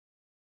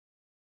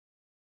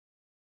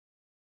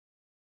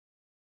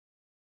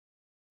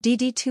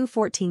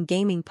DD214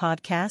 Gaming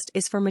Podcast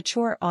is for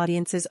mature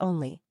audiences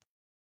only.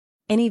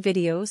 Any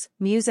videos,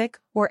 music,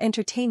 or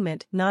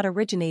entertainment not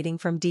originating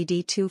from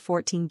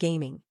DD214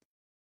 Gaming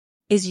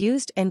is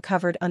used and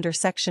covered under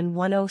Section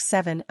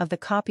 107 of the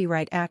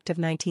Copyright Act of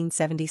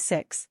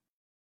 1976,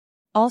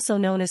 also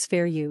known as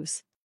fair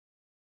use.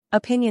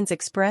 Opinions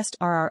expressed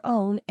are our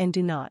own and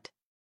do not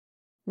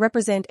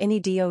represent any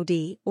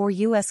DoD or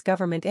U.S.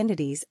 government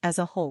entities as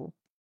a whole.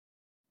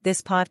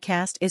 This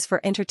podcast is for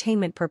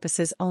entertainment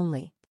purposes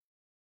only.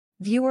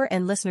 Viewer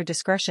and listener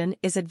discretion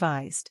is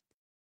advised.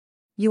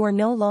 You are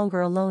no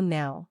longer alone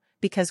now,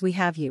 because we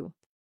have you.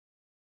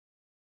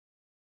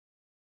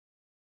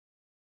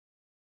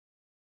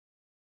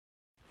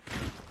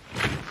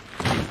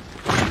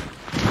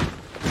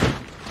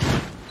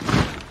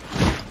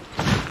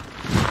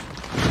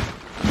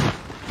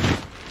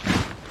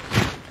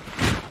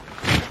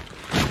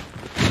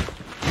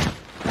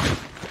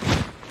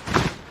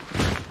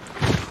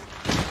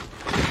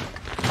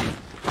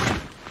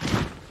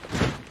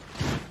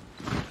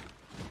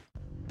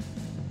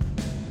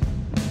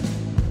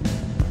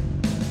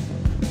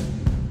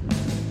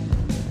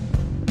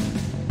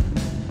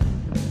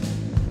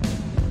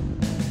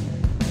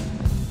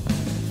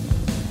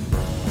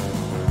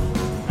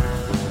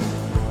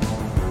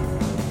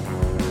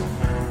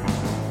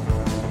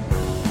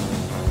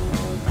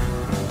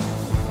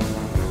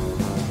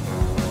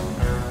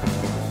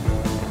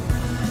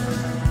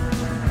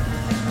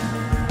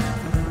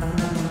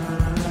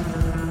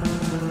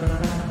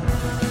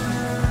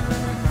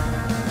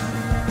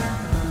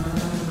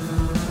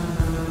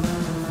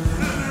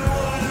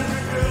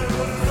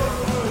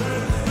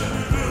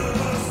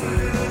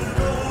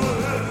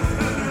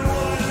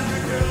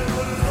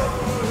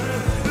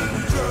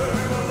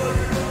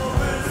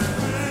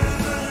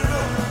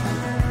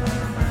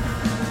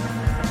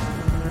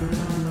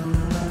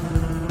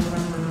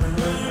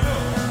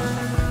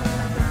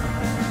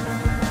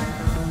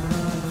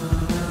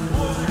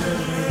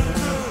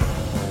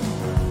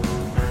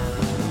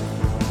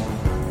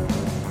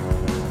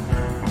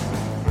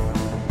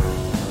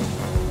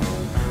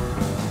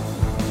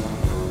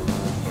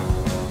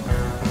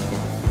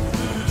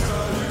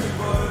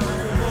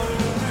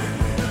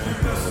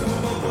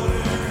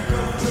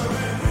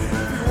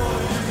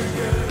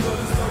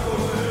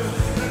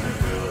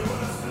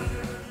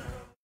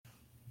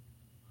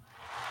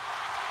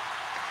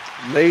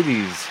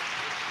 Ladies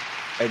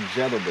and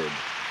gentlemen,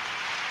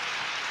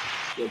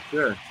 yes,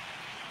 sir.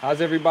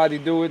 How's everybody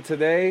doing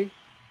today?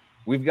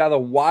 We've got a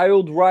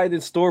wild ride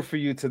in store for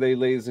you today,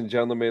 ladies and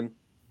gentlemen.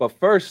 But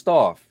first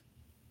off,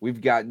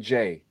 we've got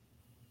Jay,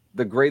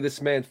 the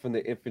greatest man from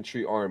the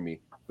infantry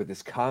army. With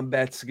his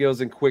combat skills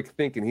and quick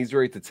thinking, he's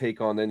ready to take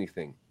on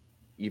anything,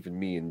 even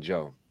me and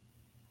Joe.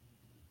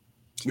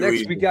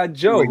 Next, we got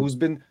Joe, who's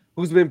been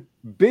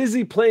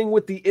busy playing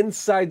with the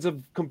insides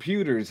of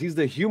computers. He's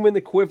the human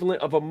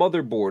equivalent of a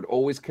motherboard,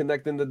 always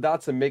connecting the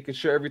dots and making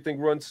sure everything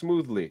runs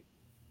smoothly.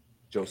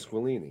 Joe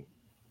Squillini.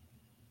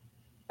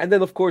 And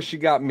then, of course, you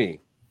got me,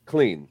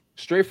 clean,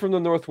 straight from the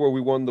north where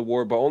we won the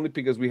war, but only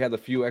because we had a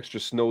few extra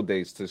snow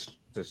days to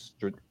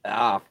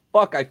strategize.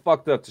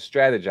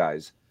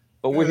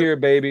 But we're here,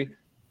 baby.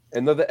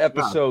 Another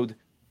episode,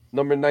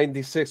 number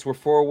 96. We're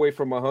 4 away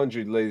from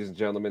 100, ladies and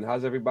gentlemen.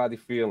 How's everybody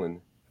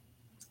feeling?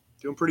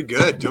 Doing pretty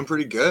good,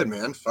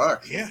 man.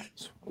 Fuck. Yeah.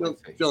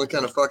 Feeling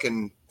kind of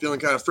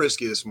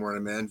frisky this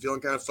morning, man.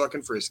 Feeling kind of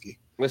fucking frisky.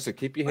 Listen,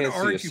 keep your hands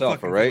to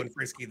yourself, all right?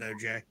 Frisky though,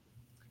 Jay.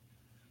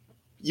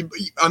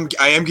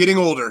 I am getting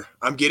older.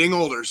 I'm getting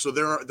older, so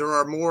there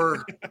are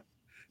more.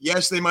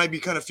 Yes, they might be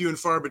kind of few and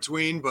far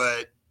between,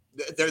 but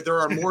there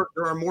are more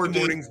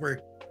mornings where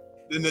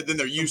than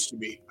there used to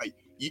be.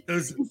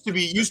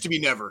 Used to be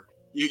never.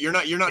 You're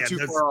not too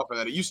far off of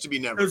that. It used to be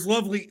never.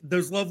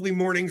 Those lovely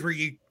mornings where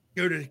you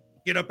go to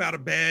get up out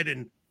of bed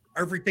and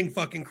everything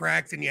fucking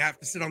cracks and you have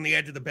to sit on the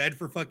edge of the bed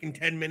for fucking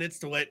 10 minutes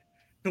to let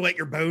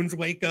your bones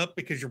wake up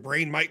because your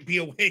brain might be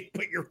awake,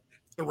 but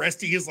the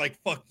rest of you is like,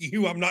 fuck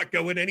you, I'm not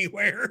going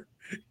anywhere.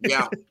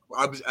 Yeah.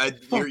 I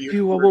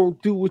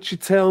won't do what you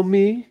tell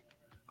me.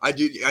 I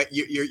do.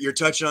 You're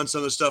touching on some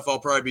of the stuff I'll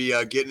probably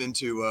be getting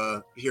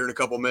into here in a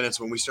couple minutes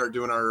when we start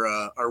doing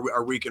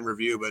our week in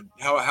review. But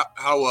how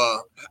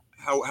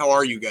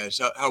are you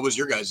guys? How was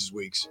your guys'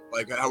 weeks?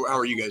 Like, how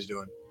are you guys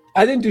doing?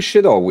 I didn't do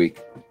shit all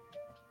week.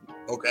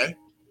 Okay.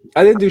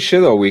 I didn't do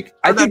shit all week.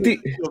 How did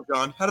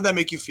that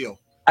make you feel?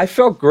 I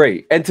felt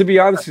great. And to be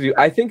honest with you,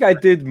 I think I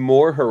did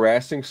more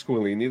harassing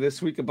Squillini this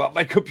week about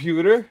my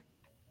computer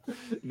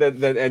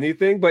than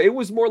anything. But it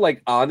was more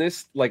like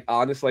honest,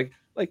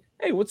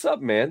 hey, what's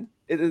up, man?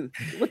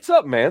 What's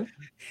up, man?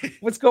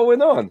 What's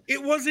going on?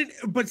 It wasn't,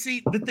 but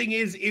see, the thing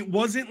is, it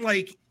wasn't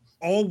like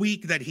all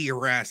week that he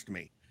harassed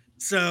me.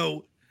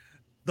 So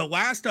the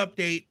last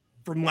update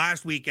from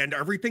last weekend,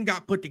 everything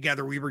got put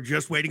together. We were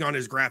just waiting on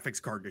his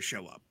graphics card to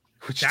show up.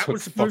 That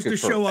was supposed to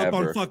show up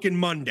on fucking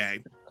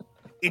Monday.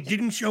 It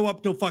didn't show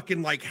up till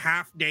fucking like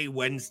halfway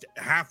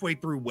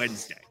through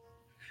Wednesday.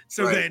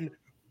 So then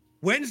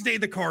Wednesday,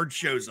 the card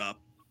shows up.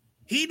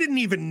 He didn't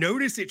even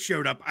notice it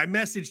showed up. I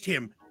messaged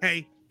him,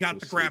 hey, got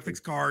the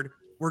graphics card.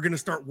 We're going to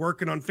start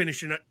working on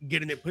finishing it,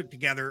 getting it put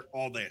together,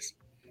 all this.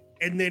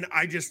 And then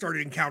I just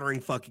started encountering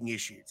fucking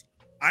issues.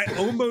 I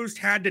almost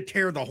had to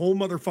tear the whole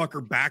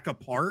motherfucker back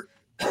apart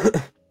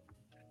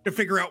to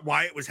figure out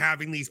why it was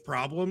having these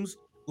problems.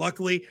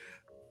 Luckily,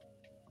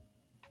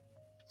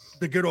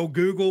 the good old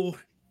Google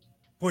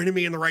pointed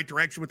me in the right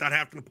direction without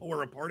having to pull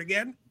her apart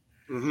again.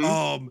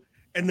 Mhm.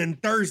 And then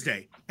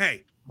Thursday,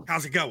 hey,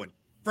 how's it going?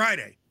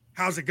 Friday,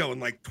 how's it going?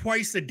 Like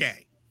twice a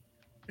day.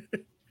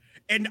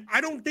 And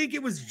I don't think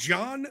it was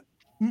John.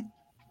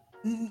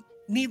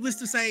 Needless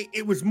to say,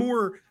 it was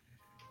more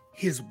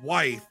his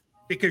wife,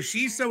 because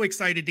she's so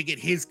excited to get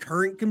his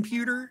current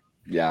computer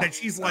that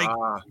she's like,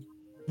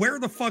 where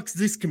the fuck's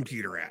this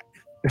computer at?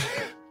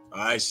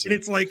 I see. And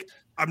it's like,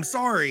 I'm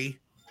sorry,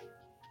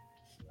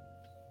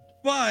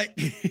 but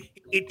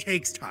it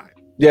takes time.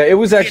 Yeah, it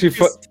was actually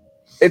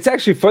it's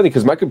actually funny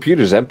because my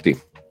computer's empty.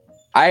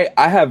 I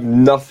have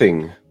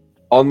nothing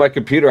on my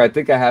computer. I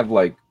think I have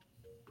like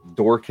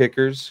door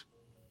kickers,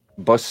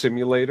 bus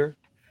simulator.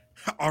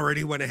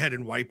 Already went ahead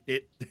and wiped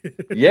it.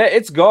 Yeah,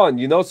 it's gone,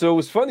 you know. So it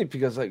was funny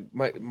because like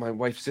my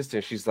wife's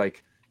sister, she's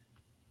like,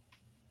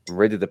 I'm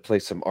ready to play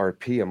some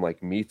RP. I'm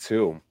like, me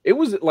too. It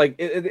was like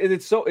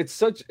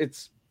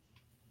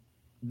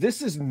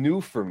this is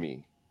new for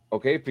me,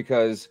 okay?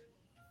 Because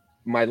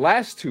my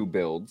last two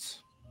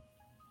builds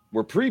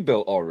were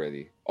pre-built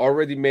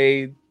already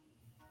made,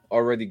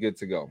 already good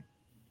to go.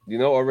 You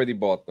know, already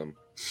bought them.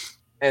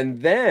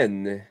 And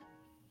then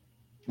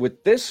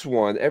with this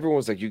one,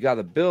 everyone's like, you got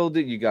to build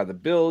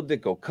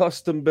it, go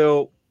custom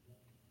built.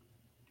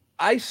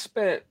 I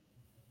spent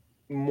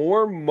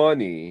more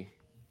money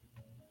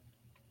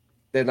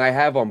than I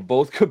have on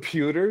both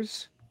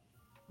computers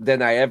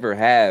than I ever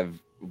have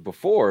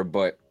before,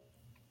 but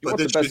you want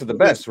the best of the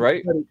best,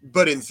 right?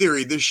 But in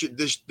theory, this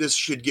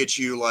should get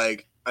you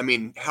like, I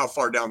mean, how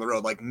far down the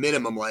road? Like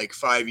minimum like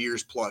 5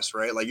 years plus,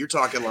 right? Like you're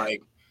talking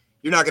like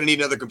you're not going to need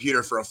another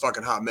computer for a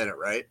fucking hot minute,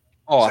 right?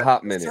 Oh, a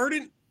hot minute.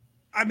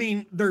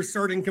 There's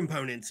certain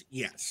components,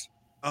 yes.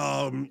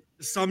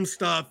 Some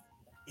stuff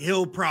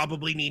he'll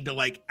probably need to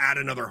like add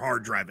another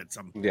hard drive at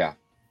some point. Yeah.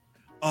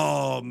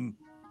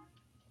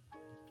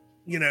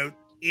 You know,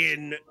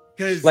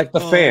 because like the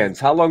fans.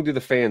 How long do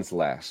the fans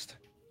last?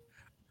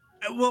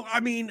 Well, I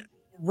mean,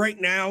 right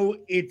now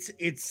it's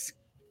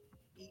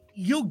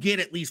you'll get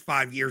at least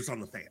 5 years on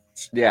the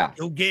fans. Yeah.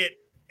 You'll get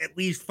at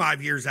least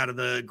 5 years out of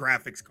the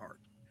graphics card.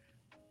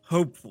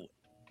 Hopefully.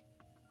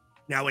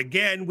 Now,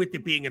 again, with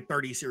it being a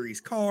 30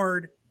 series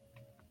card,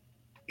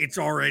 it's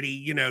already,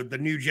 you know, the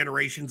new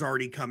generation's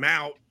already come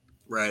out.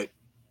 Right.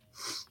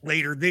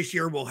 Later this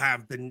year, we'll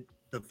have the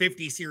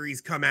 50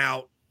 series come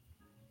out,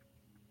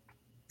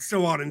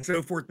 so on and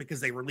so forth, because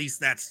they release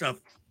that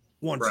stuff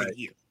once a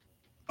year.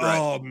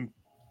 Right.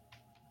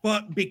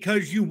 But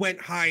because you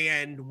went high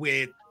end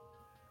with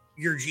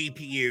your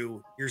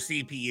GPU, your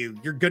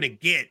CPU, you're going to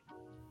get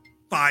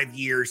 5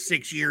 years,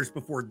 6 years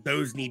before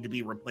those need to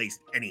be replaced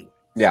anyway.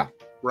 Yeah.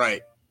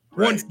 Right.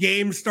 Once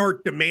games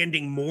start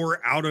demanding more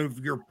out of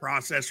your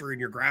processor and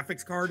your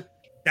graphics card,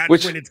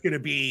 that's when it's going to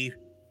be.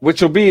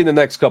 Which will be in the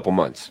next couple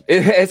months.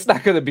 It's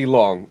not going to be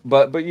long,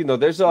 but you know,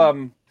 there's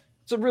some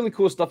really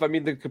cool stuff. I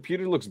mean, the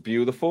computer looks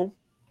beautiful.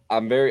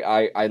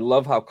 I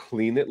love how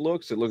clean it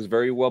looks. It looks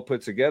very well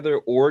put together,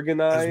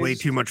 organized. There's way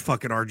too much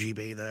fucking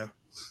RGB though.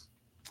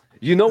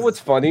 You know what's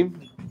funny?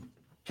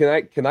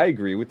 Can I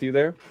agree with you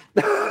there?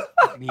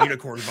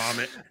 Unicorn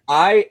vomit.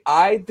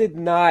 I did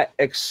not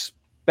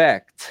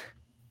expect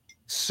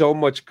so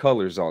much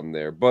colors on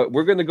there, but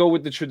we're gonna go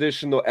with the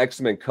traditional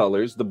X-Men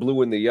colors, the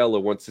blue and the yellow,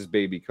 once this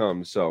baby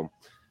comes. So,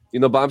 you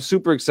know, but I'm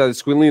super excited.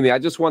 Squilini, I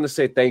just want to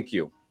say thank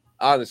you.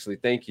 Honestly,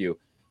 thank you.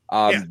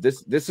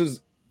 This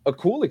is a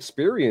cool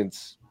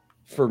experience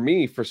for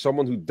me, for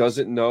someone who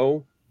doesn't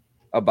know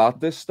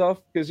about this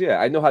stuff. Because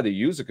I know how to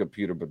use a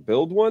computer, but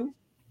build one,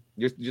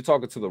 you're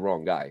talking to the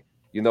wrong guy.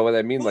 You know what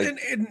I mean? Well, like,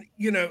 and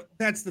you know,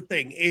 that's the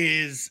thing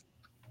is,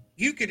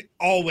 you could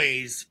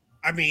always,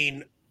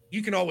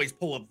 you can always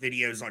pull up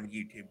videos on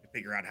YouTube to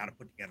figure out how to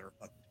put together a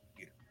fucking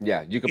computer.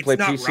 Yeah, you can play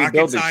PC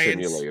Building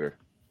Simulator.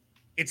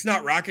 It's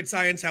not rocket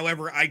science.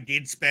 However, I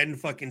did spend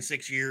fucking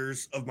 6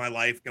 years of my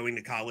life going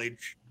to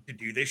college to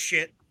do this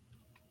shit.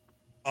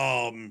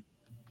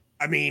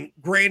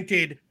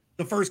 Granted,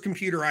 the first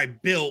computer I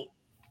built,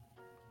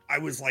 I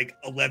was like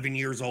 11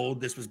 years old.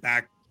 This was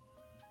back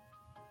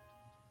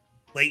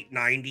late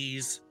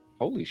 90s.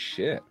 Holy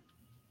shit.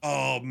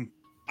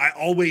 I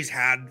always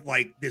had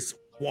like this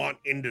want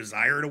and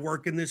desire to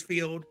work in this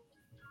field.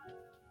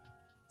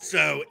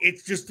 So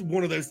it's just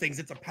one of those things.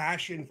 It's a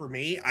passion for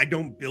me. I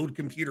don't build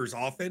computers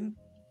often.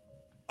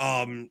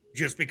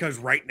 Just because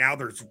right now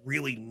there's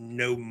really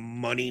no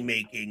money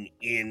making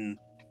in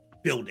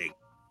building.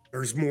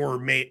 There's more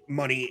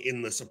money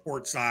in the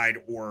support side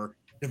or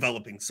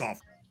developing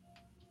software.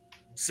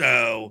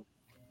 So,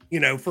 you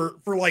know,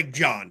 for like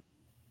John,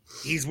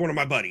 he's one of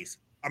my buddies.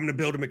 I'm going to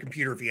build him a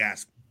computer if he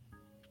asks me.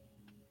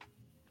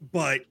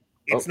 But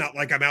it's not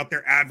like I'm out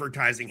there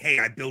advertising, hey,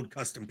 I build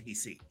custom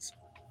PCs.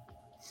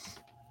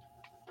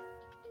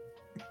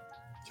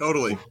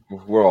 Totally.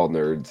 We're all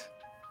nerds.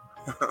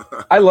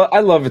 I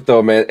love it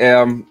though,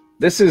 man.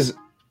 This is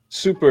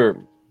super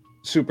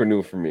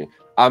new for me.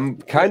 I'm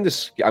kind of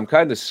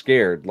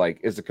scared. Like,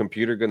 is the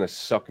computer gonna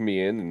suck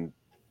me in and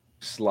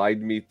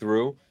slide me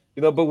through?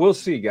 But we'll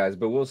see, guys.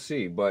 But we'll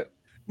see. But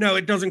no,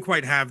 it doesn't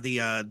quite have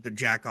the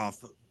jack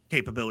off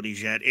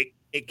capabilities yet.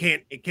 It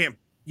can't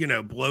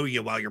blow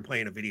you while you're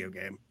playing a video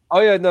game. Oh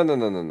yeah, no.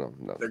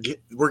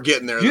 We're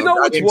getting there. You know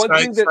what's one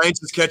thing that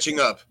science is catching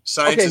up.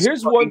 Science okay, is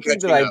here's one thing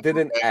that I up,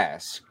 didn't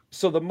ask.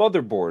 So the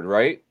motherboard,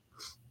 right?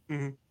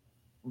 Mm-hmm.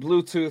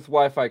 Bluetooth,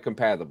 Wi-Fi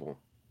compatible.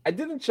 I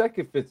didn't check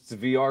if it's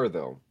VR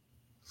though.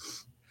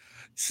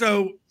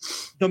 So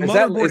the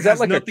motherboard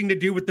has nothing to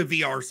do with the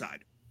VR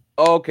side.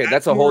 Oh, okay,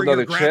 that's a whole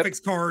other chip.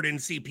 Graphics card and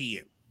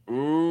CPU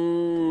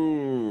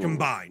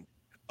combined.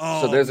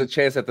 So there's a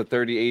chance that the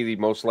 3080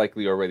 most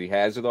likely already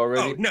has it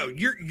already. Oh no,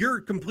 you're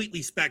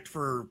completely spec'd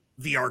for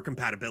VR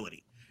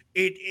compatibility.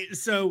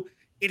 So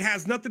it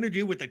has nothing to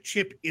do with a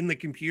chip in the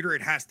computer.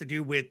 It has to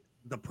do with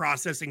the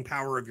processing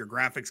power of your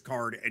graphics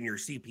card and your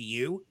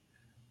CPU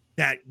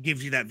that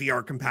gives you that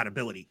VR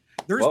compatibility.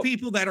 There's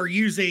people that are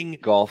using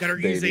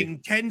using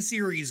 10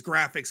 series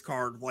graphics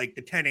card like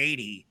the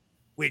 1080,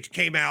 which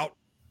came out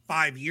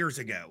 5 years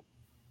ago,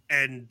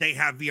 and they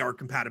have VR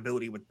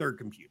compatibility with their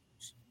computers.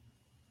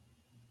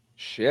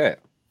 Shit.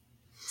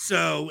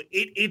 So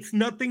it's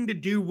nothing to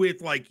do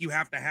with like you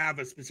have to have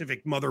a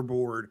specific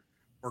motherboard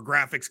or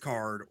graphics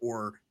card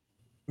or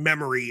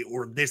memory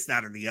or this,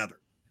 that, or the other.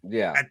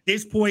 Yeah. At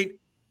this point,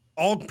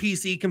 all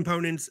PC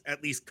components,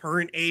 at least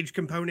current age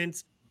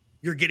components,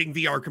 you're getting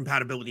VR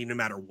compatibility no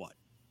matter what.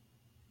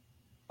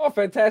 Oh,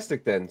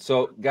 fantastic then.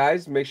 So,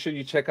 guys, make sure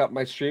you check out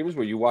my streams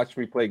where you watch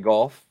me play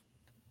golf.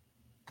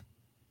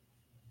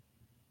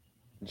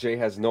 Jay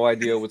has no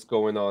idea what's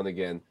going on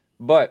again.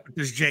 But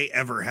does Jay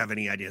ever have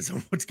any ideas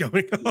on what's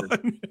going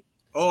on?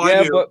 Oh, yeah,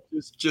 I do. But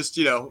just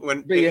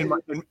when in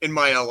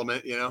my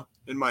element,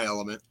 in my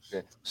element.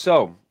 Yeah.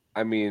 So,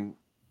 I mean,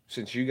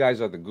 since you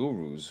guys are the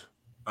gurus,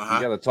 you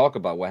got to talk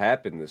about what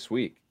happened this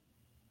week.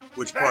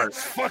 Which part?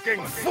 That's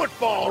fucking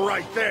football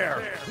right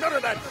there. None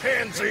of that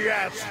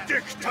pansy-ass,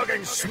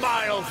 dick-tugging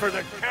smile for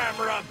the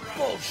camera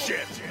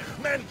bullshit.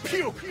 Men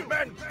puke,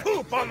 men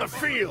poop on the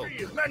field.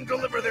 Men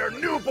deliver their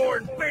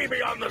newborn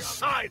baby on the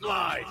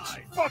sidelines.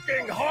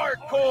 Fucking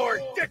hardcore,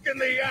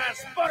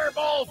 dick-in-the-ass,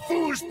 butterball,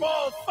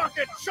 foosball,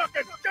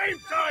 fuck-it-chuck-it,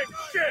 game-time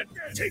shit.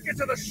 Take it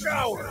to the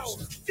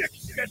showers.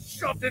 Dicks get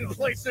shoved in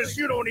places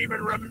you don't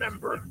even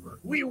remember.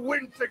 We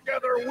win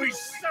together, we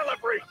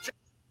celebrate.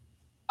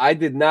 I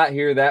did not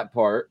hear that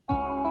part.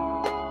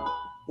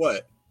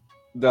 What?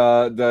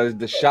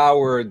 The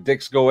shower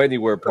dicks go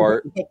anywhere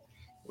part.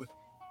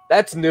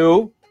 That's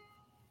new.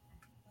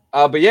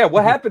 But yeah,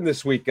 what happened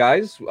this week,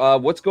 guys?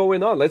 What's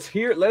going on? Let's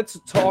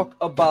talk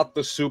about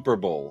the Super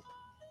Bowl.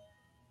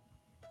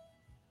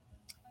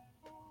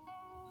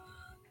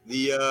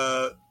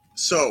 I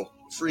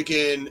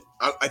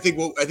think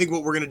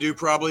what we're gonna do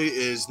probably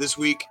is this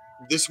week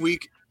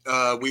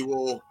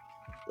we'll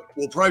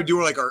probably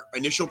do like our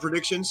initial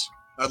predictions.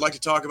 I'd like to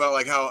talk about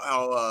like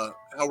how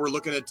we're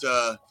looking at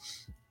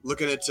what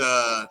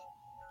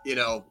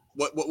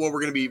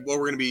we're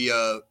gonna be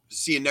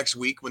seeing next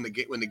week when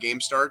the game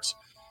starts,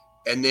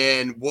 and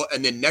then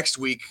next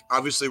week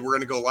obviously we're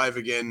gonna go live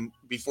again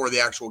before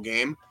the actual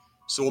game,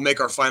 so we'll make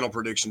our final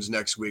predictions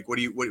next week. What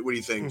do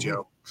you think,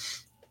 Joe?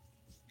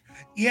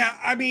 Yeah,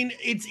 I mean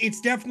it's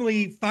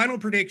definitely final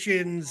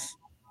predictions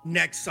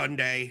next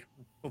Sunday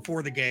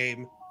before the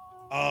game.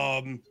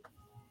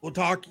 We'll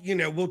talk. We're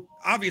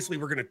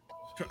gonna.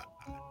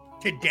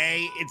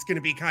 Today, it's going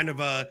to be kind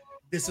of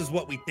this is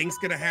what we think's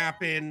going to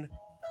happen.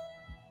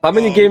 How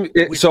many games?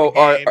 So,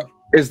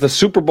 is the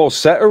Super Bowl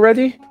set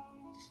already?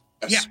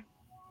 Yes.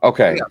 Yeah.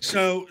 Okay. Yeah.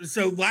 So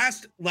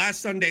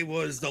last Sunday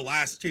was the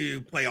last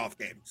two playoff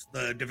games,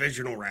 the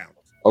divisional rounds.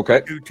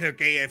 Okay. Who took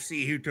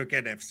AFC? Who took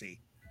NFC?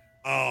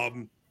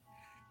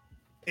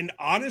 And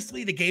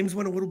honestly, the games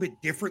went a little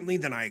bit differently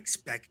than I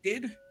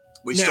expected.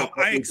 We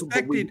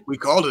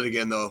called it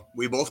again though.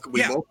 We both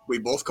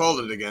called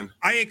it again.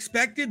 I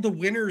expected the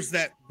winners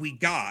that we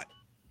got.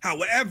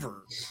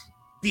 However,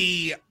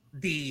 the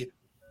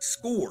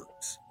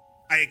scores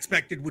I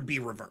expected would be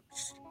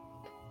reversed.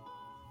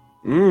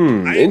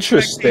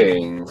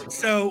 Interesting.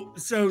 So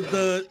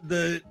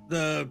the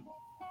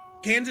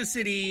Kansas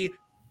City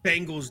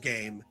Bengals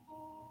game,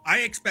 I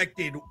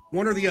expected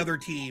one or the other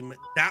team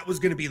that was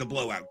going to be the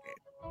blowout game,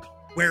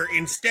 where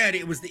instead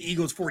it was the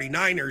Eagles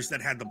 49ers that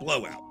had the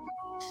blowout.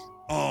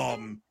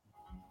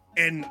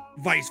 And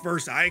vice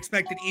versa. I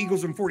expected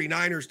Eagles and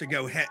 49ers to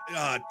go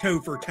toe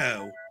for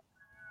toe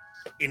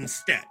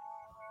instead.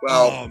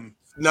 Well,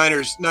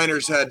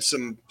 Niners had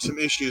some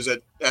issues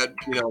at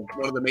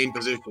one of the main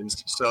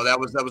positions, so that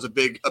was a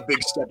big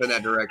step in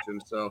that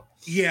direction. So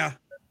yeah,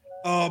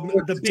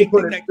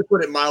 to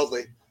put it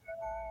mildly,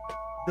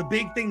 the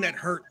big thing that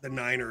hurt the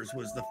Niners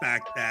was the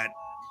fact that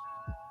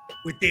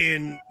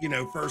within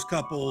first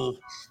couple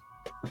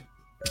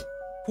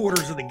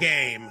quarters of the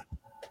game,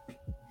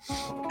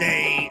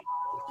 they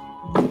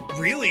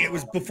really, it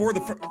was before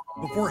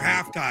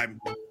halftime.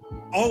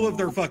 All of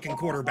their fucking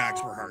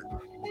quarterbacks were hurt.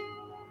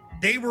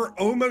 They were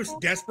almost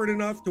desperate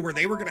enough to where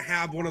they were going to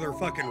have one of their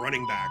fucking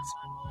running backs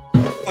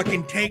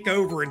fucking take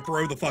over and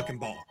throw the fucking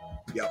ball.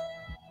 Yep.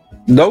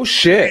 No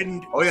shit.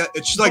 And Oh yeah,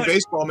 it's just like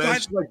baseball, man. but-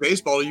 It's just like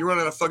baseball. You run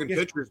out of fucking Yeah.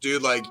 pitchers,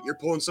 dude. Like you're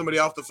pulling somebody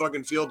off the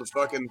fucking field to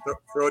fucking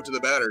throw it to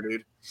the batter,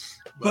 dude.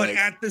 But Like,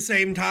 at the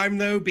same time,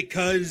 though,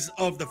 because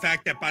of the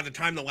fact that by the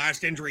time the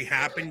last injury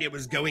happened, it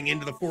was going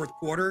into the fourth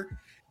quarter,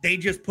 they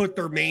just put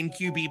their main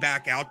QB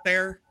back out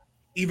there,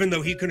 even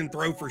though he couldn't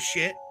throw for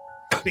shit,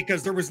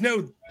 because there was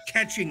no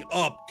catching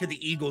up to the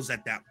Eagles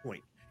at that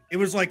point. It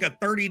was like a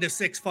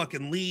 30-6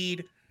 fucking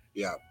lead.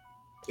 yeah,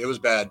 it was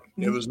bad.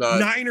 It was not.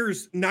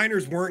 Niners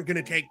weren't going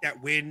to take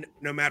that win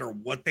no matter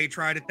what they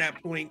tried at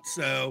that point.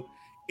 So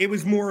it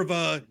was more of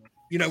a,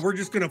 we're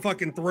just going to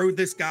fucking throw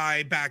this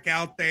guy back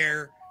out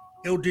there.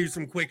 He'll do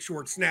some quick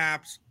short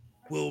snaps.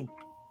 We'll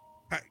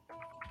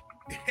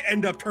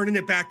end up turning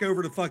it back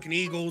over to fucking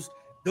Eagles.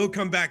 They'll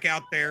come back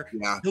out there.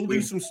 Yeah, He'll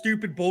do some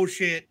stupid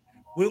bullshit.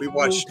 We'll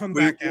come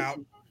back out.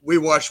 We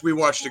watched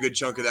a good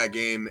chunk of that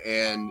game,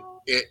 and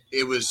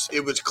it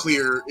was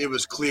clear. It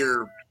was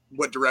clear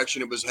what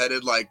direction it was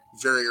headed, like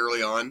very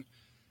early on.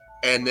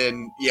 And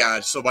then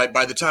so by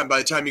the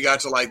time you got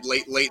to like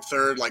late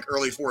third, like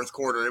early fourth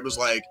quarter, it was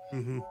like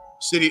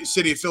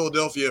City of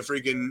Philadelphia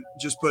freaking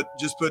just put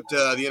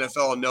the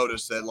NFL on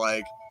notice that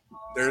like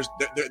there's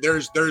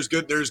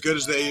good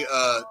as they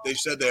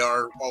said they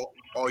are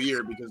all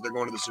year because they're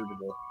going to the Super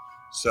Bowl.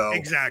 So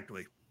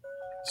Exactly.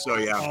 So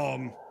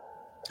yeah.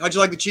 How'd you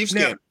like the Chiefs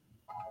game?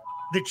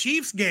 The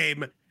Chiefs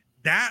game,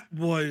 that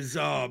was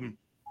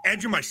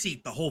edge of my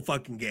seat the whole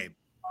fucking game.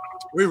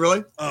 Were you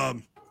really?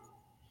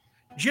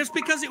 Just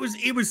because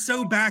it was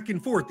so back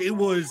and forth. It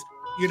was,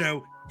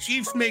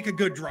 Chiefs make a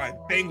good drive,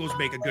 Bengals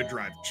make a good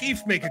drive.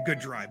 Chiefs make a good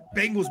drive,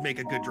 Bengals make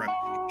a good drive.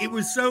 It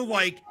was so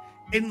like,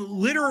 and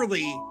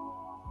literally,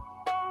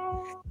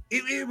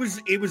 it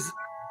was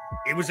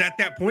at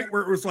that point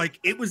where it was like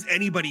it was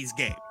anybody's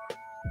game.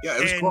 Yeah,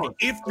 it was And close.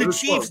 if the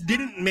Chiefs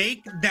didn't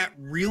make that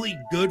really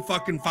good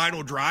fucking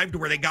final drive to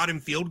where they got in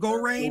field goal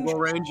range,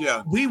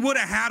 yeah. we would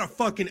have had a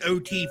fucking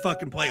OT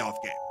fucking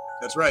playoff game.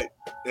 That's right.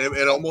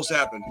 It almost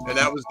happened, and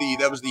that was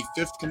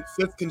the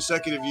fifth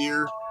consecutive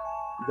year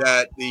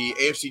that the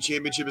AFC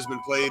Championship has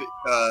been played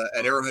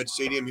at Arrowhead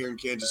Stadium here in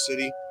Kansas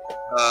City.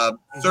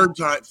 Third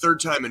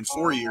time in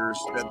 4 years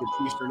that the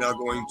Chiefs are now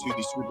going to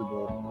the Super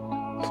Bowl.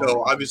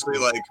 So obviously,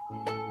 like,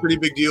 pretty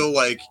big deal,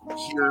 like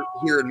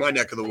here in my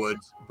neck of the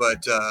woods.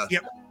 But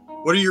Yep.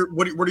 What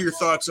are your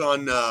thoughts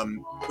on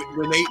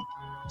when they?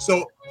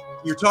 So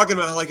you're talking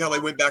about how they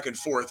went back and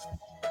forth.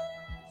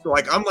 So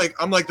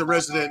I'm like the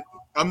resident.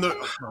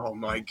 Oh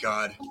my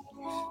God,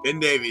 Ben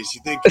Davies. You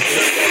think?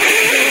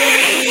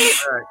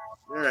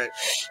 All right.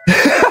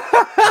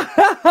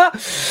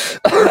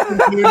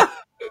 Dude,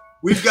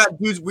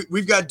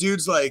 we've got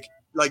dudes like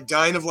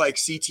dying of like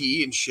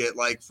CTE and shit,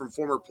 like from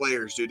former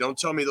players, dude. Don't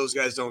tell me those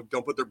guys don't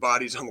put their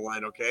bodies on the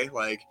line, okay?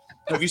 Like,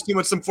 have you seen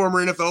what some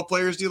former NFL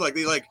players do? Like,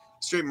 they like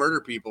straight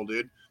murder people,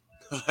 dude.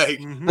 Like,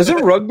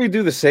 Doesn't rugby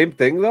do the same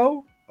thing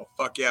though? oh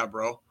fuck yeah,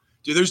 bro.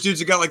 Dude, there's dudes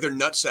that got like their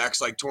nut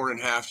sacks like torn in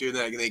half, dude,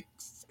 and they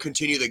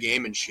continue the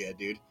game and shit,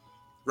 dude.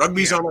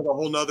 Rugby's on like a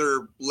whole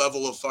nother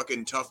level of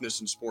fucking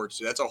toughness in sports,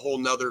 dude. That's a whole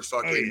nother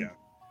fucking. Oh, yeah.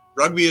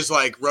 Rugby is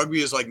like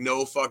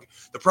no fuck.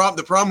 The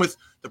problem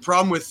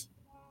with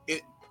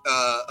it,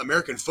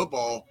 American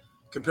football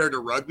compared to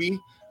rugby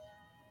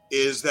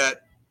is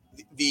that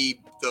the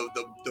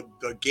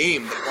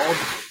game,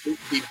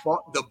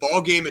 the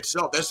ball game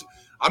itself. That's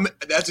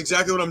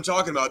exactly what I'm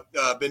talking about,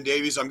 Ben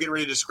Davies. I'm getting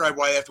ready to describe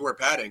why they have to wear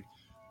padding.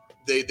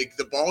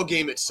 The ball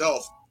game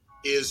itself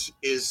is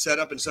set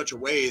up in such a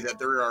way that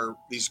there are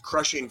these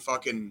crushing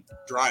fucking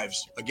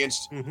drives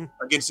against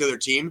the other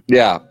team.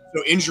 Yeah.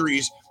 So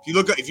injuries.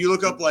 If you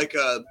look up like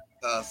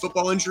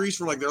football injuries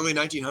from like the early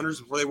 1900s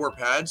before they wore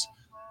pads,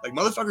 like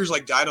motherfuckers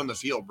like died on the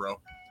field, bro.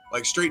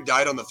 Like straight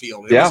died on the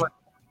field.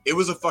 It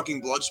was a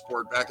fucking blood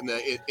sport back in the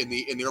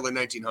early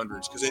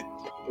 1900s because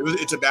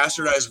it's a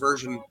bastardized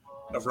version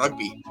of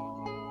rugby,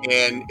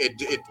 and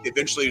it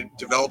eventually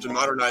developed and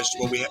modernized to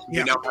what we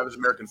now have as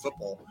American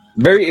football.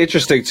 Very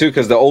interesting too,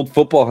 because the old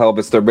football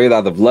helmets, they're made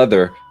out of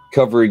leather,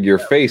 covering your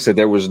face, and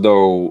there was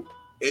no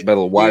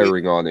metal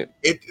wiring on it.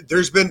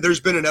 There's been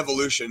an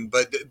evolution,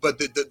 but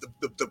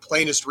the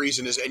plainest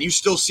reason is, and you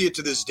still see it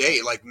to this day,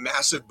 like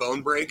massive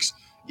bone breaks.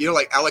 You know,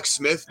 like Alex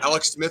Smith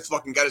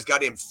fucking got his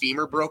goddamn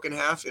femur broken in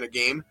half in a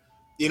game.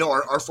 You know,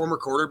 our former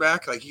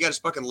quarterback, like he got his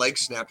fucking leg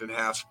snapped in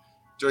half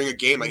during a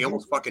game. Like he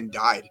almost fucking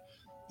died.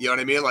 You know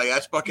what I mean? Like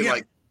that's fucking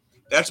like,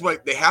 that's why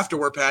they have to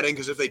wear padding,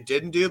 because if they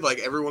didn't, dude, like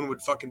everyone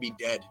would fucking be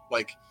dead.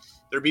 Like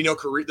there'd be no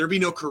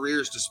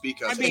careers to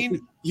speak of. I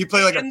mean, you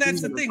play like, and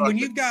that's the thing, when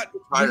you've got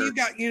a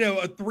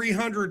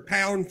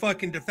 300-pound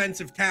fucking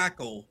defensive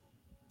tackle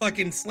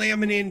fucking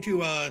slamming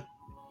into a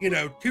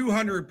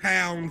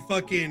 200-pound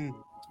fucking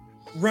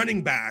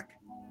running back,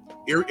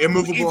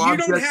 Immovable If you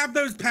object. don't have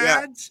those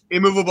pads,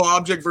 Immovable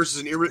object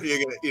versus an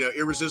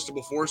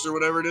irresistible force or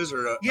whatever it is,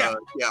 or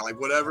like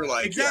whatever.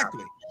 Like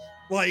exactly.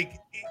 Like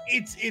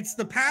it's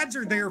the pads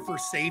are there for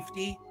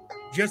safety,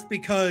 just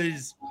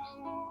because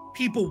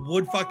people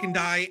would fucking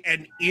die,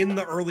 and in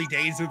the early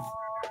days of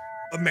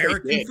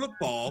American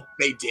football,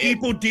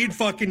 people did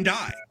fucking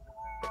die.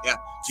 Yeah.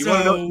 Do you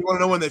want to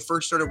know when they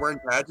first started wearing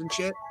pads and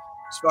shit?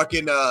 It's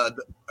fucking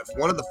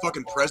one of the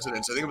fucking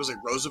presidents. I think it was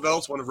like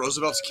Roosevelt's. One of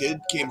Roosevelt's kid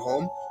came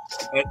home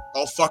and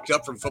all fucked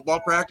up from football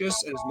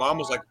practice, and his mom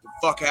was like, "What the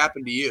fuck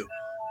happened to you?"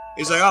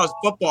 He's like, "Oh, it's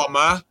football,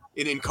 ma."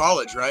 In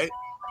college, right?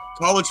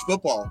 College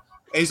football.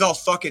 And he's all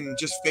fucking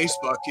just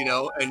Facebooked, you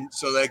know. And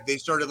so like they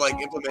started like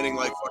implementing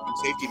like fucking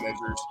safety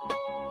measures,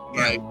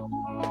 like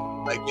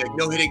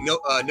no hitting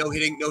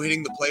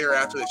the player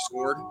after they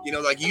scored. You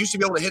know, like you used to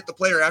be able to hit the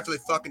player after they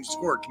fucking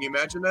scored. Can you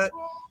imagine that?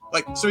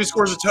 Like somebody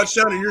scores a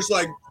touchdown and you're just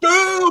like,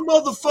 boom,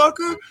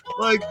 motherfucker!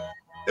 Like,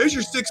 there's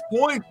your 6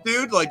 points,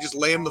 dude. Like, just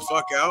lay him the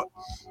fuck out.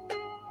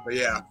 But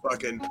yeah,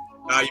 fucking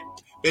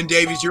Ben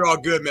Davies, you're all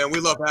good, man.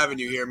 We love having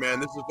you here, man.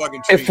 This is a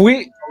fucking treat.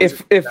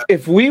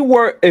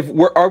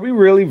 Are we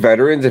really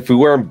veterans if we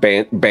weren't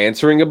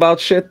bantering about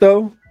shit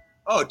though?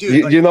 Oh,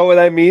 dude, you know what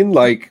I mean?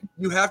 Like,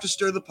 you have to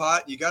stir the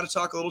pot. You got to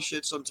talk a little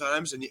shit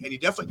sometimes, and you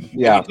definitely,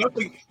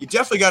 you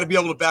definitely got to be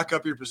able to back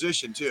up your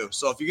position too.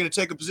 So if you're gonna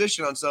take a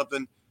position on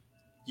something,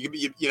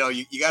 you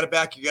got to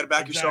back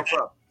yourself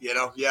up. You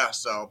know, yeah.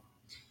 So,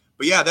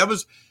 but yeah, that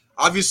was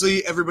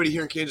obviously everybody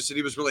here in Kansas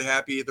City was really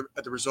happy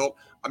at the result.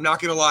 I'm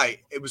not gonna lie,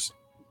 it was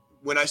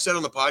when I said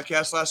on the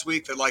podcast last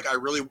week that like I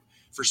really,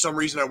 for some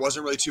reason, I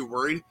wasn't really too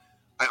worried.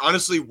 I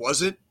honestly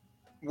wasn't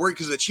worried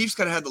because the Chiefs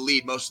kind of had the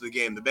lead most of the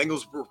game. The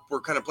Bengals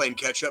were kind of playing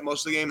catch up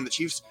most of the game, and the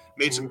Chiefs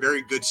made some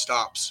very good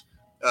stops.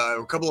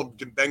 A couple of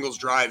Bengals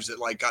drives that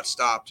like got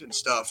stopped and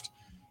stuffed,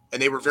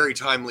 and they were very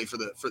timely for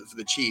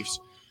the Chiefs.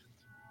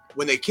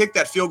 When they kicked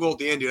that field goal at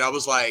the end, dude, I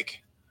was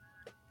like,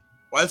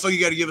 why the fuck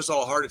you got to give us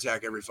all a heart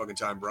attack every fucking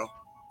time, bro?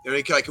 I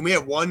mean, like, can we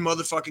have one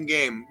motherfucking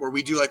game where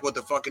we do like what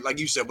the fucking, like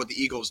you said, what the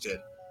Eagles did?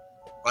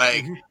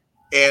 Like,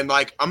 and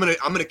like, I'm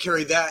gonna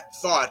carry that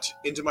thought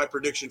into my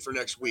prediction for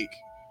next week.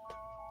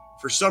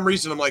 For some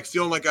reason, I'm like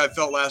feeling like I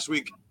felt last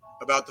week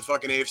about the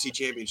fucking AFC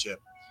Championship.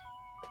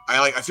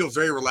 I feel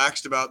very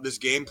relaxed about this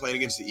game playing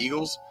against the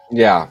Eagles.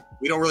 Yeah.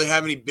 We don't really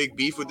have any big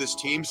beef with this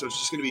team, so it's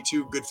just going to be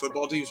two good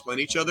football teams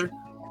playing each other.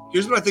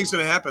 Here's what I think is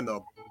going to happen,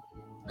 though,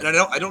 and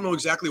I don't know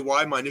exactly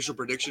why. My initial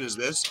prediction is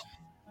this: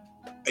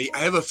 I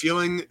have a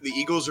feeling the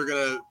Eagles are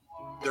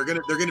they're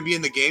gonna be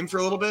in the game for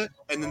a little bit,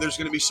 and then there's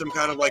going to be some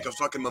kind of like a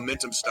fucking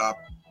momentum stop,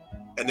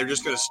 and they're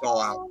just going to stall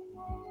out.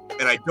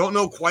 And I don't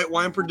know quite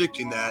why I'm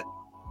predicting that,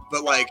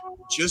 but like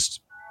just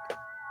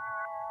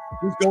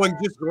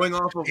going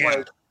off of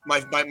like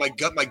my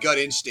gut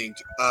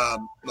instinct.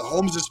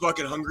 Mahomes is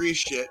fucking hungry as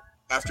shit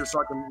after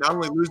fucking not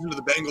only losing to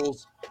the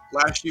Bengals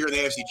last year in the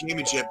AFC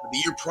Championship, but the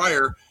year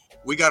prior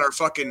we got our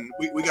fucking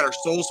we got our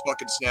souls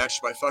fucking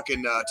snatched by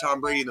fucking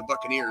Tom Brady and the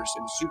Buccaneers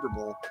in the Super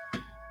Bowl.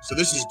 So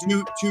this is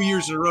two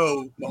years in a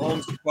row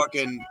Mahomes has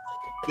fucking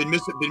been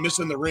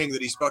missing the ring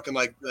that he's fucking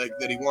like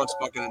that he wants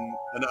fucking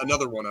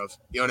another one of.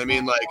 You know what I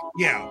mean? Like,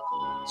 yeah.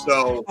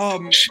 So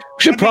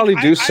should probably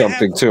do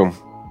something too.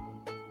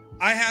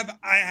 I have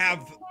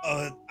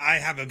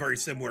a very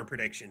similar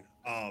prediction.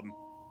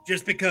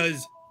 Just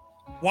because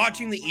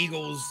watching the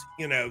Eagles,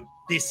 you know,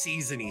 this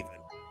season even,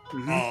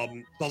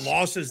 the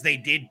losses they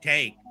did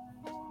take,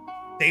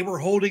 they were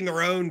holding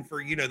their own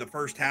for, you know, the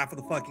first half of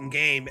the fucking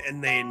game,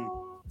 and then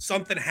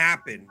something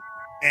happened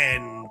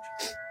and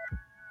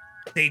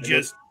they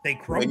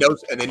crumbled.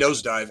 And they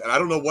nosedive. And I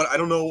don't know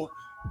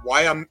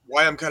why I'm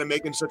kind of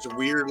making such a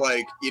weird,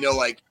 like, you know,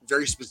 like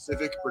very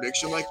specific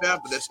prediction like that,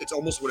 but it's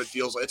almost what it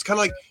feels like. It's kind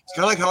of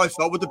like how I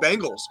felt with the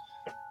Bengals.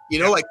 You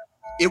know, like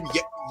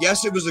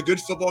yes, it was a good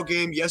football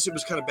game. Yes, it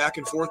was kind of back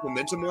and forth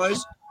momentum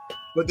wise,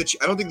 but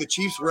I don't think the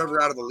Chiefs were ever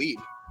out of the lead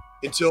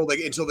until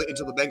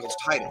the Bengals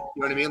tied it.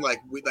 You know what I mean? Like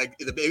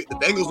the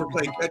Bengals were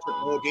playing catch up the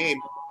whole game,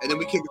 and then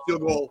we kicked the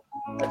field goal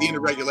at the end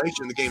of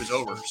regulation, and the game is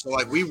over. So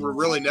like we were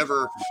really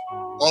never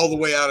all the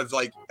way out of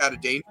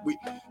danger. We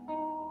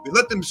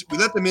let them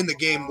in the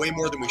game way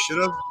more than we should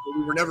have, but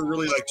we were never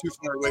really like too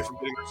far away from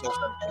getting ourselves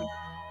out of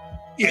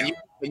the game.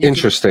 Yeah,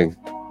 interesting.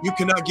 You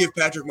cannot give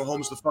Patrick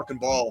Mahomes the fucking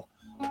ball.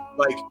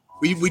 Like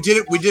we did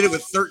it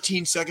with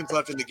 13 seconds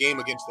left in the game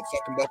against the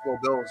fucking Buffalo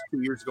Bills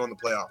 2 years ago in the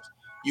playoffs.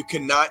 You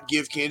cannot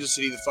give Kansas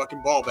City the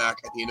fucking ball back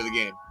at the end of the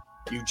game.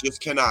 You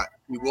just cannot.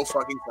 You will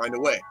fucking find a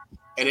way,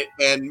 and it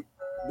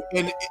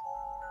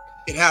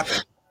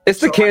happened. It's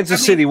the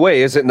Kansas City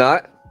way, is it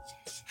not?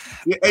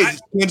 Hey,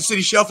 Kansas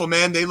City shuffle,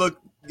 man. They look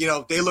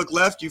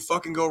left, you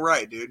fucking go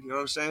right, dude. You know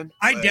what I'm saying?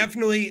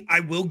 I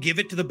will give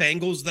it to the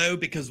Bengals though,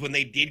 because when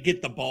they did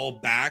get the ball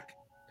back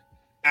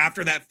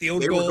after that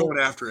field goal, they were going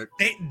after it.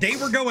 They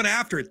were going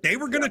after it. They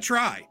were going to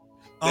try.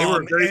 They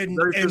were very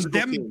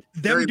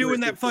them doing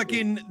that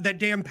fucking that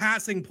damn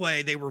passing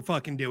play they were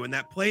fucking doing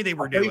that play they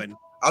were doing.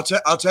 I'll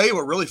tell you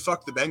what really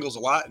fucked the Bengals a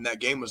lot in that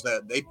game was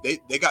that they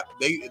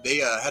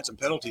had some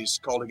penalties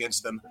called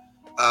against them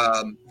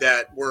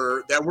that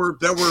were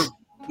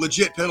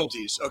legit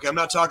penalties. Okay, I'm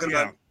not talking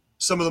about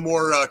some of the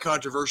more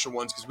controversial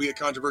ones because we get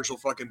controversial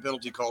fucking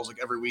penalty calls like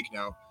every week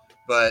now.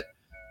 But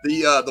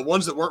the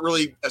ones that weren't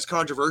really as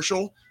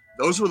controversial,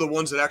 those were the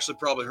ones that actually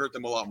probably hurt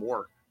them a lot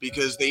more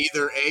because they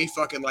either A,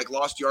 fucking like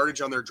lost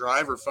yardage on their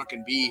drive, or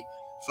fucking B,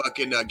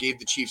 fucking gave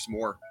the Chiefs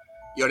more.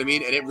 You know what I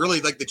mean? And it really,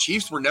 like, the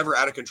Chiefs were never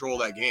out of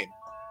control of that game.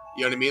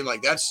 You know what I mean?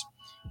 Like,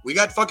 we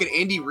got fucking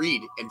Andy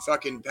Reid and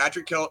fucking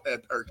Patrick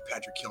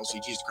Kelsey,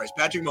 Jesus Christ,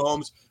 Patrick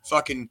Mahomes,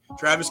 fucking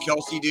Travis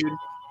Kelsey, dude.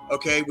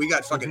 Okay, we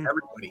got fucking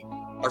everybody.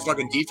 Our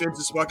defense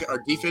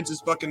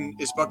is fucking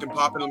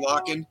popping and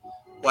locking.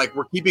 Like,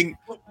 we're keeping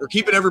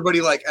everybody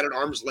like at an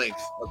arm's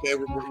length. Okay,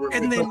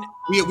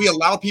 we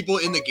allow people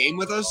in the game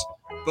with us,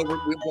 but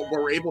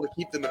we're able to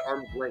keep them at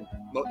arm's length.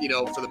 You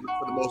know, for the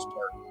most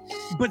part.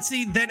 But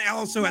see, then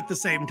also at the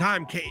same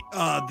time,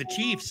 the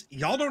Chiefs,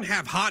 y'all don't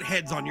have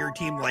hotheads on your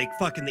team like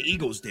fucking the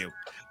Eagles do.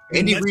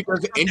 Andy Reid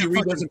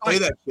doesn't play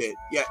that shit.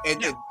 Yeah,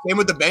 and same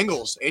with the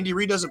Bengals. Andy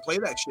Reid doesn't play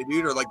that shit,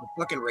 dude. Or like the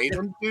fucking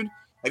Ravens, dude.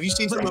 Have you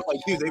seen something like,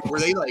 dude? There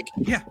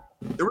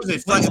was a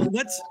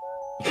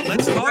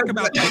Let's talk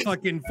about the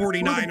fucking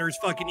 49ers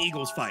fucking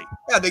Eagles fight.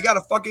 Yeah, they got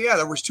a fucking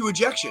there was 2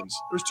 ejections.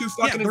 There was 2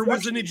 fucking. Yeah, there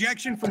was an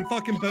ejection from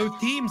fucking both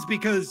teams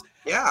because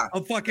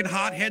of fucking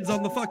hotheads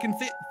on the fucking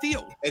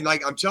field. And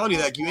like I'm telling you,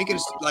 that you ain't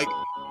gonna like.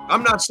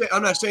 I'm not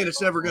saying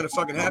it's never gonna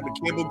fucking happen.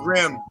 Campbell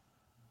Graham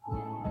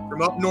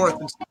from up north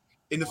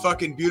in the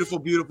fucking beautiful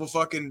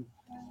fucking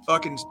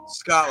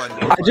Scotland.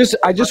 I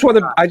just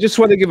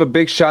want to give a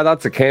big shout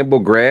out to Campbell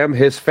Graham.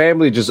 His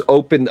family just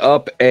opened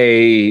up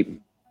a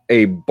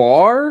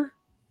bar,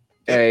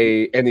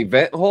 an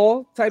event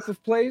hall type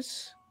of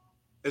place.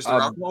 Is there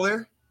alcohol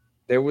there?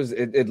 There was.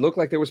 It looked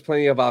like there was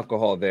plenty of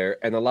alcohol there,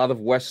 and a lot of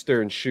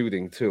Western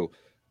shooting too.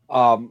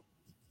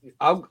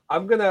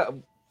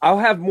 I'll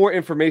have more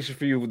information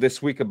for you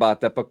this week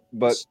about that, but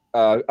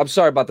I'm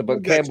sorry about that.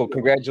 But Campbell,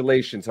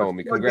 congratulations,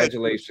 homie.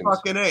 Congratulations.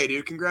 Fucking A,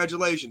 dude.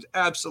 Congratulations.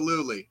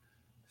 Absolutely.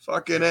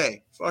 Fucking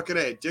A.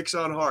 Dick's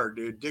on hard,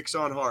 dude.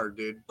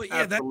 But yeah,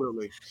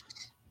 absolutely.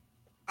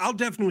 I'll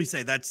definitely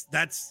say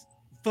that's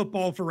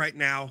football for right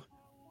now.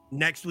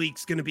 Next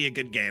week's going to be a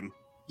good game.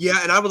 Yeah,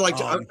 and I would like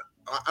to.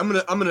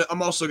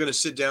 I'm also gonna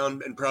sit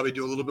down and probably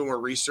do a little bit more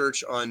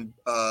research on.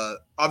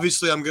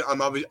 Obviously, I'm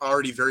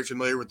already very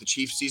familiar with the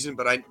Chiefs season,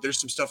 but there's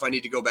some stuff I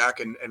need to go back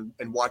and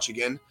watch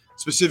again.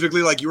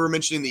 Specifically, like you were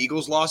mentioning the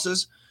Eagles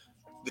losses,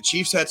 the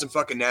Chiefs had some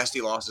fucking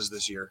nasty losses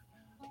this year.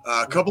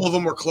 A couple of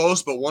them were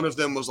close, but one of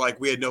them was like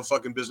we had no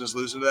fucking business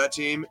losing to that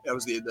team. That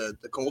was the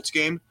Colts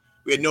game.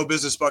 We had no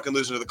business fucking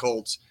losing to the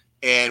Colts.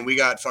 And we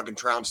got fucking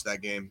trounced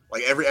that game.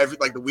 Like every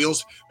like the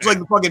wheels. It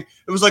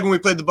was like when we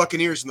played the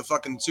Buccaneers in the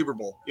fucking Super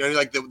Bowl. You know,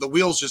 like the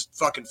wheels just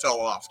fucking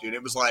fell off, dude.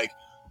 It was like,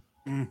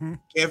 don't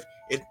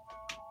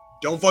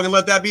fucking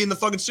let that be in the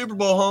fucking Super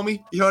Bowl,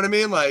 homie. You know what I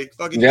mean? Like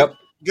fucking. Yep.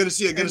 Gonna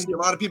see a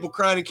lot of people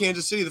crying in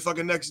Kansas City the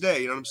fucking next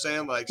day. You know what I'm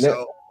saying? Like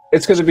so.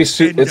 It's gonna be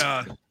should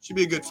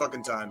be a good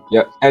fucking time.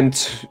 Yeah, and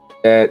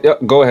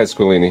go ahead,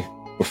 Squilini,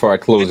 before I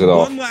close it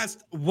off.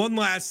 One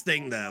last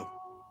thing though.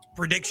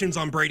 Predictions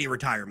on Brady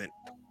retirement.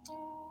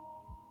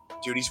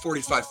 Dude, he's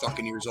 45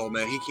 fucking years old,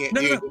 man. He can't,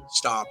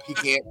 stop. He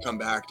can't come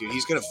back, dude.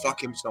 He's gonna fuck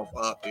himself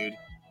up, dude.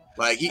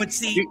 Like,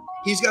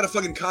 he's got a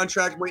fucking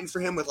contract waiting for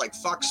him with, like,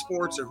 Fox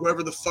Sports or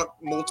whoever the fuck,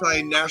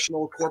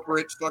 multinational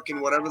corporate fucking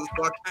whatever the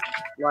fuck.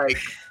 Like,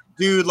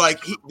 dude, like,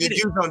 the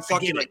dude's on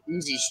fucking, like,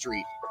 Easy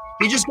Street.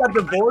 He just got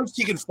divorced.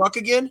 He can fuck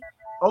again?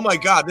 Oh, my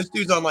God. This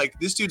dude's on, like,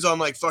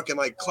 fucking,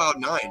 like, Cloud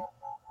 9.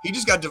 He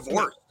just got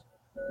divorced.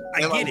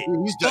 I get it.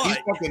 He's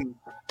fucking...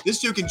 This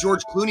dude can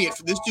George Clooney it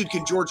for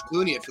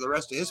the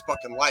rest of his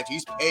fucking life.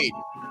 He's paid.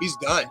 He's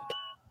done.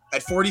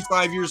 At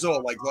 45 years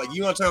old, like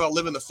you want to talk about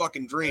living the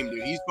fucking dream,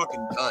 dude? He's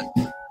fucking done.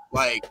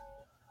 Like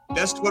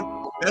best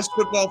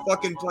football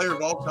fucking player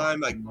of all time.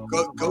 Like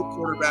GOAT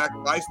quarterback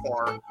by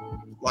far.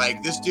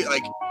 Like this dude,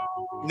 like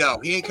no,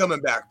 he ain't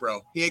coming back,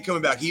 bro. He ain't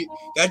coming back.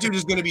 That dude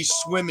is gonna be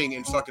swimming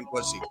in fucking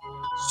pussy.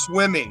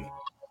 Swimming.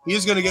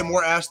 He's gonna get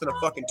more ass than a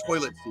fucking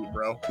toilet seat,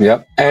 bro.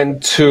 Yep.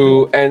 And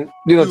to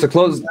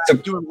close,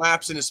 doing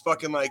laps in his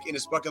fucking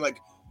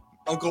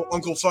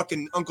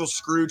Uncle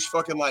Scrooge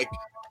fucking like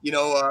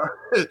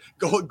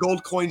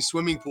gold coin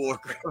swimming pool.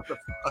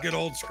 Good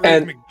old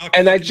Scrooge.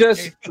 And I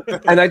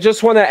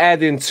just want to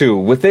add in too,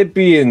 with it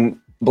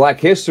being Black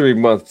History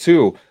Month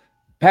too,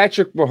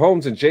 Patrick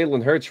Mahomes and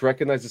Jalen Hurts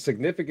recognize the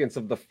significance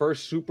of the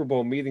first Super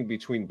Bowl meeting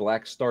between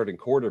Black starting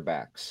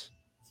quarterbacks.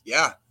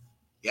 Yeah.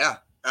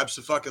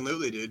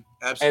 Absolutely, dude.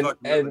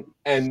 Absolutely.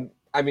 And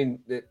I mean,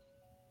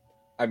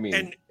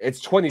 it's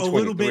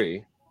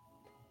 2023.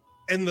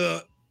 And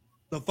the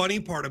funny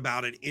part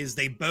about it is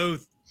they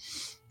both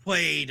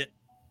played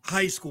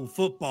high school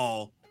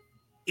football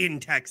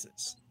in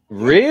Texas.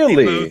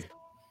 Really?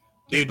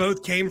 They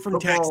both came from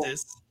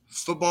Texas.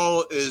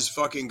 Football is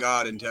fucking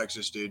God in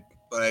Texas, dude.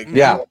 Like,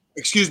 yeah.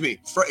 Excuse me.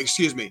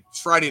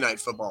 Friday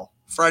night football.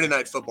 Friday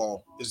night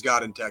football is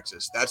God in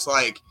Texas. That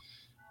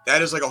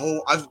is like a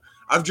whole.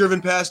 I've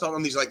driven past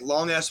on these like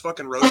long ass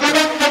fucking road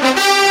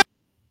trips.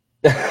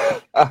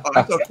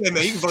 That's okay,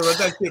 man. You can talk about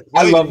that shit.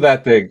 I love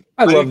that thing.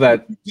 I love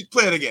that.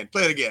 Play it again.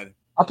 Play it again.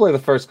 I'll play the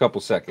first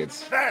couple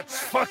seconds. That's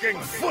fucking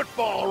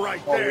football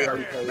right there.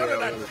 None of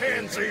that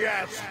pansy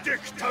ass dick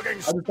tugging.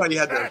 I just thought you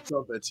had the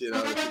trumpets, you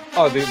know.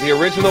 Oh, the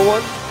original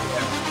one?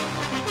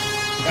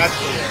 That's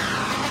cool.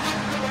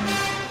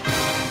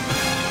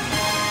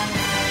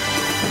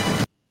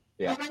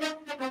 Yeah.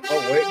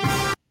 Oh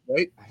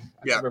wait. I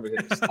Yeah. remember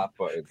hitting the stop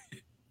button.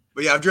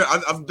 But yeah,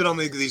 I've been on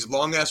these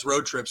long ass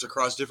road trips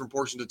across different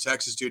portions of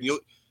Texas, dude. And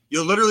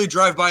you'll literally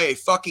drive by a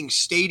fucking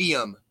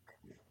stadium,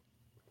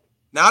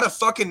 not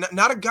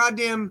a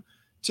goddamn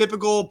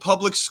typical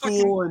public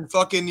school and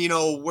fucking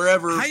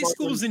wherever. High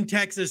schools in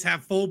Texas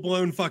have full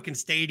blown fucking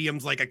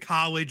stadiums like a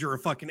college or a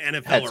fucking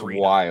NFL That's arena.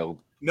 wild.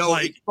 No,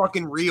 like- it's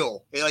fucking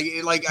real.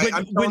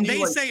 When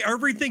they say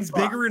everything's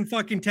bigger in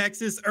fucking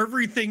Texas,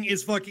 everything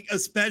is fucking,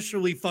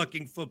 especially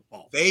fucking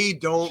football. they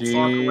don't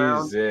fuck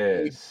around.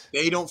 Jesus.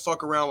 They don't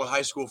fuck around with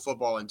high school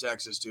football in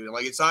Texas, dude.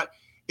 And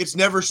it's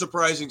never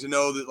surprising to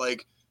know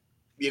that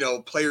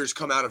players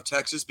come out of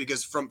Texas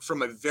because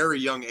from a very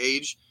young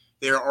age,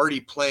 they're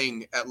already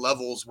playing at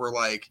levels where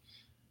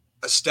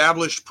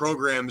established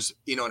programs,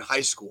 in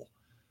high school.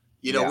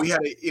 Yeah. We had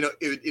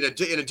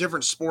in a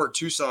different sport,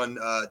 Tucson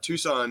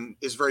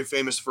is very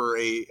famous for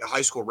a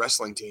high school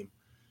wrestling team.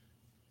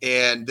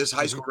 And this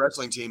high school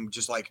wrestling team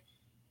just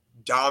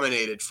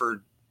dominated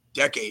for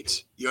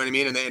decades. You know what I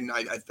mean? And then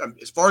I'm,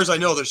 as far as I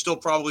know, they're still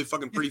probably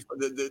fucking pretty.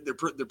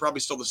 They're probably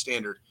still the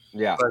standard.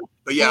 Yeah.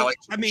 But yeah, Well,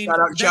 I mean,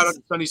 shout out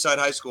to Sunnyside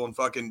High School in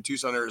fucking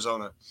Tucson,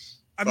 Arizona.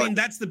 I mean,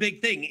 that's the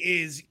big thing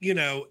is,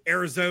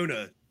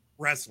 Arizona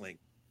wrestling,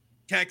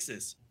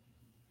 Texas,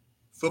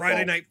 Football.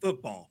 Friday night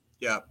football,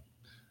 Yeah.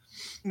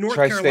 North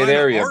Tri-state Carolina,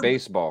 area our-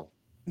 baseball.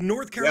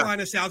 North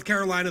Carolina, South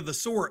Carolina, the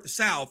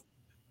South,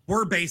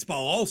 we're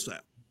baseball also.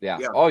 Yeah.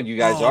 Yeah. Oh, you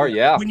guys are.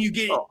 Yeah. When you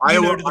get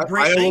Iowa, to the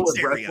Great Iowa Lakes was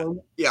area,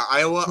 wrestling. Yeah,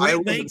 Iowa. Great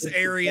Iowa Lakes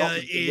area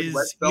is,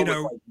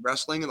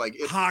 wrestling and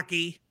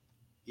hockey.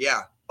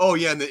 Yeah. Oh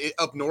yeah, and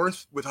up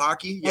north with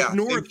hockey. Yeah. Up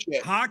north, same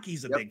shit.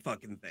 hockey's a Yep. big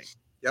fucking thing.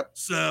 Yep.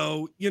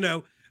 So,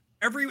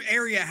 every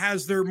area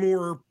has their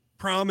more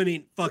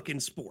prominent fucking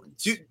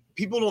sports. Dude,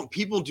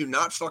 people do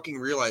not fucking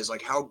realize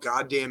how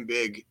goddamn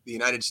big the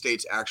United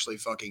States actually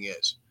fucking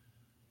is.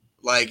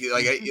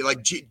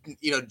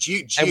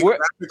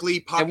 Geographically,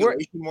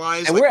 population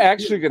wise. And we're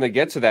actually going to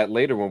get to that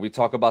later when we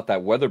talk about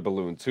that weather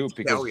balloon too,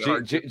 because we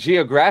are.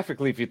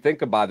 geographically, if you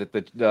think about it,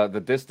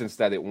 the distance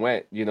that it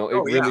went, it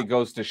really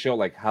goes to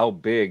show how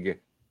big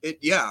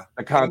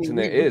the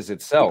continent is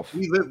itself.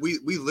 We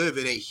live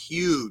in a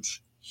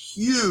huge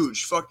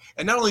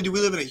and not only do we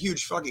live in a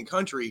huge fucking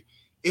country,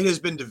 it has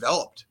been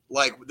developed.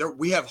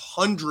 We have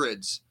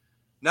hundreds,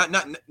 not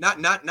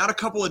a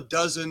couple of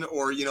dozen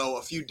or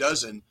a few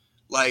dozen.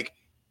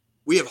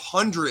 We have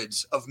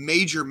hundreds of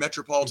major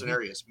metropolitan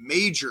areas,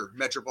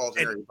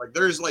 areas.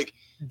 There's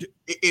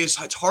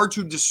it's hard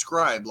to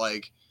describe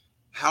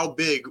how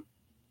big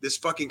this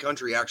fucking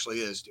country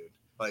actually is, dude.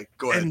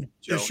 Go ahead, And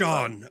Joe.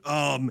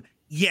 Deshaun,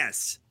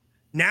 yes,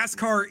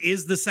 NASCAR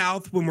is the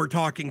South when we're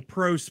talking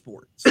pro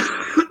sports,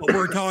 but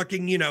we're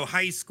talking,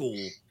 high school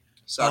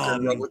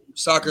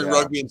Soccer and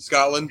rugby in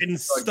Scotland and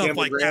stuff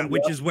Campbell like Graham, that,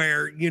 which is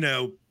where,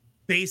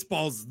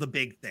 baseball's the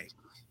big thing.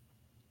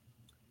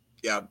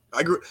 Yeah,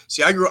 I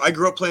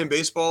grew up playing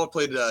baseball. I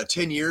played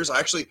 10 years.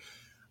 I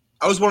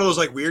was one of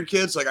those weird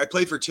kids. I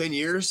played for 10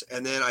 years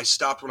and then I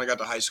stopped when I got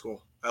to high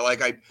school. I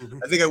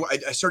think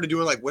I started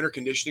doing winter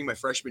conditioning my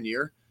freshman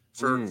year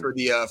for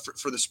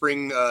the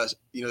spring,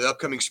 the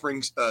upcoming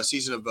spring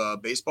season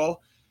of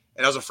baseball.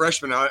 And I was a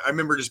freshman. I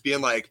remember just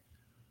being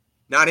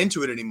not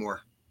into it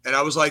anymore. And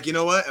I was you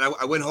know what? And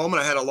I went home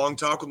and I had a long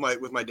talk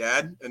with my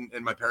dad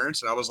and my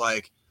parents. And I was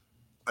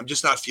I'm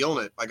just not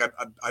feeling it.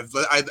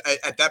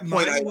 At that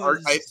point,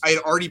 I had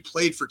already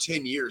played for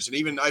 10 years. And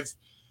even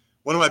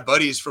one of my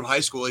buddies from high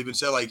school even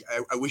said I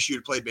wish you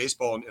had played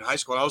baseball in high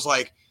school. And I was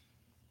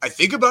I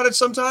think about it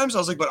sometimes. I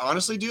was but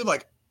honestly, dude,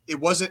 it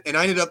wasn't. And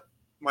I ended up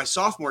my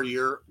sophomore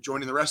year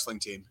joining the wrestling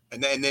team.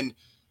 And then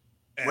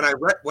when I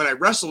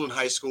wrestled in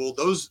high school,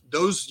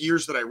 those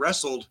years that I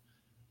wrestled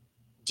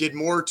did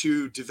more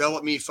to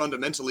develop me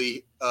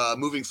fundamentally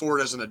moving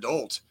forward as an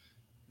adult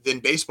than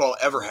baseball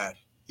ever had.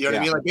 You know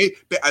what I mean?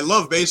 I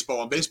love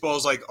baseball, and baseball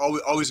is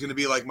always going to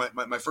be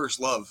my first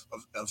love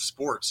of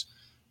sports.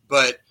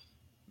 But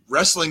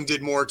wrestling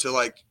did more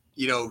to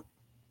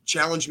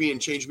challenge me and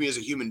change me as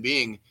a human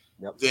being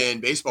than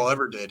baseball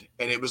ever did.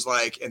 And it was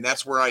and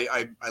that's where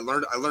I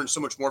learned so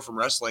much more from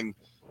wrestling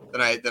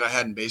than I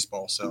had in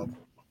baseball. So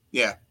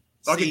yeah,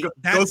 fucking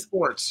go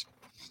sports.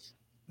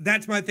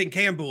 That's my thing,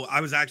 Campbell.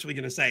 I was actually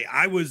going to say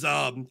I was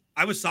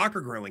soccer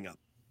growing up,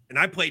 and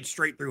I played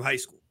straight through high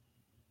school.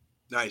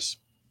 Nice.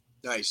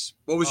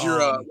 What was your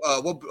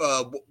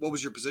what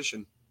was your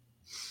position?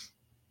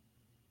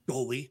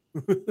 Goalie.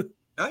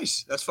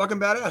 Nice. That's fucking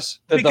badass.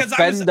 The Because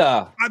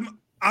defender.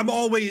 I've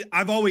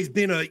always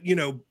been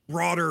a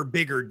broader,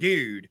 bigger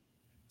dude.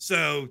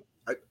 So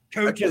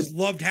coaches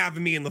loved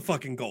having me in the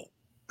fucking goal.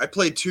 I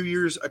played 2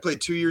 years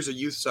of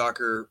youth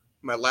soccer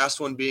my last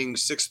one being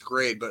 6th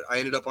grade, but I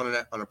ended up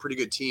on a pretty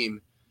good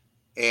team,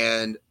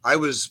 and I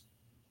was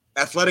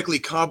athletically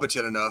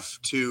competent enough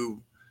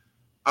to.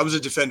 I was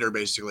a defender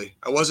basically.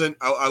 I was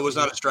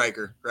not a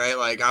striker, right?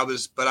 Like I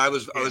was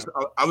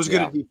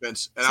good at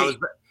defense, and I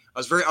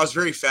was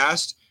very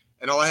fast,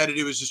 and all I had to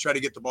do was just try to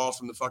get the ball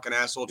from the fucking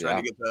asshole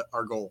trying to get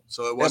our goal.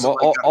 So it wasn't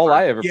all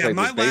I ever played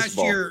was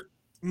baseball.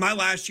 My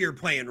last year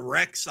playing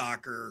rec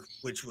soccer,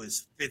 which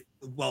was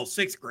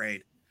 6th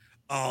grade,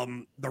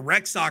 the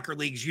rec soccer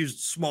leagues used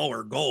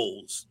smaller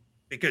goals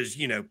because,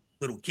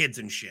 little kids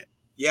and shit.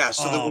 Yeah.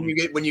 So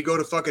that when you go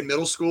to fucking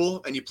middle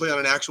school and you play on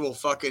an actual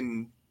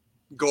fucking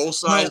goal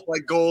size,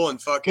 goal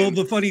and fucking. Well,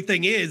 the funny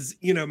thing is,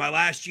 my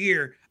last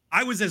year,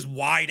 I was as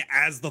wide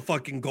as the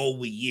fucking goal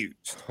we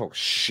used. Oh,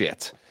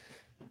 shit.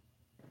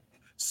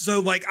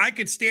 So, I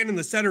could stand in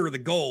the center of the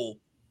goal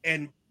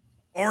and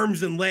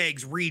arms and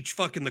legs reach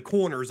fucking the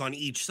corners on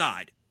each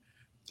side.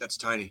 That's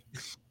tiny.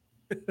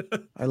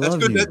 That's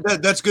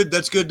good. That's good.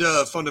 That's good.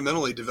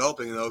 Fundamentally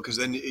developing though, because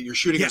then you're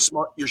shooting at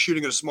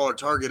a smaller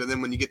target, and then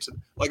when you get to,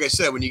 like I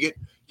said, when you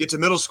get to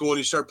middle school and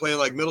you start playing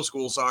like middle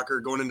school soccer,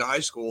 going into high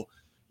school,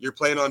 you're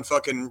playing on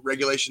fucking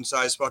regulation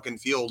size fucking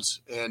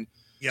fields, and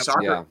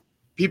soccer.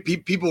 Yeah.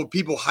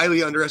 People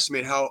highly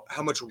underestimate how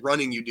much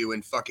running you do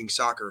in fucking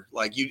soccer.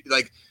 Like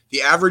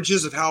the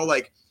averages of how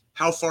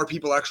far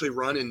people actually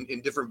run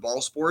in different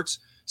ball sports.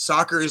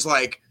 Soccer is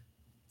like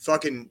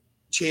fucking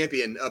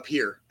champion up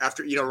here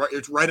after,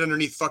 it's right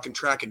underneath fucking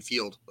track and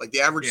field. Like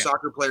the average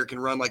soccer player can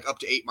run like up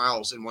to 8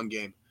 miles in one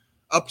game,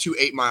 up to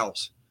 8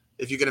 miles.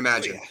 If you can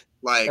imagine,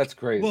 like that's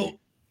crazy. Well,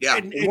 yeah.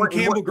 And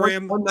Campbell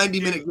Graham,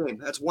 90-minute game.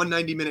 That's 1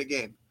 90-minute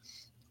game.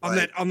 On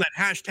that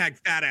hashtag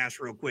fat ass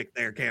real quick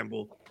there,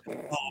 Campbell.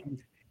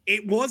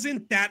 It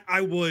wasn't that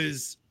I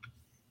was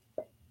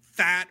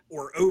fat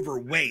or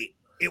overweight.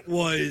 It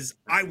was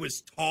I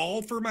was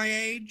tall for my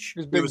age.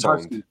 He was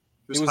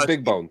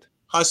big boned.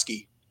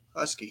 Husky.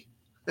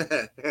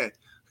 But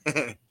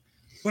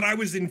I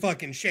was in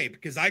fucking shape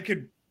because I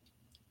could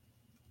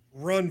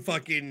run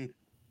fucking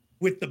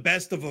with the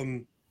best of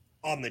them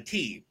on the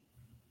team.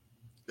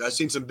 I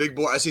seen some big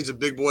boys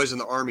in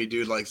the Army,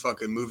 dude, like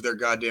fucking move their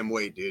goddamn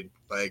weight, dude.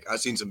 Like I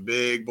seen some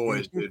big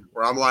boys, dude,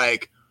 where I'm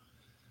like,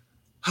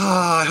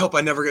 I hope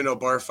I never get into a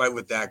bar fight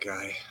with that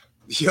guy.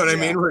 You know what I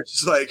mean? Where it's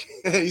just like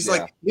he's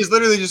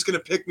literally just gonna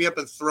pick me up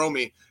and throw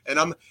me, and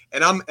I'm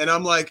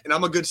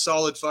a good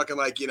solid fucking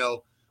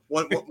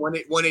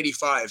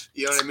 185.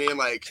 You know what I mean?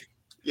 Like,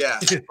 yeah,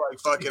 like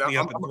fucking. I'm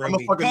a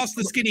fucking toss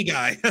the skinny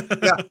guy.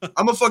 Yeah,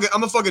 I'm a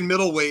fucking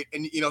middleweight,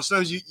 and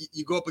sometimes you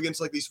go up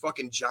against like these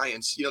fucking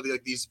giants.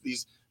 Like these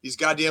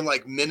goddamn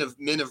like men of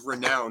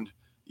renown.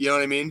 You know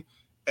what I mean?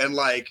 And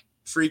like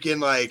freaking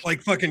like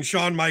fucking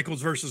Shawn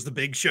Michaels versus the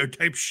Big Show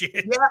type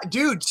shit. Yeah,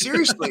 dude,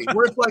 seriously.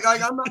 Where it's like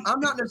I'm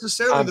not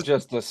necessarily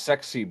just a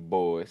sexy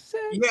boy.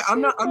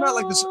 I'm not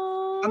like this.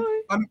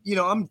 I'm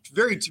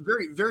very,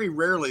 very, very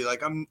rarely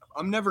like I'm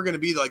never gonna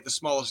be like the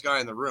smallest guy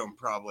in the room,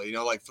 probably,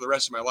 like for the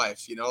rest of my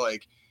life,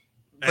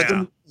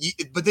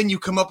 but then you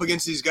come up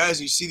against these guys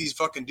and you see these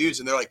fucking dudes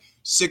and they're like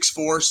 6'4",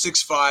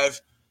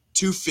 6'5",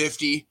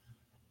 250.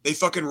 They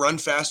fucking run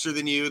faster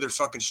than you, they're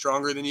fucking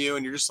stronger than you,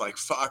 and you're just like,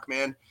 fuck,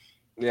 man.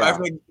 Yeah.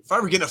 If I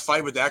ever get in a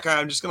fight with that guy,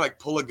 I'm just gonna like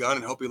pull a gun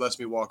and hope he lets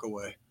me walk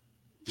away.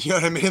 You know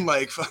what I mean?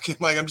 Like fucking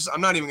like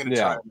I'm not even gonna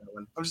try on that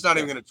one. I'm just not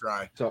even gonna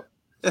try. So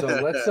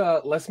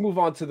let's move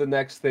on to the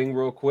next thing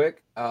real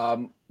quick.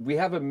 We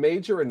have a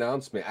major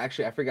announcement.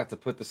 Actually, I forgot to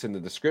put this in the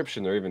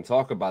description or even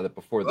talk about it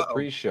before the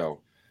pre-show.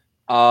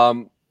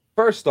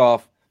 First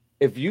off,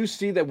 if you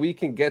see that we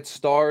can get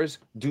stars,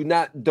 do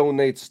not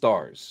donate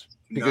stars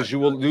because you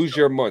will lose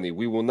your money.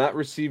 We will not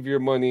receive your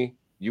money.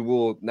 You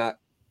will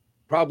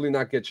probably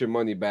not get your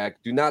money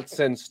back. Do not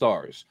send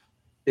stars.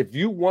 If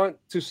you want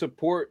to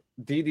support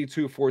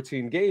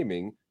DD214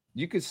 Gaming,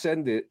 you could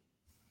send it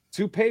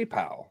to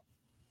PayPal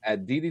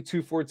at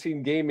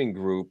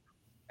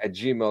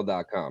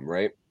DD214GamingGroup@gmail.com,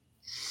 right?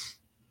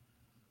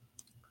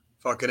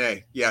 Fucking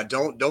A. Yeah,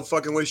 don't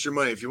fucking waste your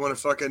money. If you want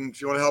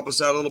to help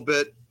us out a little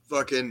bit,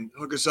 fucking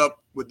hook us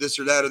up with this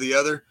or that or the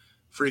other.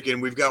 Freaking,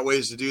 we've got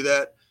ways to do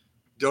that.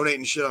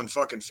 Donating shit on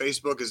fucking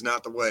Facebook is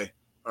not the way.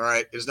 All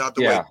right, it's not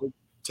the way.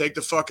 Take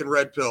the fucking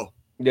red pill.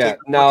 Yeah.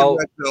 Now,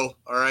 red pill,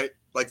 all right.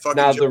 Like fucking.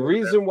 Now, the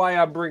reason why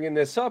I'm bringing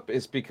this up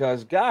is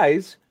because,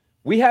 guys,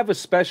 we have a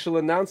special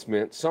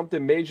announcement,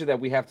 something major that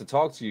we have to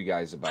talk to you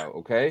guys about,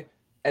 okay?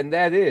 And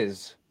that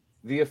is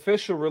the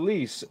official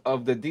release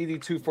of the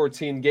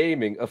DD214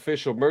 Gaming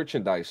official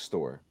merchandise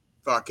store.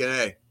 Fucking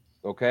A.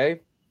 Okay?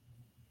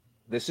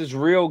 This is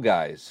real,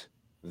 guys.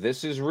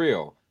 This is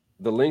real.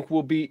 The link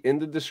will be in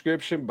the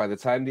description. By the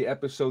time the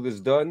episode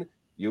is done,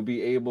 you'll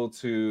be able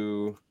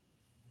to,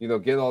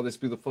 get all this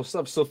beautiful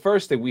stuff. So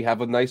first thing, we have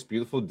a nice,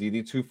 beautiful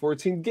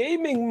DD214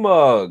 Gaming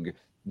mug.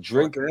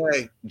 Drink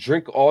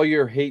all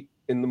your hate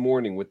in the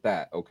morning with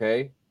that,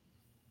 okay?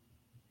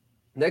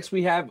 Next,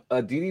 we have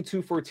a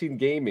DD214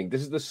 Gaming.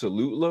 This is the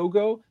Salute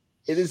logo.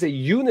 It is a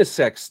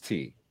unisex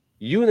tee.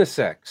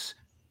 Unisex.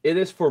 It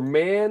is for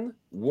man,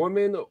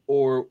 woman,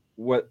 or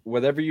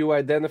whatever you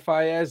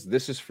identify as.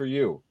 This is for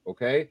you,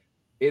 okay?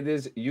 It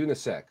is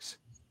unisex.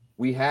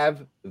 We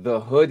have the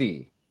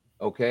hoodie,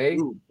 okay?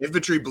 Ooh,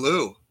 infantry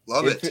blue.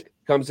 Love it.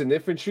 Comes in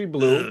infantry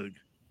blue,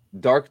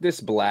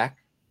 darkness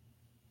black,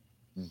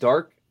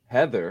 dark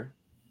heather,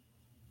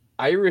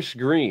 Irish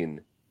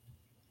green,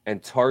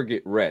 and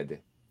target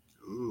red.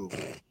 Ooh.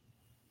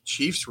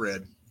 Chiefs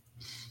red.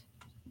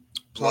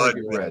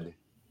 Target red.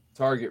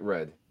 Target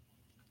red.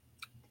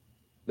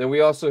 Then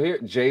we also hear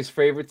Jay's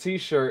favorite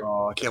t-shirt.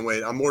 Oh, I can't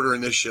wait. I'm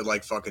ordering this shit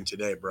like fucking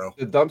today, bro.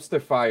 The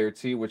dumpster fire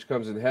tee, which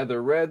comes in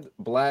heather red,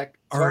 black,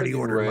 already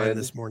ordered red, mine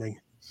this morning.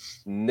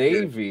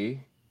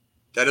 Navy.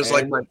 That is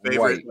like my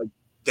favorite. Like,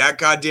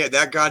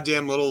 that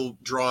goddamn little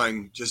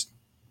drawing just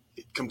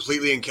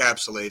completely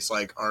encapsulates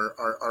like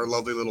our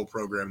lovely little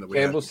program that we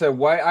have. Campbell said,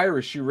 "Why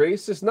Irish? You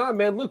racist?" Nah,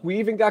 man. Look, we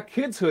even got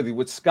kids hoodie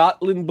with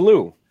Scotland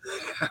blue.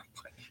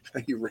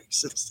 Are you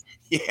racist?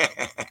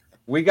 Yeah.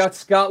 We got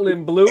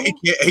Scotland blue.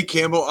 Hey,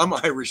 Campbell, I'm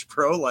Irish,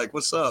 bro. Like,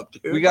 what's up,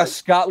 dude? We got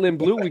Scotland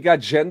blue. We got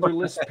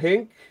genderless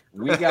pink.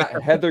 We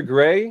got heather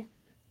gray,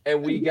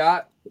 and we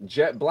got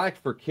jet black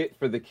for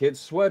the kids'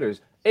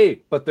 sweaters.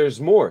 Hey, but there's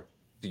more.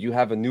 Do you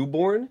have a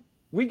newborn?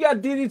 We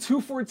got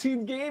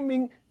DD214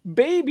 Gaming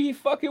baby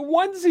fucking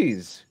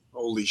onesies.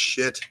 Holy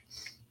shit!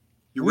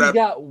 You wrap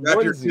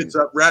your kids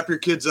up. Wrap your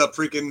kids up,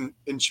 freaking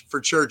for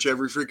church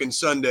every freaking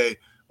Sunday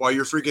while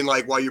you're putting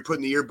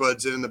the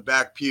earbuds in the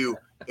back pew.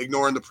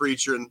 Ignoring the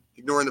preacher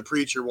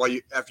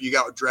after you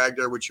got dragged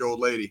there with your old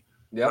lady.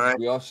 Yep. Right?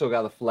 We also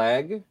got a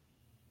flag.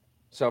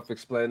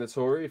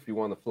 Self-explanatory. If you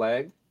want a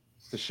flag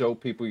to show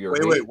people your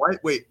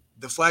wait.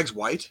 The flag's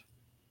white.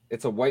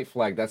 It's a white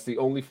flag. That's the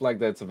only flag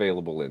that's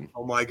available in.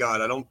 Oh my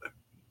god!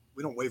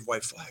 We don't wave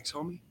white flags,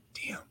 homie.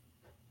 Damn.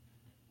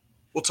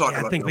 We'll talk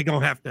about. I think we're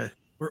gonna have to.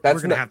 We're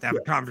gonna have to have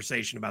a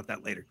conversation about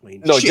that later,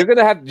 Clean. No, you're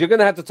gonna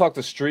have to talk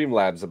to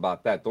Streamlabs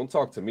about that. Don't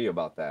talk to me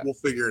about that. We'll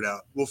figure it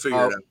out. It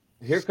out.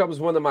 Here comes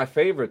one of my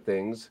favorite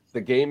things,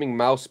 the gaming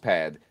mouse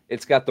pad.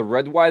 It's got the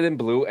red, white, and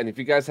blue. And if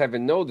you guys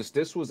haven't noticed,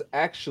 this was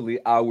actually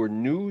our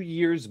New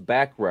Year's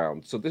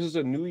background. So this is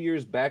a New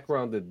Year's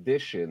background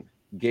edition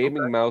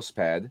gaming mouse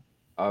pad.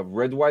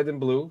 Red, white, and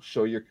blue.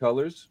 Show your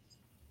colors.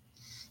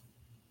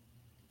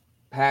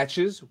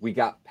 Patches. We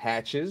got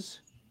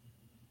patches,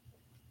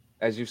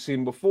 as you've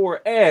seen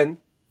before. And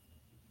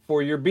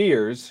for your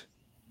beers,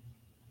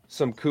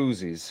 some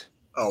koozies.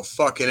 Oh,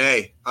 fucking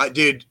A.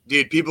 Dude,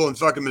 people in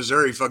fucking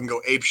Missouri fucking go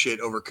ape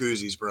shit over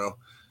koozies, bro.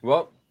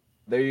 Well,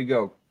 there you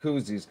go.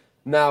 Koozies.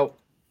 Now,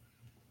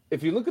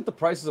 if you look at the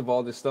prices of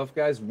all this stuff,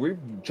 guys, we've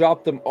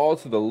dropped them all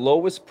to the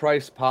lowest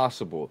price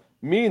possible.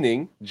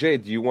 Meaning, Jay,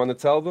 do you want to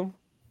tell them?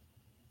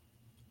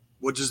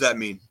 What does that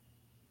mean?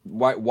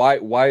 Why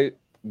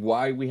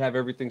we have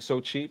everything so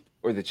cheap,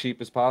 or the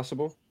cheapest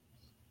possible?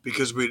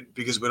 Because we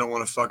don't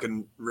want to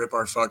fucking rip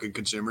our fucking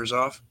consumers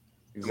off.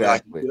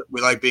 Exactly. We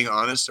like being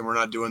honest, and we're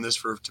not doing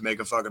this to make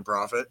a fucking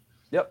profit.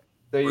 Yep.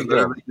 There you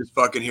go. We're just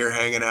fucking here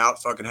hanging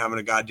out, fucking having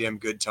a goddamn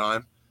good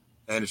time.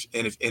 And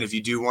if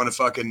you do want to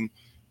fucking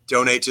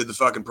donate to the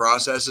fucking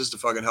processes to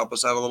fucking help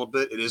us out a little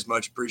bit, it is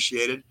much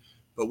appreciated.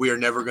 But we are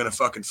never gonna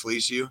fucking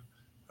fleece you.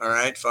 All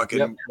right, fucking.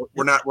 Yep.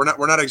 We're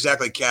not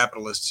exactly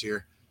capitalists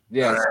here.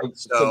 Yeah. Right?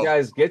 So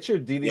guys, get your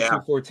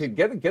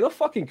DD214. Get a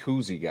fucking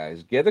koozie,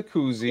 guys. Get a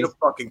koozie. Get a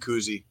fucking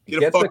koozie.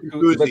 Get a fucking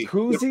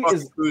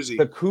koozie.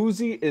 The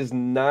koozie is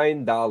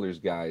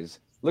 $9, guys.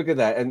 Look at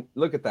that. And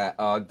look at that.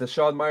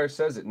 Deshaun Meyer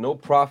says it. No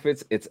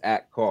profits. It's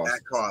at cost.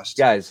 At cost.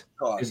 Guys,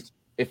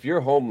 if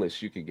you're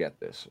homeless, you could get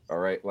this. All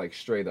right? Like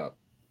straight up.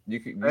 You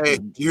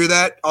hear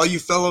that?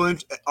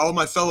 All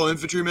my fellow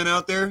infantrymen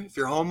out there, if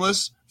you're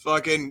homeless,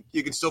 fucking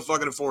you can still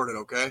fucking afford it,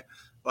 okay?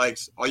 Like,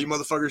 all you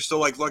motherfuckers still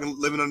like fucking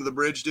living under the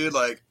bridge, dude.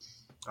 Like,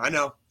 I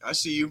know. I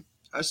see you.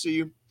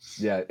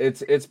 Yeah,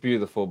 it's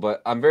beautiful,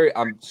 but I'm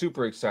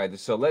super excited.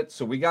 So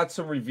we got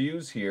some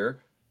reviews here.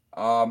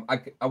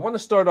 I want to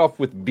start off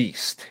with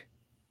Beast.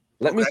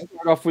 Let me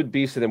start off with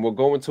Beast, and then we'll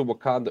go into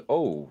Wakanda.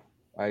 Oh,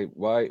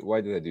 why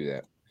did I do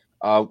that?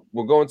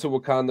 We'll go into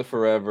Wakanda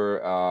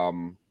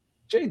Forever.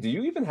 Jay, do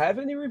you even have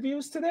any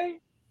reviews today?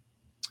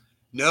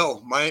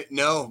 No,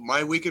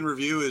 my weekend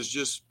review was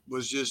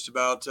just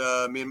about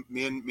me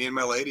and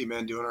my lady,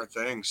 man, doing our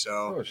thing.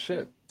 So, oh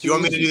shit! Do you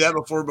want me to do that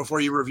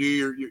before you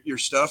review your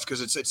stuff?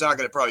 Because it's not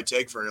going to probably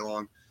take very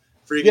long.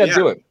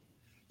 Do it.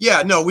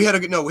 Yeah, no, we had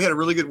a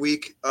really good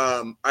week.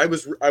 I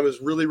was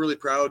really, really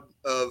proud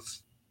of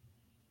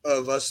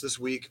us this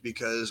week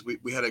because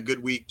we had a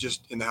good week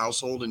just in the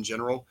household in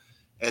general,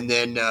 and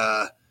then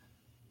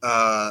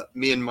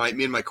me and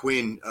my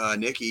queen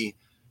Nikki.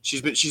 She's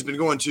been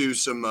going to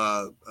some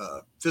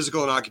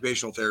physical and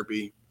occupational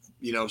therapy,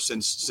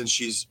 since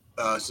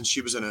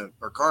she was in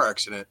a car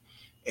accident,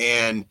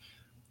 and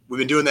we've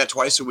been doing that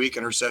twice a week,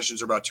 and her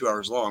sessions are about 2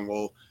 hours long.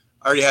 Well,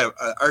 I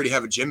already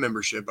have a gym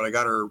membership, but I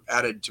got her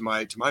added to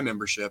my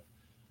membership,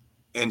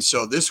 and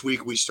so this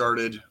week we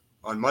started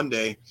on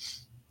Monday,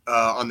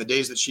 on the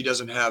days that she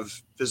doesn't have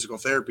physical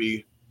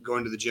therapy,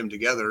 going to the gym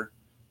together,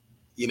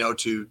 you know,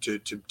 to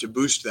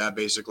boost that,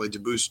 basically to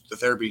boost the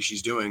therapy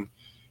she's doing.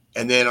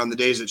 And then on the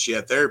days that she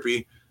had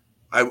therapy,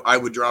 I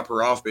would drop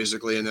her off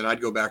basically, and then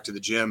I'd go back to the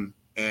gym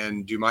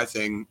and do my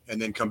thing,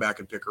 and then come back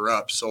and pick her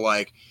up. So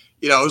like,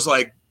 you know, it was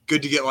like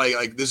good to get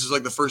like this is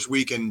like the first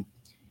week in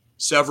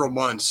several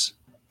months.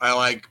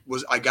 I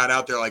got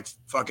out there like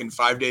fucking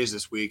 5 days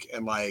this week,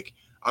 and like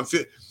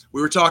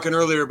we were talking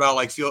earlier about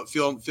like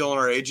feeling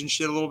our age and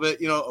shit a little bit,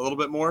 you know, a little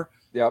bit more.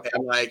 Yep.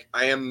 And like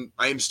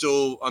I'm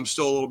still a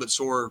little bit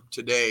sore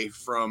today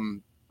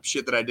from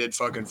shit that I did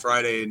fucking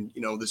Friday and,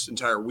 you know, this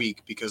entire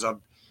week, because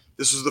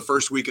this was the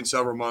first week in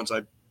several months.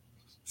 I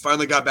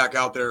finally got back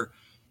out there,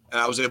 and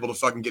I was able to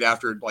fucking get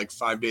after it like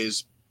 5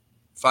 days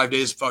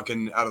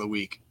fucking out of the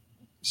week.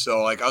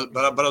 So like,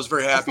 but I was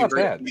very happy.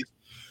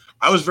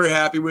 I was very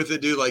happy with it,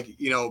 dude. Like,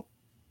 you know,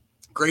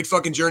 great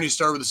fucking journey to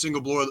start with a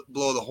single blow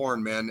of the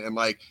horn, man. And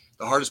like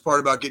the hardest part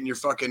about getting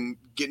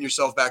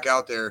yourself back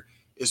out there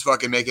is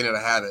fucking making it a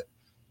habit.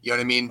 You know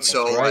what I mean?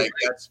 So right.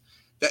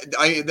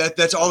 Like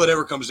that's all it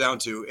ever comes down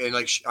to. And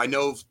like, I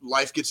know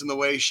life gets in the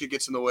way, shit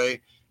gets in the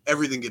way,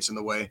 everything gets in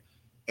the way.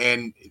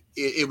 And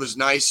it was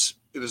nice.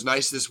 It was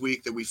nice this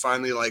week that we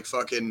finally like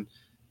fucking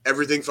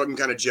everything fucking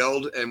kind of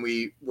gelled, and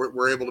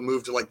we're able to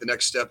move to like the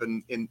next step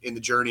in the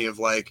journey of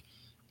like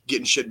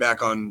getting shit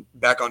back on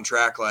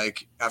track.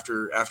 Like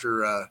after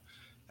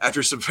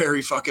some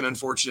very fucking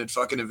unfortunate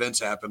fucking events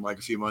happened like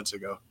a few months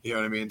ago. You know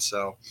what I mean?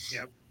 So,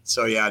 yep.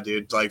 So yeah,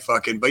 dude, like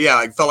fucking, but yeah,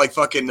 I felt like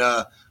fucking,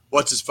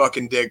 what's his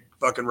fucking dick,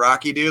 fucking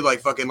Rocky, dude, like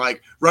fucking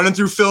like running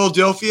through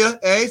Philadelphia,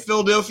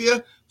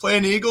 Philadelphia,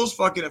 playing the Eagles,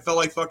 fucking, it felt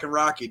like fucking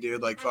Rocky,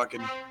 dude, like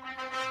fucking.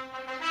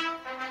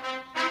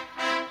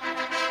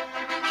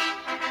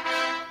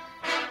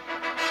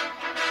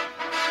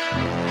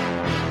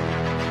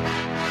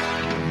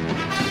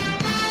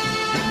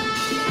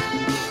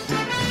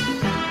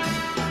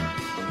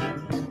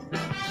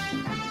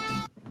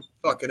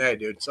 Fucking A,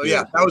 dude. So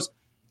yeah,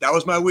 that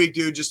was my week,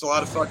 dude. Just a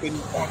lot of fucking.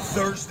 On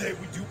Thursday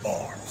we do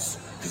arms,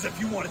 because if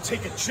you want to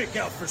take a chick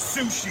out for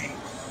sushi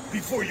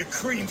before you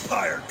cream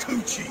pie her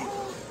coochie,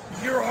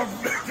 your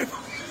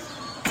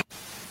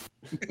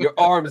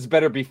arms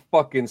better be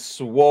fucking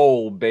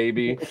swole,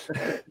 baby.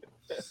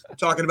 I'm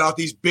talking about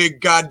these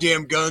big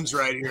goddamn guns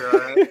right here, all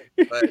right?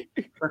 Like,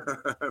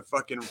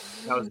 fucking,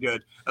 that was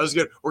good. That was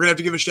good. We're gonna have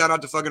to give a shout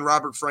out to fucking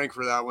Robert Frank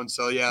for that one.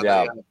 So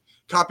yeah.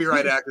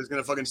 Copyright Act is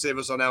gonna fucking save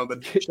us on that one,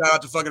 but shout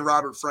out to fucking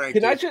Robert Frank.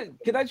 Can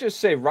I just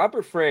say,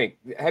 Robert Frank?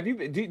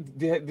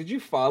 Did you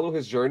follow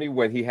his journey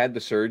when he had the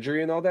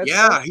surgery and all that?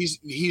 Yeah, stuff?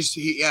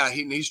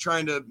 he's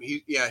trying to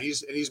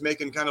he's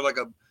making kind of like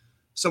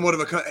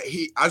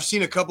I've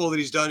seen a couple that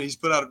he's done. He's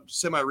put out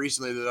semi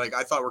recently that like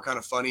I thought were kind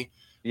of funny.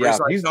 Yeah,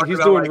 he's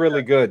doing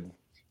really good.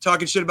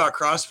 Talking shit about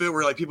CrossFit,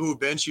 where like people who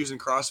bench using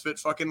CrossFit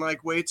fucking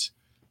like weights.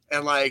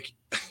 And like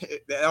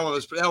that one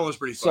was pretty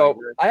funny. So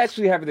I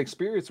actually have an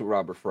experience with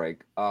Robert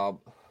Frank.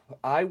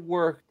 I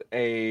worked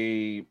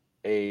a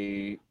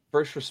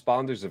first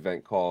responders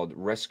event called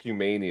Rescue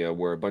Mania,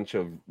 where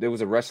there was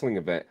a wrestling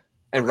event,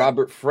 and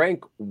Robert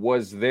Frank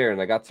was there,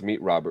 and I got to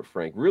meet Robert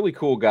Frank. Really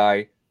cool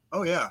guy.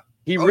 Oh yeah,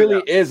 he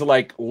really is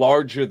like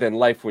larger than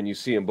life when you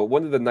see him, but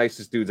one of the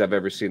nicest dudes I've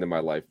ever seen in my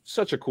life.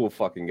 Such a cool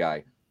fucking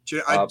guy.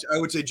 I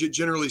would say,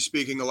 generally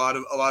speaking, a lot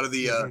of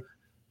the.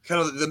 Kind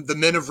of the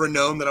men of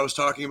renown that I was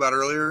talking about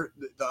earlier.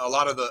 A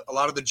lot of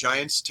the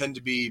giants tend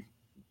to be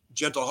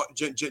gentle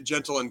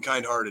and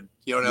kind-hearted.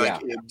 You know, like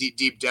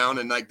deep down,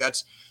 and like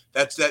that's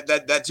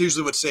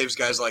usually what saves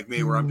guys like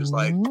me. Where I'm just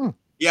like,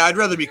 yeah, I'd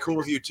rather be cool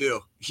with you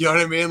too. You know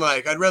what I mean?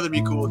 Like, I'd rather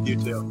be cool with you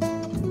too.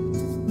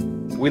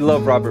 We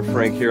love Robert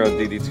Frank here on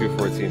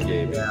DD214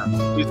 Gaming.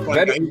 Yeah, he's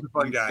a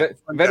fun guy.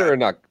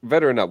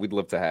 Vet or not, we'd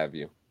love to have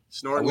you.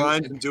 Snorting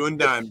lines and doing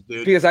dimes,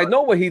 dude. Because I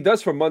know what he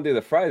does from Monday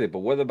to Friday, but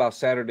what about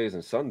Saturdays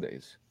and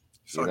Sundays?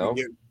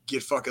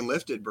 Get fucking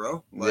lifted,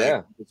 bro. Like,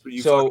 yeah. That's what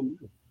you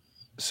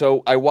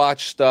so I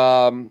watched.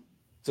 To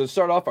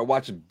start off, I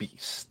watched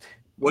Beast.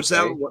 What's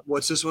that?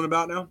 What's this one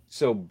about now?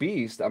 So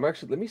Beast. Let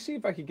me see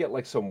if I could get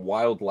like some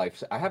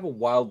wildlife. I have a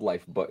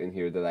wildlife button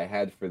here that I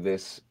had for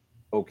this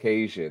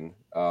occasion.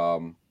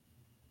 Hang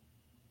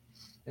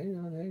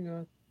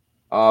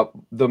on.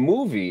 The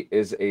movie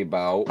is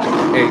about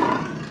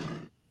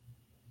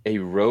a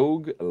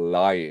rogue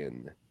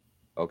lion.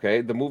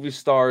 Okay, the movie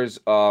stars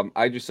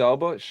Idris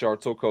Elba,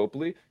 Sharlto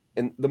Copley,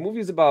 and the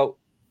movie is about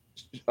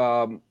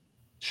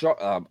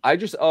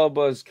Idris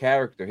Elba's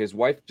character. His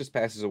wife just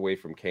passes away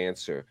from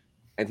cancer,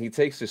 and he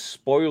takes his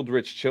spoiled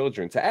rich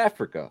children to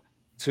Africa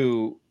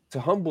to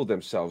humble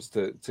themselves,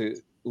 to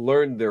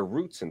learn their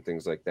roots and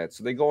things like that.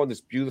 So they go on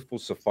this beautiful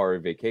safari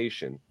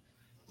vacation.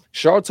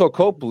 Sharlto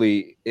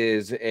Copley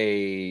is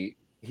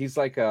he's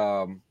like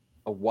a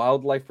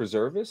wildlife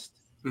reservist.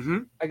 Mm-hmm.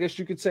 I guess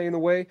you could say, in a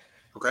way.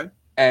 Okay.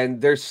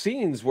 And there's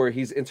scenes where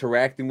he's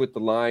interacting with the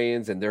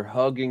lions and they're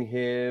hugging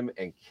him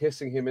and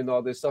kissing him and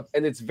all this stuff.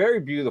 And it's very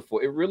beautiful.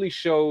 It really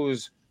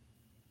shows,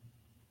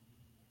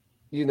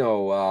 there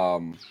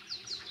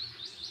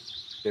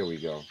we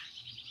go.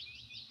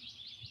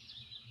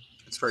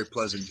 It's very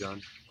pleasant,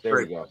 John. There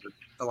we go. Pleasant.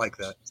 I like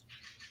that.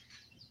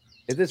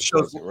 It is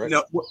shows pleasant, right?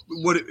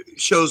 what it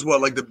shows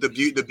what like the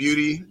beauty of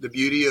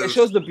It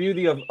shows the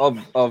beauty of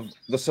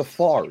the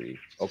safari.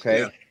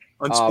 Okay.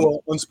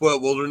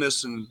 Unspoiled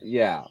wilderness and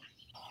Yeah.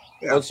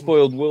 Yeah.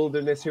 Unspoiled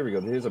wilderness. Here we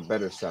go. Here's a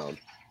better sound.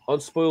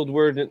 Unspoiled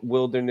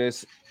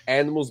wilderness.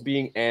 Animals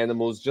being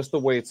animals, just the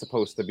way it's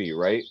supposed to be,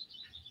 right?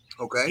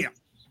 Okay. Yeah.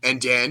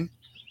 And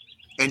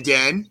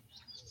then.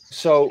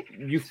 So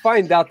you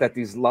find out that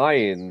these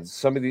lions,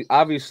 some of the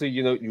obviously,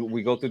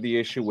 we go through the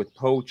issue with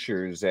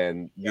poachers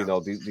and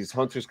these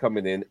hunters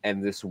coming in,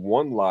 and this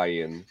one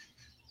lion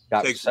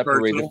got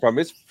separated from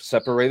his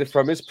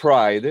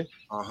pride,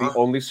 the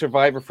only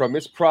survivor from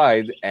his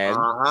pride, and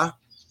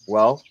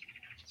well,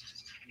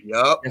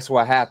 yep. Guess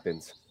what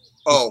happens?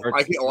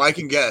 I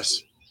can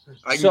guess.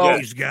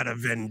 He's got a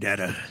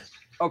vendetta.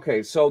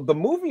 Okay, so the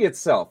movie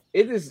itself,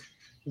 it is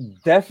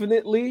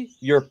definitely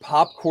your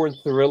popcorn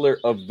thriller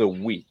of the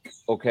week.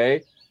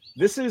 Okay,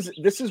 this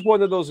is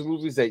one of those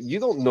movies that you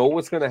don't know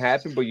what's gonna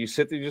happen, but you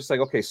sit there just like,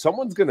 okay,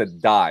 someone's gonna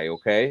die.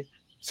 Okay,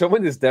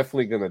 someone is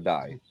definitely gonna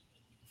die.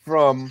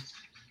 From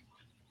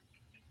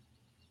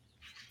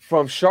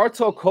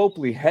Sharlto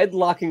Copley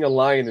headlocking a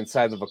lion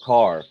inside of a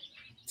car,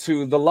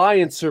 to the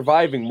lion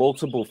surviving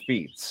multiple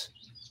feats,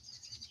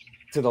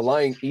 to the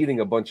lion eating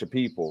a bunch of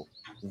people.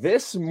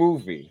 This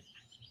movie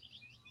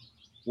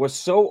was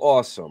so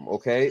awesome,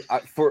 okay?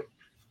 For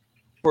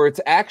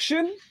its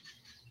action,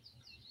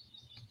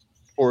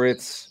 for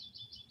its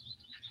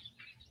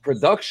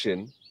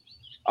production,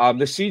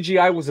 the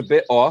CGI was a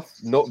bit off,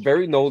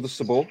 very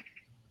noticeable.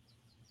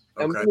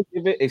 Okay. I'm going to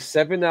give it a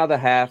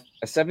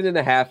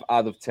 7.5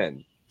 out of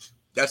 10.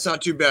 That's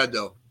not too bad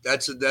though.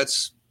 That's a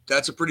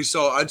pretty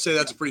solid. I'd say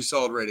that's a pretty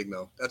solid rating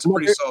though. That's a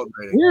pretty solid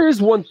rating. Here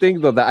is one thing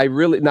though that I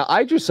really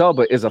Idris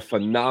Elba is a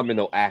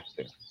phenomenal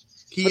actor.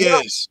 He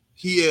is.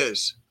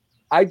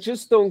 I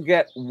just don't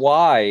get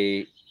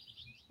why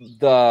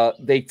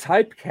they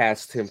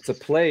typecast him to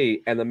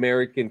play an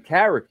American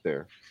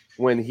character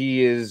when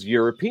he is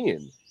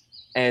European,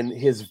 and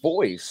his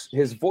voice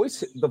is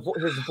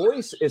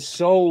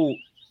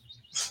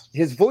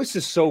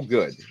so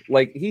good.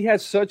 Like, he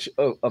has such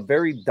a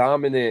very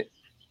dominant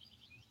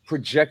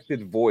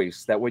projected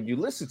voice that when you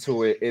listen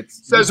to it, it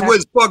says with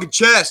his fucking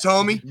chest,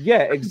 homie.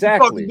 Yeah,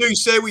 exactly. You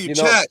say with your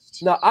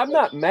chest. Now, I'm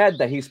not mad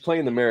that he's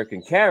playing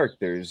American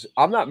characters.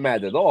 I'm not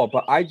mad at all,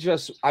 but I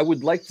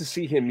would like to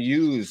see him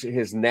use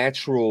his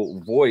natural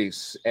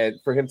voice, and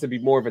for him to be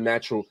more of a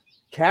natural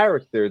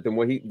character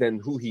than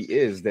who he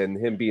is, than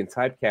him being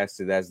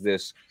typecasted as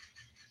this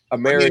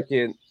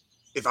American.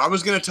 If I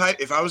was gonna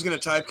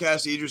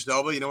typecast Idris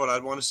Elba, you know what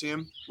I'd want to see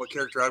him? What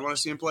character I'd want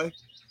to see him play?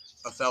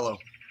 Othello.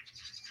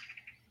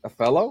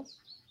 Othello?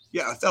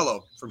 Yeah,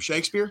 Othello from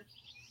Shakespeare.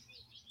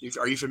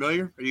 Are you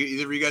familiar? Are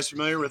either of you guys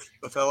familiar with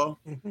Othello?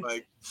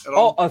 Like, at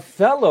all? Oh,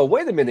 Othello.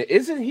 Wait a minute.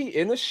 Isn't he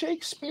in a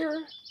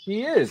Shakespeare?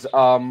 He is.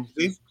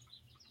 Did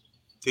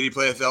he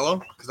play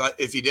Othello? Because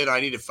if he did,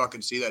 I need to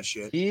fucking see that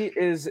shit. He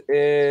is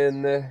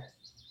in.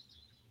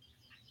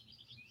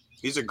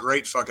 He's a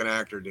great fucking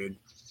actor, dude.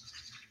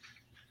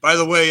 By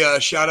the way,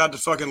 shout out to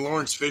fucking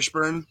Lawrence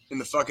Fishburne in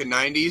the fucking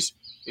 90s.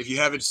 If you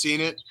haven't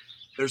seen it,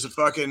 there's a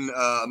fucking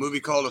movie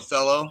called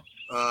Othello,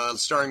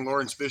 starring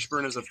Lawrence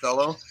Fishburne as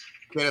Othello.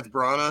 Kenneth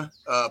Branagh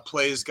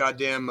plays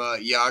goddamn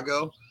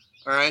Iago.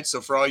 All right,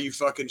 so for all you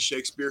fucking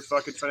Shakespeare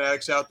fucking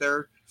fanatics out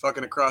there,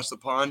 fucking across the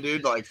pond,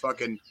 dude, like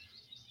fucking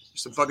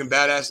some fucking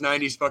badass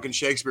 90s fucking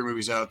Shakespeare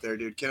movies out there,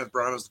 dude. Kenneth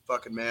Branagh's the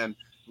fucking man.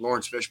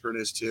 Lawrence Fishburne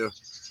is too.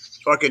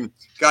 Fucking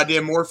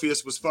goddamn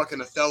Morpheus was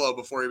fucking Othello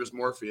before he was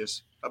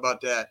Morpheus. How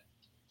about that?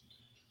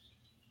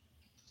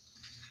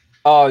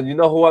 Oh, you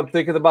know who I'm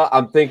thinking about?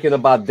 I'm thinking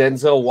about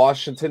Denzel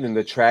Washington in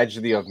The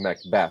Tragedy of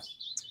Macbeth.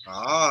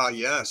 Ah,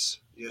 yes.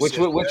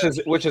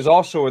 Which is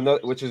also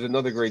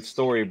another great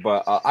story.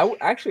 But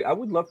I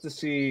would love to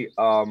see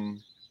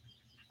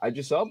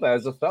Idris Elba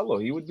as Othello.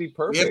 He would be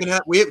perfect.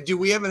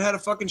 We haven't had a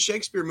fucking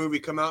Shakespeare movie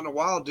come out in a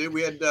while, dude.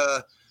 We had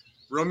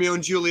Romeo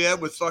and Juliet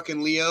with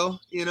fucking Leo,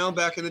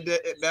 back in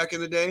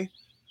the day.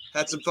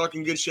 Had some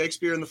fucking good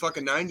Shakespeare in the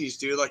fucking 90s,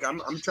 dude. Like, I'm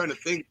trying to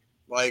think.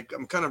 Like,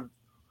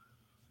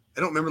 I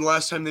don't remember the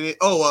last time they made.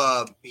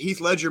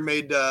 Heath Ledger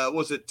made.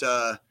 Was it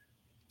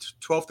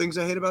 12 Things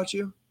I Hate About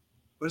You?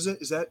 What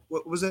is it?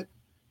 What was it?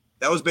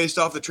 That was based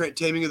off the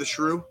Taming of the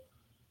Shrew.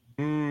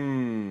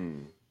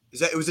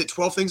 Was it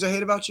 12 Things I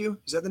Hate About You?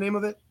 Is that the name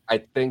of it? I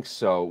think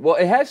so. Well,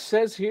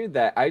 says here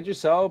that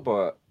Idris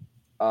Elba,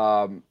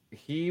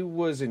 he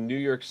was in New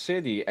York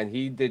City and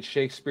he did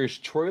Shakespeare's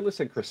Troilus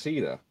and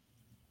Cressida.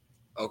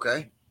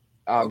 Okay.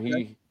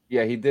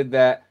 He did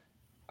that.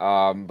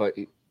 But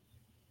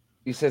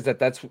he says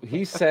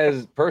he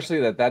says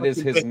personally that is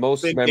his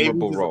most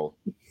memorable role.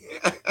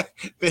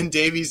 Ben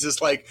Davies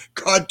is like,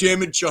 God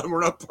damn it, John,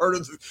 we're not part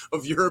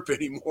of Europe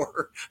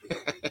anymore.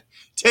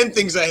 10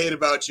 Things I Hate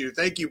About You.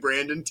 Thank you,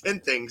 Brandon.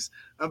 10 things.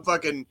 I'm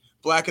fucking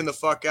blacking the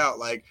fuck out.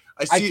 Like,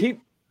 I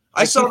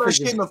saw that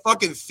shit in the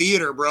fucking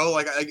theater, bro.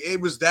 Like, it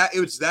was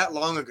that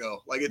long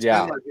ago. Like,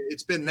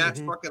 it's been that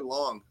fucking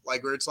long.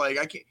 Like, where it's like,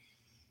 I can't.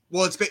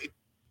 Well, it's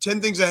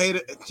 10 Things I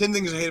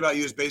Hate About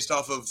You is based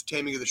off of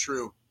Taming of the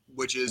Shrew.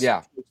 which is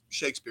Yeah.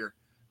 Shakespeare,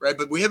 right?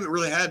 But we have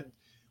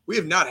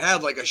not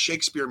had like a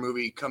Shakespeare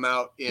movie come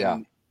out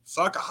in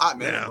fuck a hot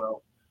minute,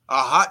 bro. A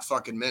hot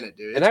fucking minute,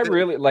 dude. And I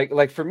really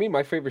like for me,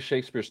 my favorite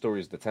Shakespeare story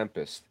is The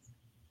Tempest.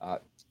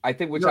 I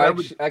think, which I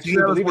actually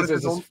believe is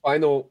his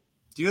final.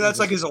 Do you know that's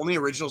like his only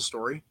original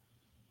story?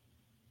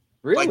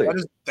 Really? Like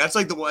that's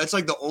like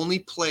the only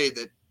play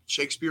that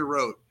Shakespeare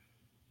wrote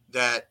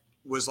that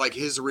was like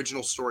his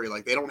original story.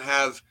 Like they don't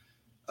have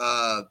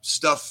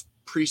stuff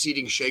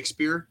preceding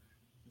Shakespeare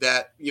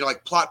that, you know,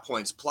 like plot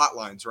points, plot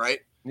lines, right?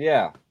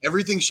 Yeah.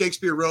 Everything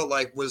Shakespeare wrote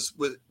like was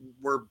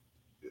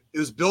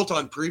built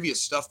on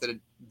previous stuff that had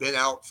been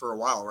out for a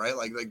while, right?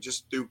 Like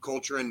just through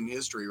culture and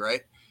history,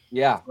 right?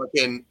 Yeah.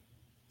 And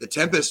The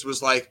Tempest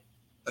was like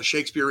a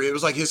Shakespeare. It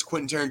was like his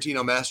Quentin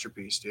Tarantino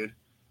masterpiece, dude.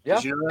 Yeah.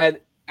 Did you know that? And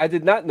I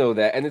did not know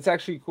that, and it's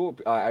actually cool.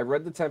 I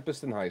read The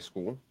Tempest in high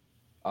school,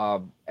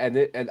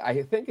 and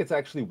I think it's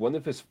actually one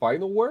of his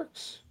final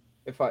works.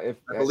 I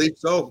believe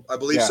so. I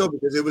believe so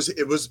because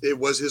it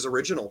was his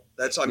original.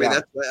 That's I'm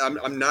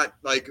not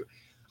like,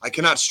 I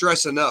cannot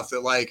stress enough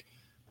that, like,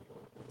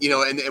 you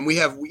know, and we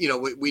have, you know,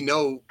 we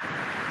know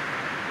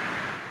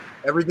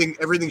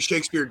everything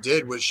Shakespeare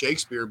did was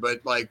Shakespeare,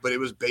 but it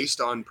was based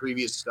on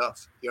previous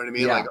stuff. You know what I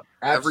mean? Yeah, like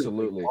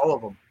absolutely, all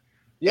of them.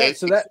 Yeah. And,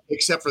 so that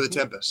except for The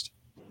Tempest,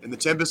 and The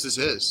Tempest is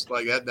his.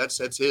 Like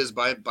that's his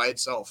by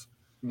itself.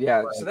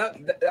 Yeah, Right. so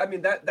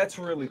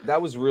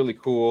that was really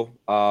cool.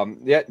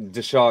 Yeah,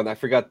 Deshaun, I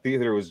forgot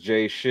theater was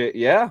Jay shit.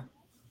 Yeah,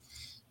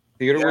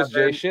 theater was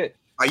Jay shit.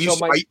 I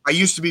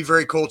used to be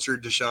very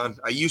cultured, Deshaun.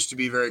 I used to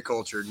be very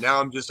cultured. Now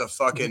I'm just a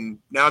fucking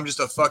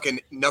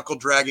knuckle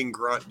dragging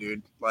grunt,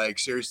 dude. Like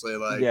seriously,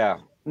 like yeah.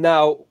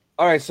 Now,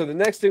 all right. So the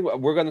next thing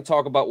we're going to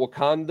talk about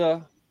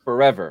Wakanda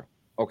Forever.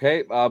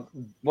 Okay,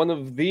 one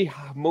of the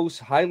most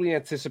highly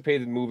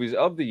anticipated movies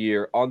of the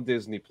year on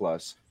Disney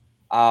Plus.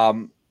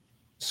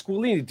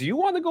 Squilini, do you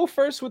want to go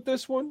first with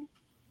this one?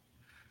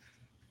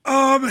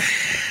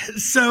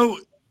 So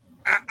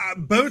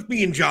both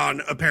me and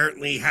John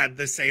apparently had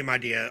the same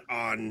idea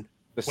on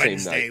The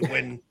Wednesday same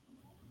night.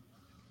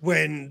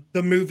 when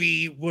the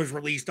movie was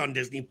released on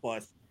Disney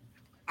Plus.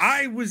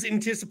 I was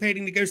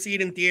anticipating to go see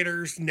it in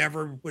theaters,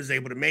 never was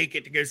able to make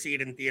it to go see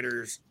it in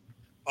theaters.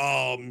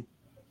 The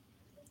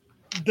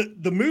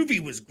movie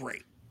was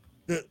great.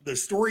 The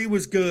story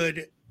was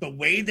good. The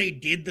way they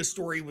did the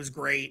story was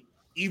great,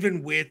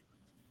 even with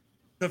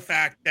the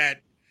fact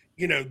that,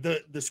 you know,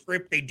 the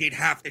script, they did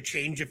have to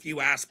change a few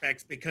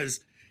aspects because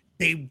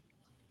they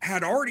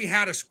had already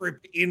had a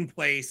script in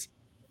place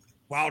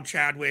while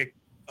Chadwick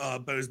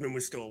Boseman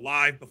was still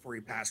alive before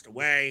he passed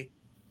away.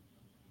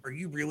 Are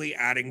you really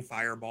adding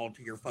Fireball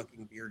to your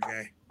fucking beer,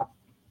 Jay?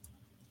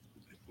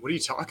 What are you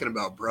talking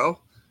about, bro?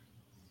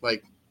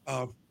 Like,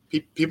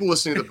 people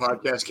listening to the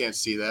podcast can't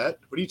see that.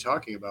 What are you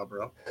talking about,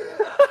 bro?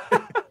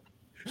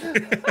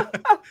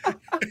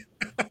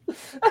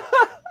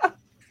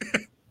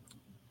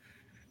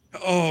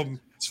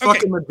 It's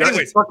fucking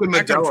it's fucking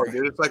Modelo,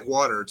 dude. It's like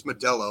water. It's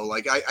Modelo.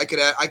 Like I could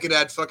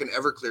add fucking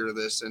Everclear to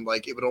this, and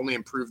like it would only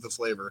improve the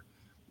flavor.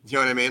 You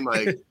know what I mean?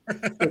 Like,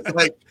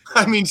 like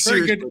I mean,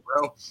 seriously,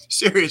 bro.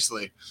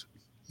 Seriously.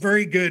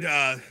 Very good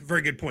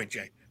point,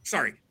 Jay.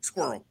 Sorry,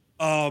 squirrel.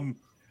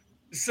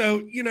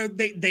 So, you know,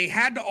 they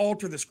had to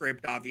alter the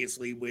script,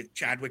 obviously, with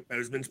Chadwick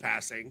Boseman's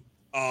passing,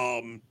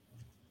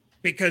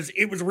 because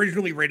it was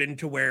originally written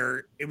to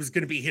where it was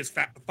going to be his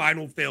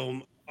final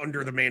film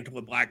under the mantle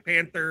of Black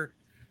Panther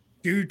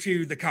due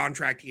to the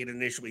contract he had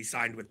initially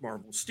signed with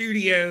Marvel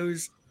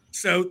Studios.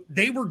 So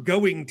they were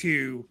going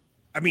to,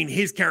 I mean,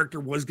 his character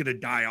was going to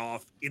die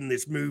off in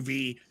this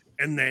movie,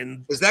 and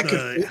then was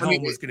going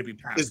to be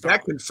passed. Is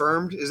that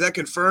confirmed? Is that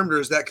confirmed, or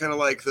is that kind of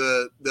like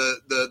the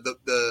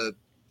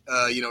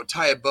you know,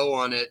 tie a bow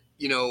on it,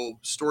 you know,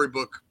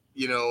 storybook,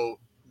 you know,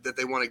 that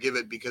they want to give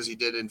it because he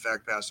did in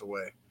fact pass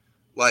away?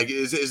 Like,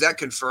 is that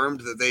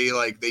confirmed that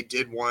they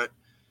did want,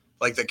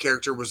 like, the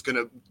character was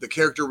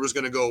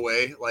gonna go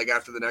away like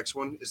after the next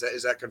one? Is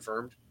that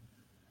confirmed?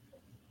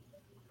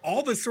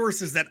 All the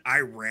sources that I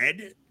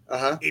read,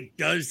 it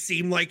does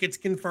seem like it's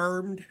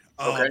confirmed.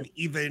 Okay.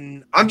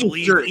 Even I'm just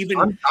curious.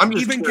 Even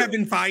curious.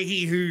 Kevin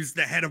Feige, who's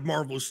the head of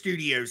Marvel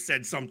Studios,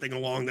 said something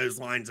along those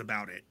lines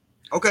about it.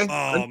 Okay.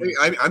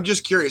 I'm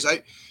just curious.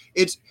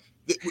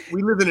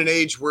 We live in an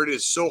age where it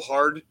is so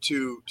hard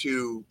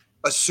to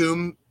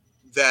assume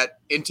that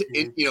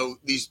you know,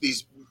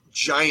 these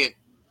giant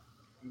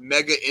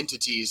mega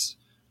entities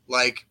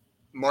like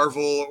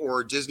Marvel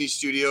or Disney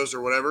Studios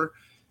or whatever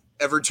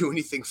ever do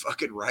anything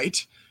fucking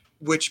right.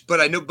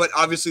 But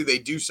obviously they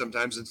do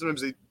sometimes, and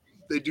sometimes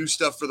they do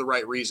stuff for the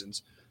right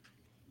reasons.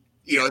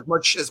 You know,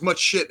 as much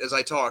shit as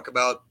I talk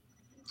about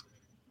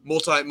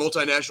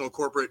multinational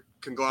corporate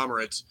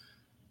conglomerates,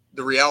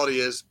 the reality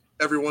is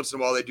every once in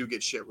a while they do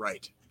get shit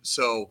right.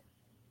 So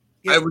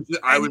yeah,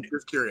 I was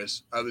just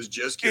curious.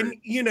 And,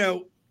 you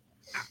know,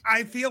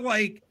 I feel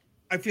like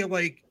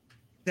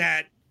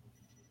that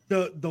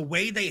the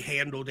way they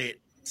handled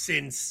it,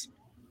 since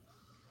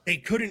they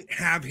couldn't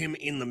have him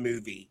in the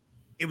movie,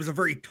 it was a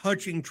very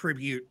touching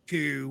tribute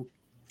to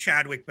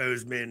Chadwick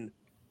Boseman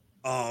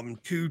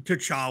to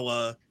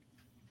T'Challa,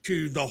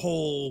 to the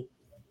whole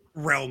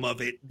realm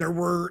of it. There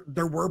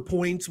were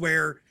points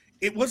where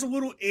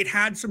it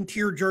had some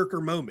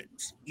tearjerker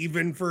moments,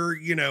 even for,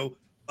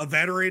 a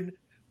veteran,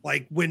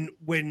 like when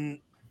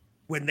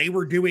they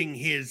were doing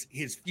his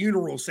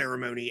funeral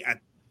ceremony at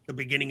the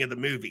beginning of the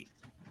movie.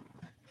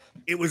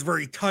 It was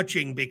very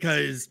touching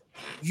because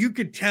you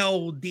could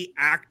tell the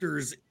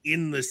actors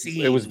in the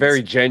scene. It was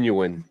very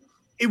genuine.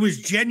 It was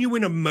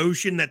genuine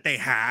emotion that they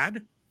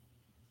had.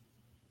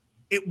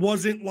 It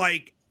wasn't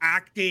like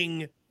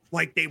acting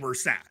like they were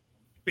sad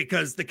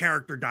because the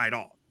character died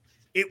off.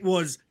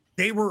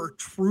 They were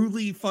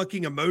truly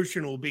fucking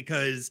emotional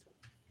because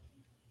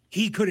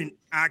he couldn't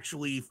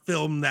actually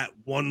film that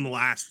one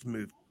last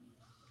movie.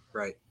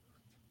 Right.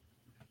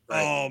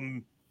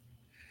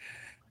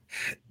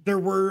 There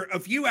were a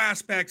few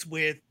aspects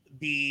with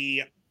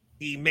the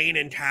main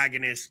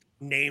antagonist,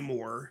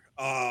 Namor,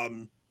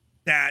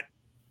 that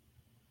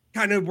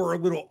kind of were a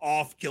little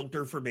off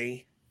kilter for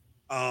me.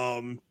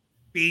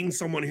 Being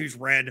someone who's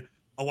read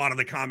a lot of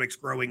the comics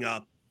growing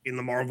up in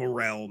the Marvel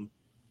realm,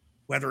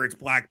 whether it's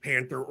Black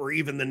Panther or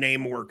even the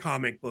Namor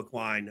comic book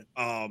line,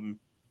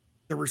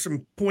 there were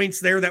some points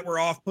there that were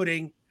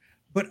off-putting,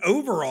 but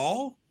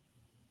overall,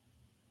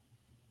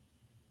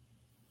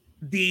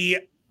 the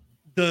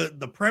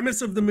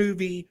premise of the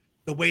movie,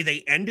 the way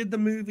they ended the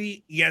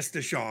movie, yes,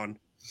 Deshaun,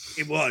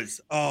 it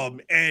was.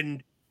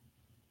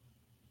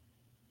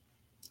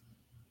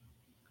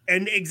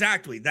 And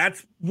exactly,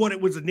 that's what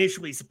it was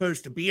initially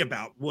supposed to be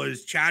about,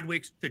 was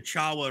Chadwick's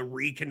T'Challa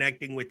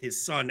reconnecting with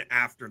his son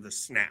after the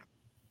snap.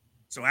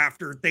 So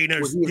after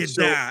Thanos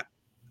that.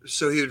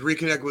 So he would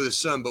reconnect with his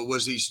son, but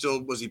was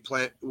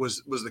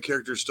the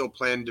character still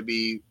planned to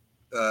be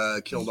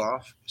killed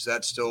off? Is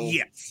that still?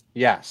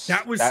 Yes.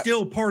 That was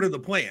still part of the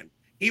plan.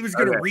 He was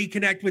going to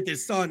reconnect with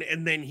his son,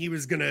 and then he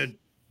was going to.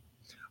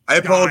 I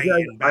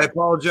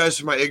apologize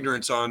for my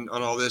ignorance on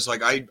all this.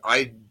 Like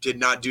I did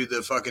not do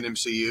the fucking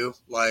MCU.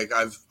 Like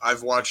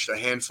I've watched a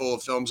handful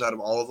of films out of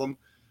all of them.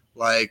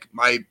 Like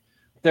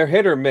they're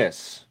hit or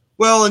miss.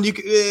 Well, and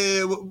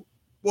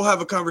we'll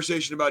have a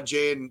conversation about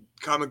Jay and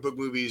comic book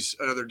movies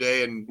another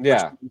day, and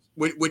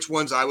which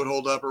ones I would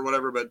hold up or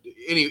whatever. But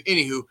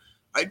anywho,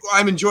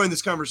 I'm enjoying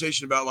this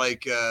conversation about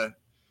like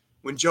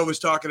when Joe was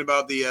talking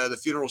about the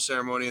funeral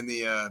ceremony in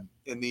the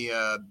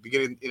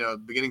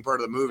beginning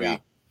part of the movie. Yeah.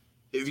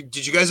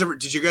 Did you guys ever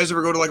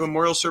go to like a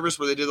memorial service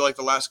where they did like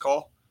the last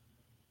call?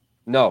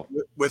 No.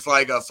 With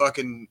like a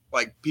fucking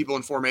like people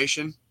in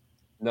formation.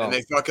 No. And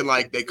they fucking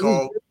like they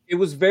call. It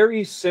was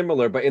very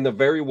similar, but in a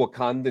very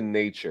Wakandan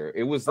nature.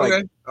 It was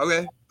like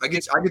okay. I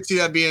could see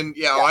that being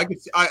I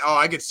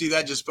could see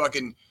that just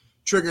fucking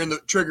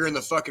triggering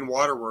the fucking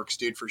waterworks,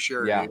 dude, for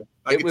sure. Yeah, dude.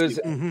 I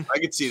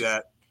could see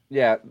that.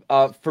 Yeah.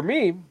 For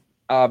me,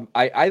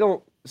 I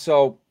don't.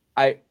 So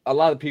a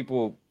lot of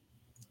people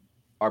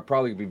are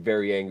probably gonna be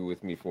very angry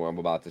with me for what I'm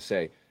about to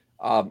say.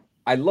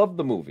 I love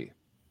the movie.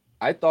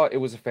 I thought it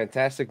was a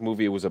fantastic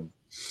movie. It was a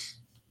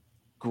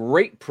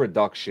great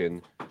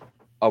production,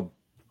 a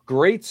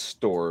great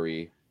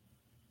story,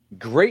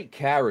 great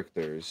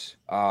characters,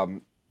 a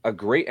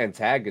great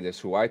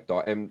antagonist who I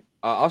thought, and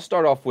I'll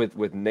start off with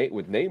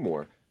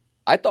Namor.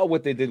 I thought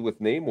what they did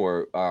with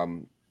Namor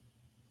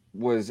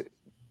was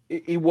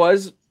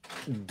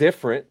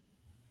different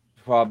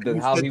than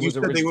how he was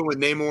originally. They went with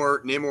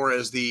Namor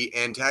as the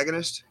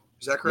antagonist.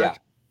 Is that correct?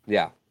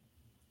 Yeah.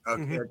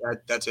 Okay,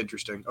 that's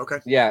interesting. Okay.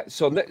 Yeah.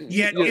 So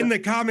in the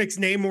comics,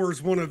 Namor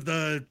is one of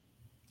the.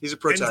 He's a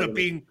protagonist. Ends up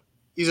being.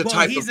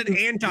 He's an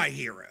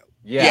anti-hero.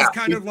 Yeah. He's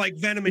kind of like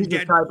Venom and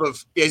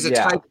Deadpool.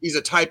 He's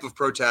a type of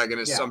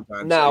protagonist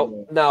sometimes.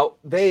 Now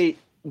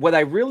what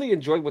I really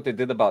enjoyed what they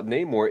did about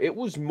Namor, it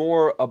was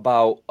more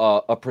about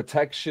a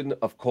protection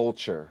of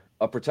culture,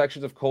 a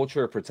protection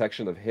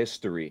of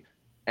history,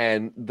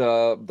 and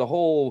the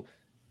whole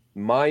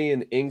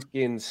Mayan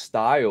Incan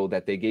style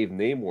that they gave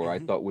Namor, I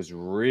thought was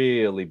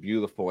really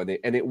beautiful, and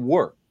it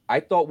worked. I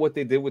thought what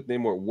they did with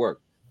Namor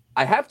worked.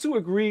 I have to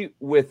agree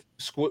with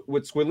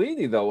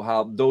Squilini though,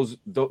 how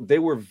they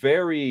were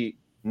very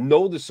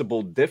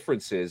noticeable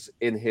differences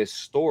in his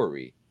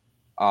story.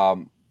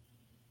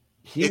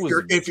 If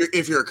you're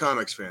a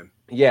comics fan,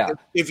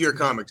 if you're a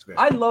comics fan,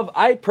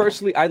 I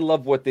personally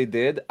love what they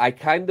did. I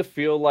kind of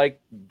feel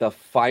like the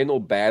final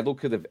battle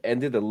could have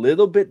ended a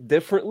little bit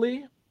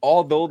differently,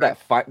 although that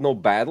final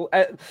battle,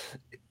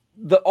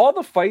 all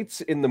the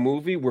fights in the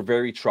movie were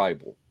very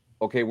tribal.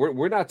 Okay,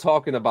 we're not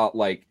talking about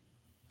like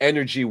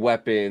energy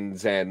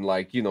weapons and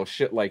like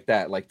shit like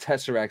that, like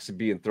tesseracts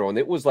being thrown.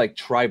 It was like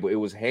tribal. It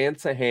was hand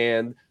to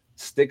hand,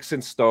 sticks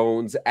and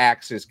stones,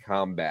 axes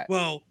combat.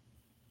 Well,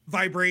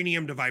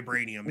 vibranium to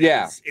vibranium.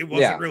 It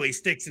wasn't really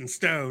sticks and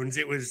stones.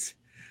 It was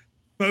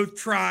both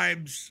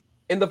tribes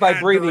in the had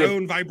vibranium, their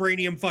own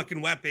vibranium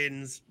fucking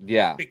weapons.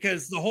 Yeah,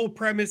 because the whole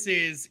premise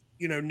is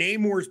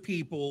Namor's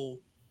people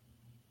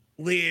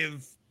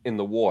live in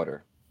the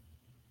water,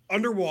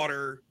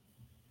 underwater,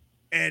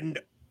 and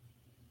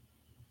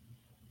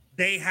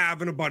they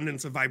have an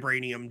abundance of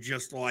vibranium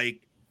just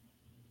like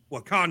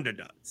Wakanda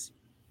does.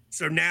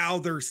 So now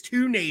there's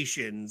two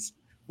nations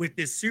with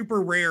this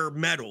super rare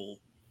metal,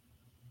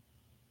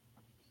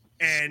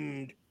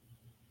 and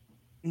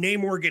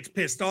Namor gets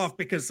pissed off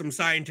because some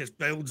scientist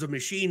builds a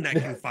machine that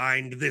can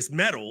find this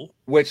metal.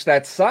 Which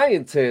that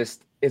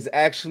scientist is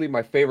actually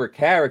my favorite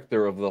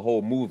character of the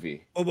whole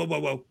movie.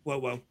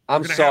 Whoa.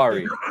 I'm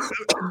sorry.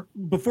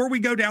 Before we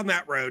go down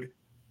that road,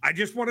 I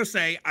just want to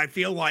say I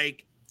feel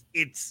like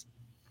it's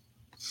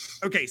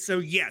okay. So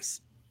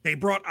yes, they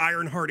brought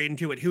Ironheart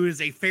into it, who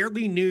is a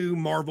fairly new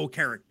Marvel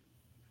character.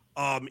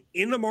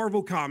 In the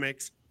Marvel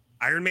comics,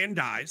 Iron Man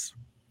dies,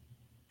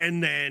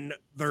 and then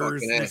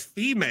there's this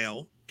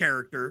female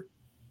character,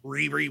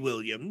 Riri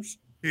Williams,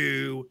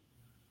 who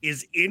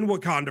is in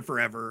Wakanda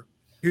forever,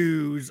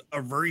 who's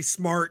a very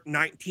smart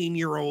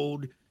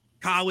 19-year-old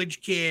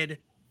college kid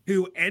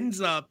who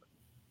ends up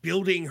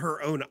building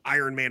her own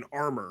Iron Man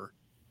armor,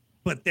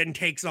 but then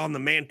takes on the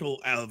mantle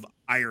of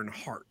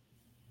Ironheart.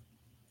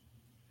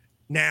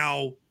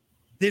 Now,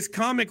 this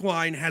comic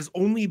line has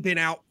only been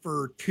out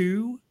for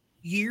 2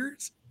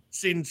 years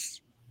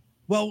since,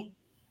 well,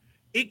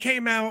 it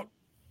came out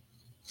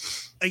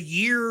a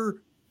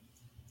year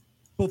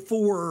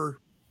before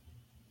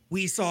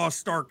we saw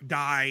Stark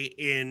die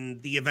in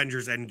the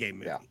Avengers Endgame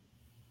movie. Yeah.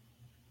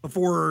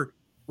 Before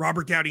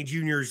Robert Downey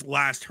Jr.'s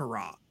last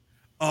hurrah.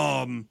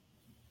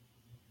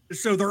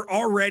 So they're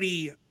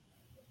already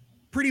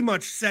pretty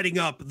much setting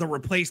up the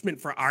replacement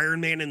for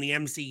Iron Man in the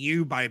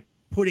MCU by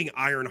putting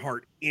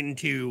Ironheart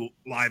into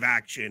live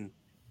action,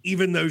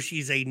 even though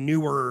she's a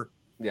newer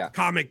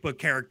comic book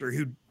character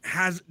who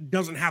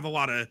doesn't have a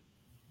lot of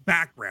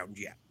background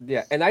yet.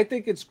 Yeah, and I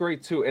think it's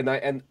great too.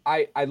 And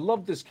I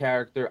love this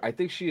character. I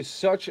think she is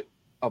such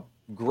a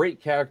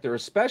great character,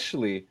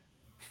 especially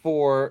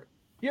for,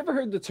 you ever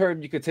heard the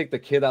term, you could take the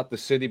kid out the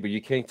city, but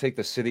you can't take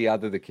the city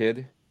out of the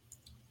kid?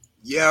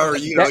 Yeah, or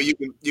you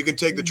can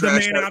take the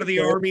trash man out of the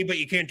army, but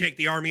you can't take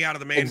the army out of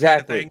the man.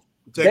 Exactly.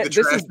 Take the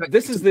trash.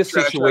 This is this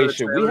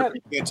situation. You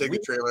can't take the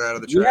trailer out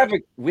of the trash.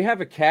 We have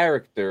a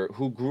character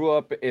who grew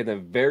up in a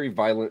very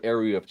violent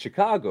area of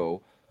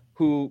Chicago,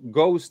 who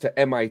goes to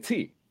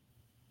MIT.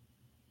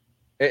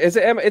 It's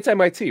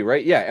MIT,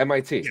 right? Yeah,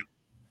 MIT.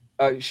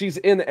 Yeah. She's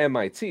in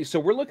MIT, so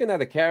we're looking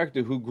at a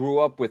character who grew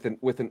up with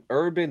an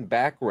urban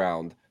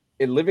background,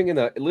 and living in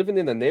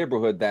a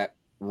neighborhood that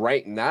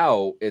right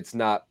now it's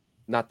not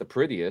the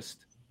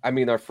prettiest. I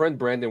mean, our friend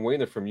Brandon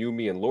Wayner from You,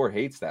 Me, and Lore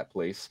hates that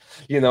place.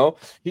 You know,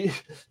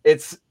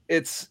 it's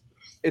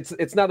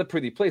not a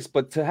pretty place.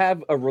 But to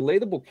have a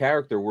relatable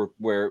character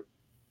where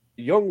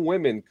young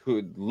women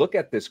could look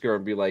at this girl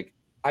and be like,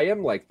 I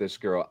am like this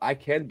girl. I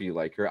can be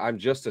like her. I'm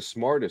just as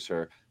smart as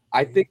her.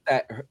 I think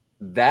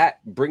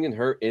that bringing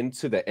her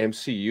into the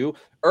MCU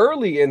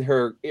early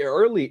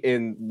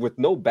in with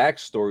no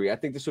backstory, I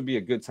think this would be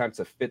a good time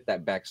to fit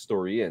that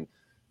backstory in.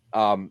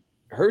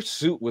 Her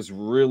suit was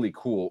really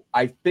cool.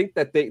 I think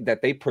that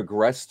they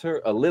progressed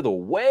her a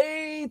little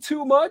way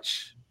too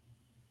much.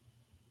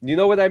 You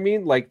know what I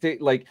mean?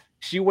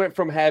 She went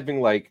from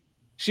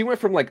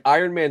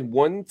Iron Man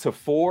 1 to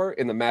 4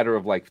 in a matter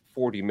of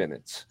 40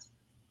 minutes.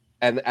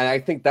 And I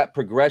think that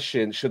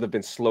progression should have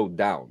been slowed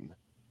down.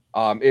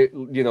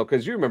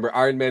 Because you remember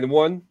Iron Man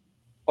 1,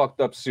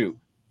 fucked up suit.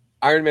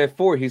 Iron Man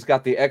 4, he's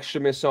got the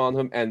extremis on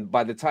him, and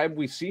by the time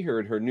we see her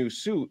in her new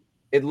suit,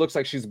 it looks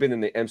like she's been in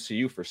the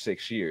MCU for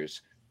 6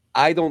 years.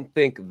 I don't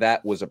think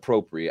that was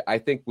appropriate. I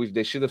think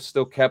they should have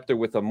still kept her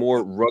with a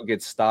more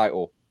rugged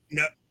style.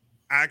 No,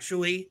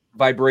 actually,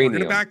 Vibranium. We're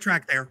going to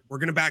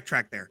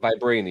backtrack there.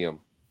 Vibranium.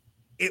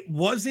 It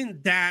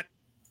wasn't that.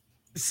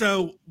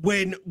 So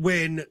when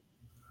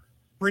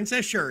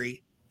Princess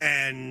Shuri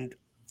and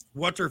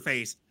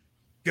What's-Her-Face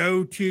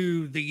go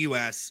to the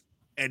U.S.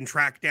 and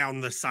track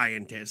down the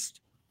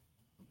scientist,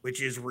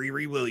 which is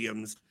Riri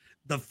Williams,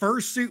 the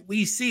first suit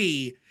we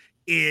see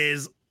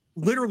is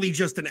literally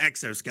just an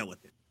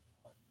exoskeleton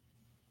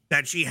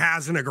that she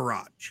has in a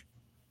garage.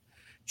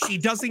 She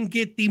doesn't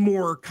get the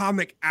more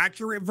comic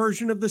accurate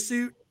version of the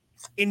suit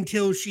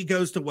until she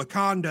goes to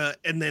Wakanda,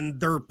 and then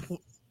they're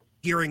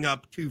gearing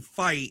up to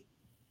fight.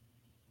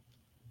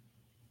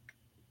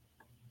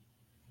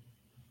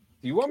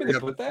 Do you want me to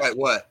put that? Fight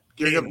what?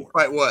 Gearing up to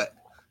fight what?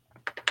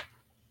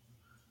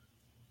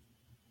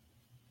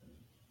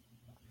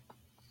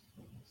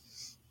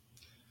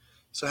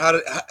 So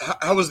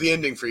how was the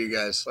ending for you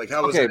guys?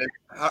 How was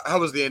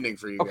the ending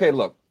for you guys? Okay,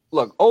 look.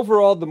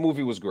 Overall, the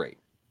movie was great.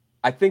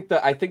 I think the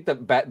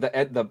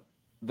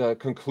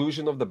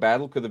conclusion of the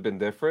battle could have been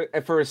different.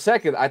 And for a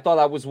second, I thought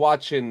I was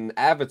watching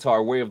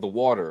Avatar: Way of the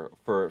Water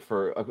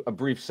for a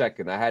brief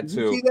second. I had to.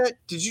 Did you see that?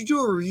 Did you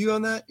do a review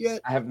on that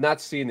yet? I have not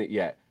seen it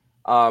yet.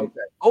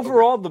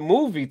 Overall, the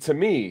movie to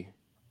me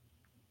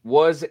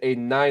was a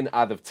 9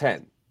 out of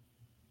 10.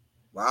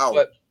 Wow.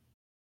 But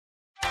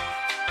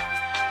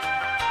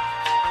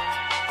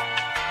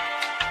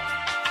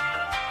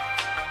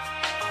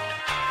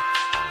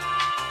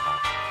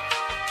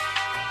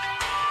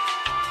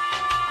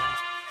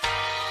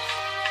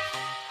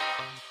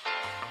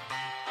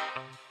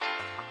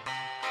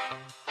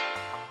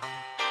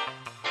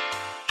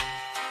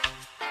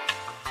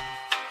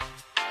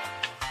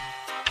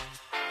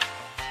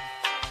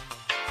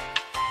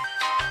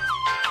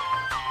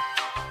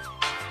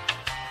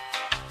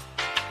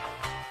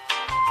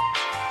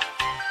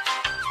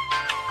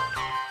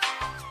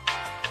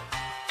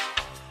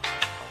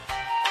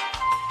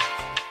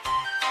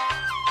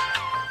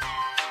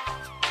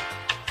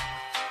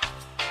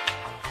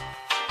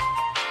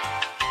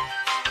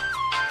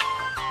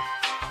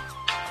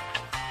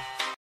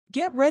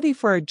Get ready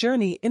for a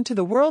journey into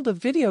the world of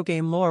video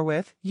game lore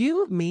with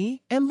You,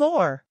 Me, and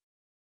Lore.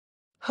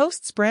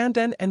 Hosts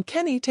Brandon and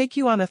Kenny take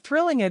you on a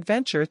thrilling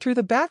adventure through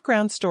the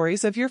background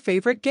stories of your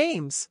favorite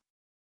games.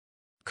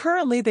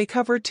 Currently, they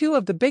cover two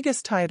of the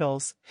biggest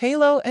titles,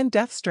 Halo and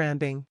Death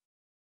Stranding.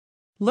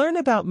 Learn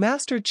about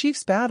Master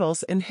Chief's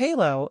battles in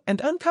Halo and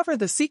uncover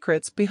the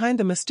secrets behind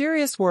the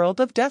mysterious world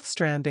of Death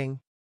Stranding.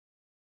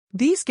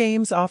 These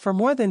games offer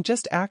more than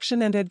just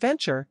action and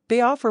adventure,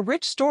 they offer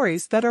rich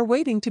stories that are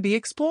waiting to be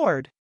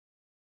explored.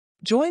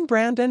 Join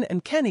Brandon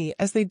and Kenny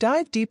as they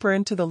dive deeper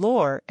into the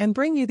lore and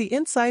bring you the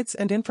insights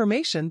and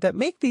information that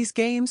make these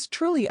games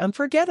truly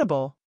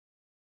unforgettable.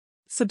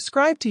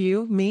 Subscribe to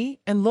You, Me,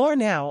 and Lore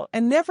now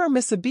and never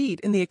miss a beat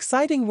in the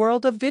exciting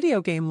world of video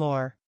game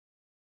lore.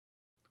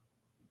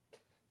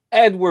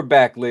 And we're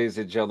back, ladies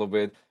and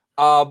gentlemen.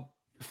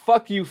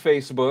 Fuck you,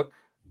 Facebook,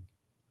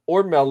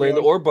 or Melon,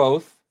 or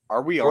both.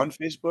 Are we on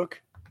Facebook?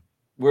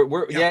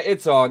 Yeah,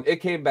 it's on.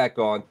 It came back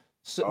on.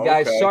 So,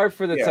 guys, sorry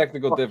for the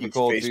technical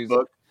difficulties.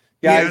 Guys,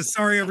 yeah,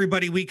 sorry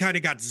everybody. We kind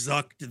of got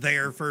zucked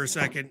there for a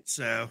second.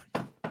 So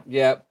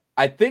yeah,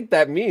 I think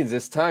that means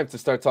it's time to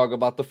start talking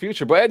about the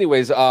future. But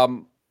anyways, yeah,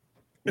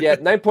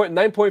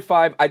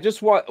 9.5. I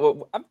just want.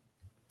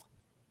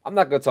 I'm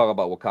not gonna talk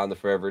about Wakanda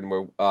Forever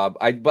anymore.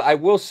 But I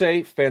will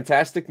say,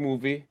 fantastic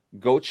movie.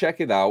 Go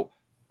check it out.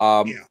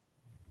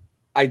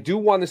 I do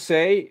want to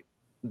say,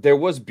 there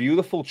was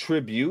beautiful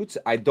tributes.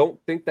 I don't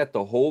think that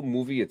the whole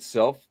movie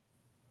itself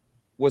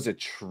was a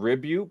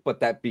tribute,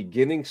 but that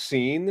beginning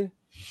scene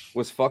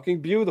was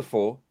fucking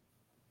beautiful.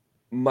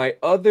 My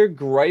other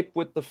gripe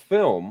with the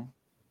film,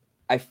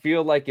 I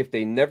feel like if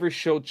they never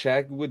showed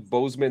Chadwick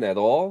Boseman at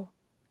all,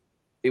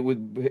 it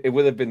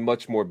would have been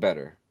much more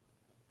better.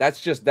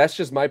 That's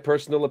just my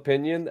personal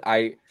opinion.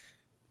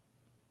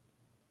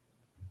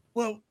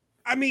 Well,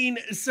 I mean,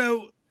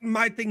 so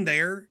my thing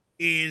there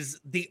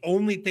is the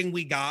only thing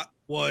we got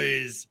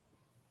was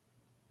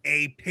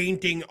a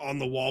painting on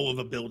the wall of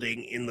a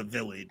building in the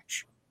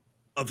village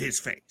of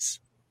his face.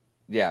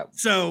 Yeah.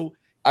 So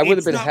I would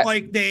have been. It's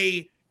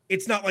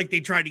not like they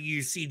tried to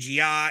use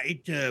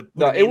CGI to put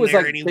no, it was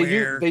like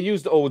they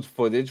used old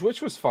footage,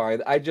 which was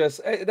fine. I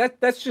just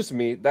that's just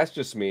me. That's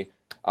just me.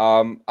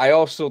 I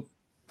also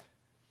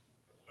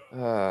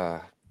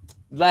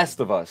Last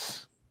of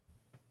Us.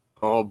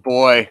 Oh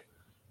boy.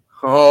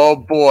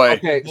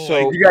 Okay,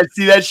 so you guys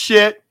see that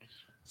shit?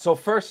 So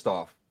first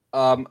off,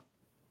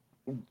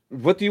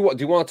 what do you want?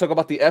 Do you want to talk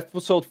about the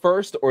episode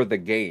first or the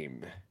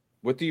game?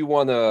 What do you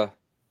want to?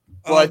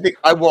 Well,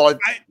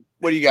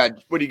 what do you got?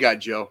 What do you got,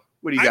 Joe?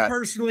 What do you got?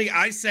 Personally,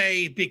 I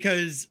say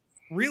because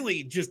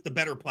really just the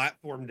better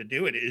platform to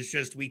do it is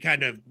just we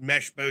kind of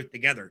mesh both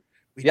together.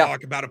 We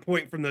talk about a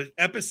point from the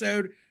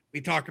episode.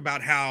 We talk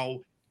about how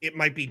it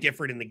might be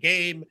different in the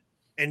game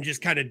and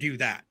just kind of do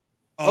that.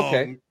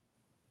 Okay.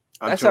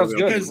 That sounds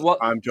good.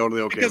 I'm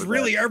totally okay because with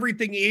really that.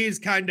 everything is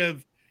kind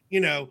of,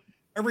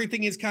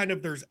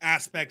 there's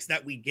aspects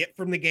that we get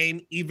from the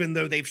game, even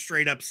though they've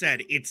straight up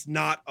said it's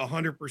not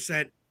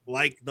 100%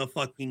 like the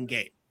fucking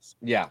games.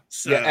 Yeah.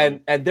 So, yeah,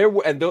 and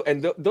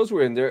those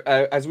were in there.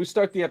 As we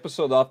start the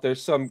episode off,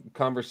 there's some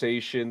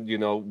conversation.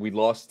 We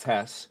lost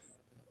Tess.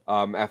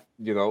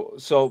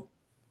 So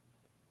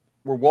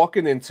we're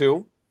walking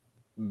into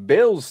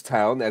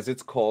Billstown, as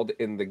it's called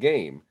in the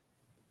game.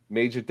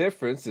 Major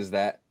difference is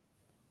that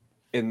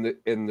in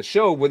the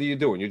show, what are you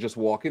doing? You're just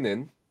walking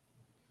in.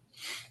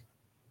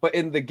 But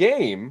in the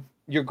game,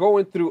 you're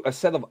going through a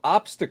set of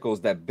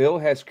obstacles that Bill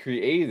has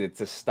created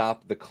to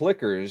stop the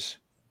clickers,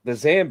 the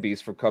zombies,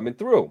 from coming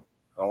through.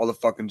 All the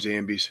fucking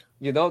zombies.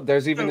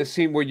 There's even a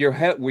scene where you're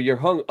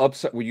hung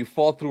upside, where you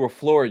fall through a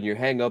floor and you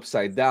hang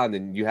upside down,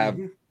 and you have,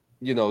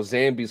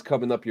 zombies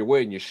coming up your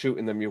way, and you're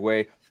shooting them your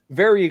way.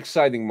 Very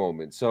exciting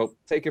moment. So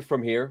take it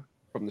from here,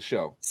 from the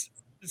show.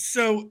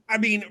 So, I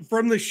mean,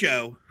 from the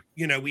show,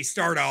 we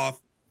start off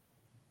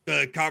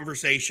the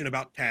conversation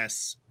about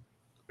Tess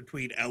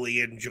between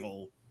Ellie and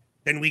Joel.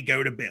 Then we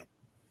go to Bill.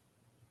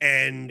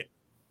 And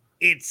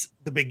it's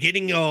the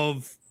beginning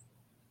of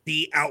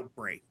the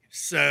outbreak.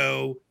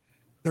 So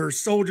there's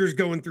soldiers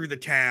going through the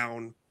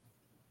town,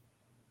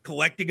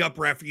 collecting up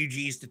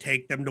refugees to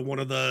take them to one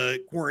of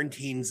the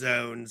quarantine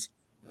zones.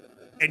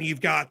 And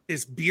you've got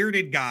this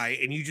bearded guy,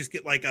 and you just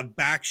get like a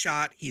back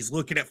shot. He's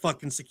looking at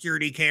fucking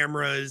security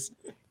cameras.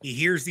 He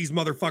hears these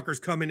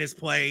motherfuckers come in his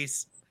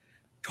place.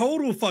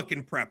 Total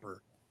fucking prepper.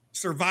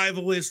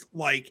 Survivalist.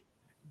 Like,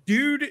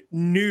 dude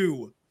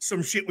knew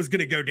some shit was going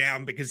to go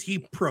down because he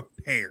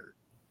prepared.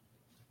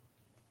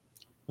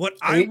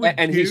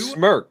 He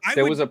smirked.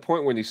 There was a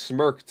point when he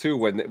smirked too,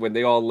 when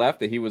they all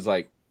left, and he was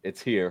like,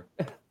 "It's here."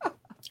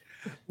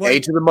 A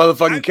to the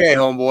motherfucking K,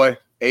 homeboy.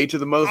 A to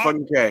the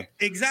motherfucking K.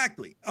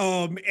 Exactly.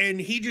 And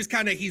he just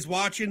he's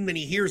watching, then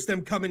he hears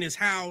them come in his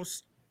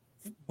house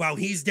while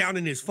he's down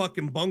in his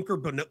fucking bunker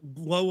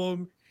below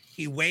him.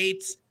 He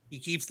waits. He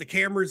keeps the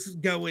cameras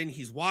going.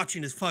 He's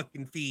watching his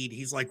fucking feed.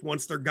 He's like,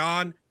 once they're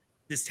gone,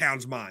 this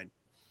town's mine.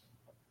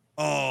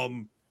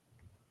 And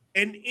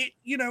it,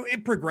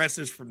 it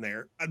progresses from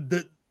there.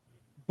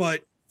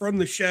 But from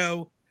the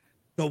show,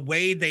 the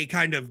way they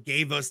kind of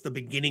gave us the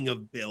beginning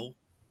of Bill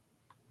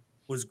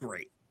was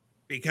great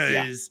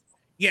because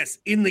yes,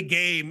 in the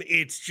game,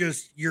 it's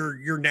just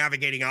you're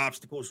navigating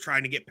obstacles,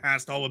 trying to get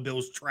past all of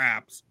Bill's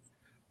traps.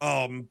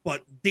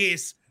 But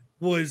this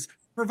was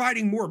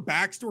providing more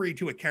backstory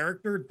to a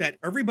character that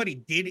everybody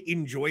did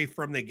enjoy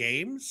from the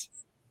games,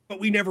 but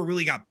we never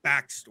really got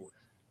backstory.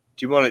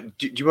 Do you want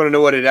to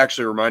know what it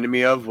actually reminded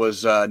me of?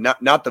 Was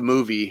not the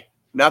movie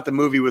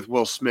with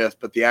Will Smith,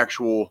 but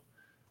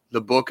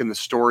the book and the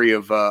story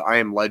of I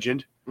Am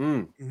Legend.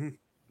 Mm-hmm.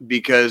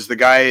 Because the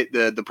guy,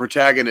 the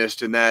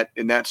protagonist in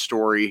that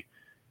story,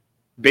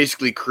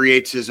 basically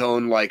creates his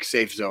own like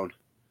safe zone,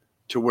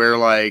 to where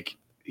like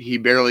he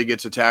barely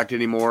gets attacked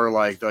anymore.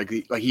 Like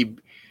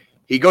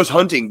he goes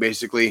hunting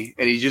basically,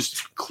 and he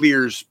just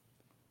clears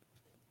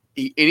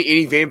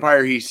any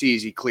vampire he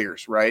sees. He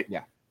clears, right?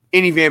 Yeah.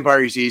 Any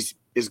vampire he sees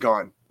is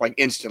gone, like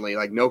instantly,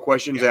 like no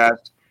questions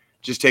asked,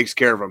 just takes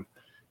care of him.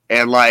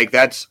 And like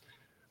that's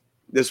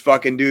this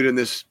fucking dude in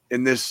this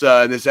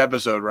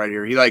episode right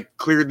here. He like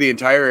cleared the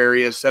entire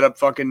area, set up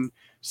fucking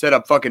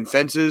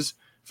fences,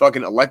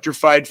 fucking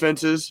electrified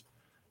fences.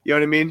 You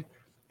know what I mean?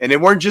 And they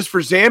weren't just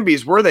for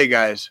zombies, were they,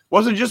 guys?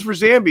 Wasn't just for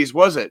zombies,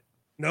 was it?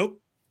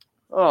 Nope.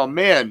 Oh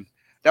man,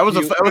 that was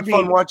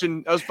fun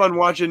watching. That was fun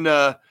watching.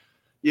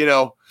 You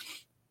know,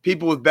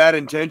 people with bad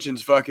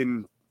intentions,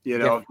 fucking, you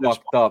know,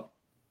 fucked up.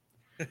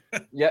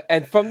 Yeah,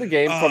 and from the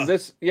game,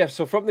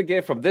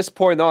 from this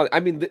point on, I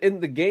mean,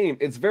 in the game,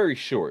 it's very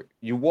short.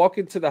 You walk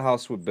into the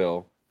house with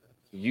Bill,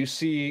 you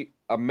see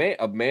a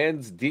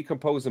man's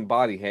decomposing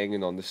body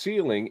hanging on the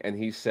ceiling, and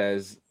he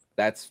says,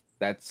 "That's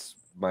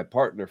my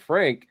partner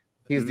Frank.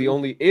 He's the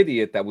only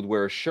idiot that would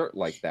wear a shirt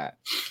like that."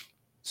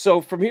 So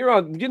from here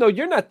on, you know,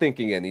 you're not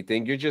thinking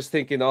anything. You're just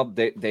thinking, "Oh,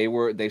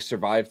 they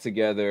survived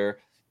together."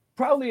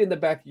 Probably in the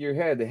back of your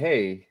head,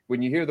 hey,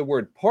 when you hear the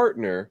word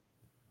partner,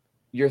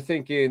 you're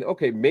thinking,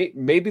 okay,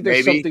 maybe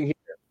there's something here.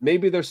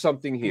 Maybe there's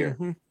something here.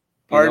 Mm-hmm.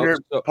 Partner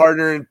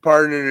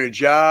in a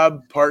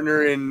job,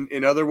 partner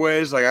in other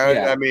ways. Like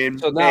I mean,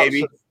 so now,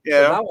 maybe. So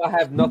now I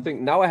have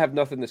nothing. Now I have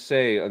nothing to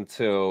say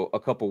until a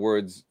couple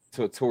words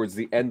towards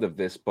the end of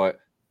this. But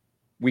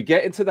we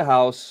get into the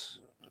house,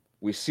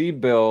 we see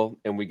Bill,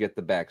 and we get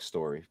the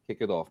backstory. Kick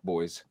it off,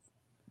 boys.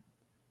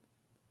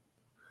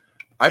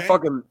 I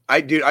fucking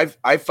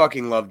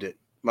loved it.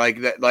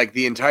 Like that, like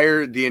the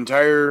entire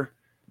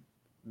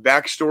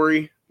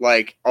backstory,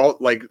 like all,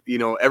 like, you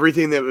know,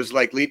 everything that was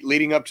like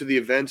leading up to the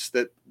events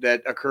that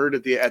occurred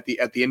at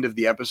the end of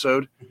the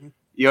episode. Mm-hmm.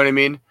 You know what I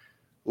mean?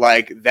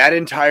 Like that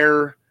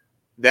entire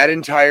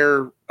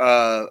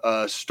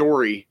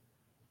story.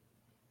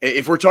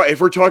 If we're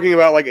talking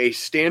about like a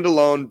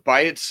standalone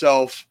by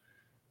itself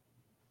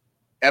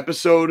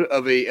episode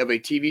of a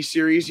TV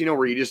series, you know,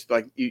 where you just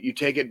like you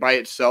take it by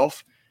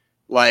itself.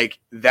 Like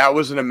that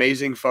was an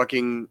amazing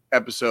fucking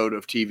episode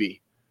of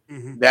TV.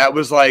 Mm-hmm. That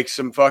was like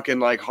some fucking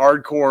like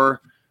hardcore,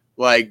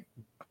 like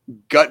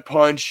gut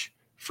punch,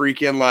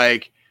 freaking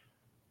like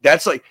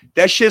that's like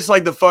that shit's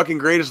like the fucking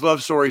greatest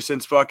love story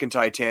since fucking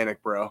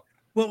Titanic, bro.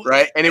 Well,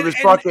 right? And it was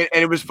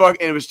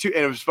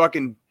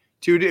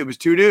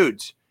two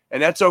dudes,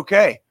 and that's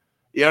okay.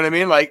 You know what I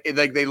mean? Like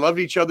they loved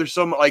each other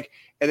so much, like,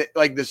 and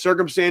like the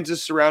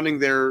circumstances surrounding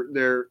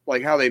their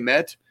like how they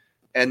met,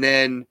 and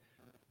then,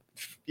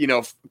 you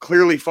know,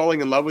 clearly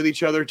falling in love with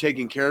each other,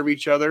 taking care of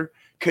each other,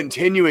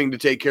 continuing to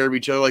take care of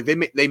each other. Like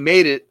they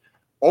made it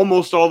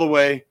almost all the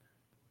way,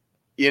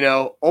 you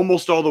know,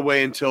 almost all the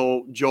way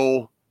until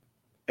Joel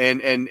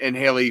and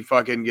Haley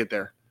fucking get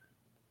there.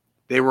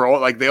 They were all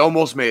like, they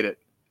almost made it.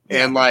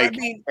 Yeah, and like, I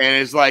mean,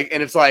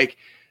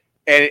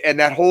 and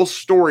that whole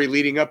story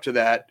leading up to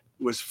that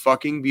was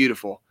fucking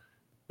beautiful.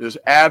 It was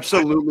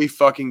absolutely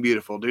fucking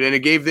beautiful, dude. And it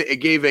gave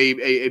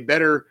a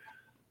better,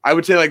 I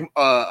would say, like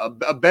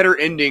a better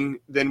ending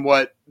than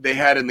what they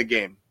had in the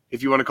game,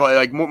 if you want to call it,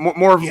 like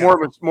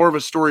more of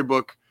a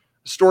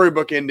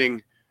storybook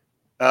ending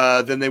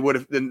than they would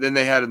have than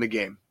they had in the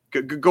game.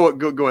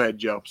 Go ahead,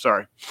 Joe.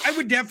 Sorry. I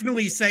would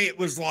definitely say it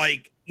was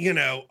like, you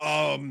know,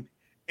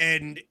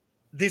 and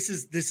this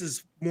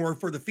is more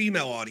for the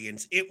female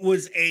audience. It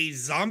was a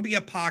zombie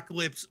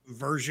apocalypse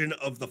version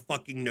of the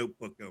fucking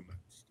Notebook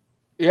almost.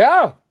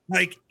 Yeah.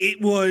 Like it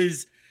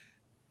was,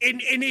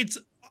 and it's,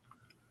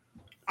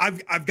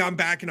 I've gone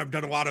back and I've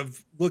done a lot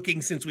of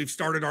looking since we've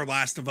started our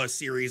Last of Us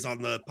series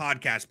on the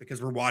podcast,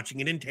 because we're watching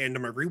it in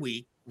tandem every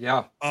week.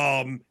 Yeah.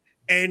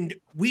 And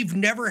we've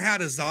never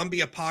had a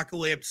zombie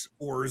apocalypse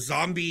or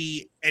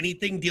zombie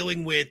anything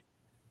dealing with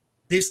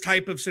this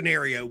type of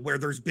scenario where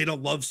there's been a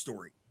love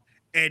story.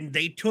 And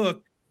they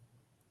took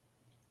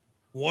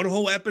one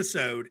whole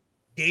episode,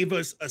 gave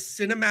us a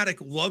cinematic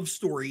love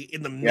story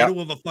in the middle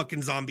of a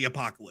fucking zombie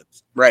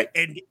apocalypse. Right.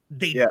 And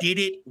they did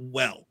it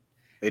well.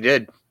 They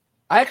did.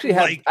 I actually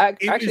have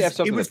have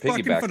something it was to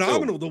piggyback fucking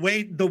phenomenal.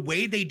 Too. The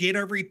way they did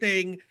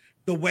everything,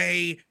 the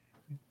way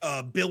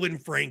Bill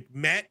and Frank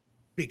met,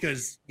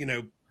 because, you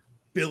know,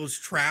 Bill's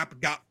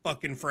trap got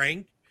fucking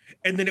Frank,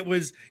 and then it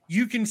was,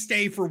 you can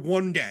stay for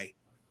one day.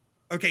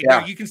 Okay, Yeah.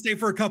 no, you can stay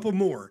for a couple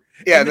more.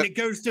 Yeah, And then it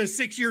goes to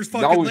 6 years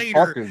Now fucking he's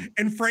later, fucking.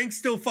 and Frank's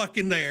still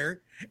fucking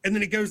there. And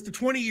then it goes to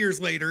 20 years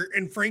later,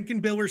 and Frank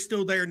and Bill are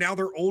still there. Now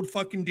they're old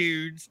fucking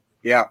dudes.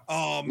 Yeah.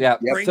 Yeah.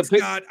 Frank's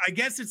got, I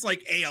guess it's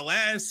like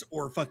ALS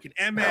or fucking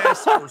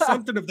MS or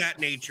something of that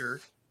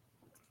nature.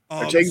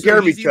 They're taking care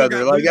of he's each either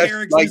other. got Like Lou that's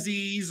Gehrig's like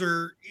disease,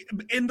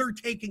 and they're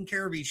taking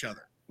care of each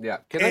other. Yeah.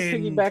 Can I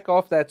And- piggyback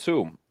off that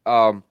too?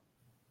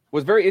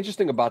 Was very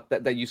interesting about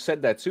that you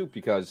said that too,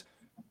 because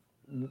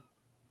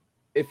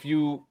if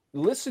you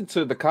listen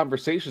to the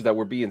conversations that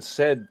were being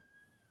said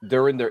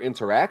during their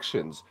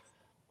interactions,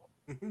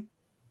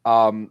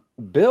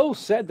 Bill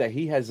said that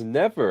he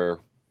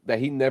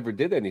never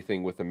did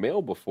anything with a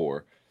male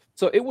before.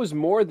 So it was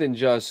more than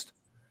just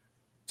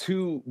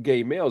two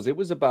gay males. It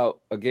was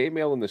about a gay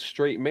male and a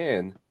straight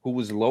man who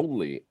was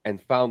lonely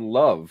and found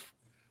love.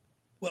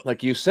 Well,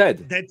 like you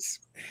said. That's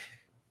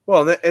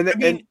well, and I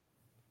mean,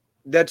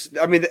 that's.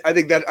 I mean, I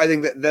think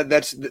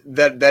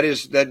that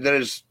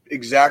is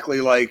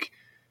exactly like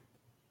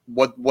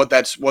what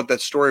that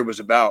story was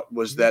about.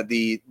 Was that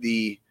the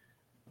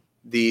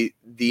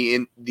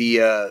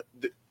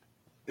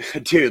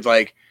dude,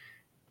 like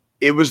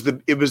it was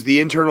the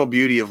internal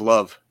beauty of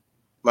love.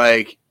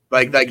 Like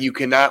you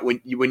cannot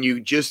when you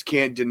just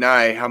can't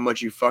deny how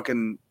much you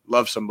fucking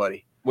love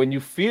somebody. When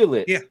you feel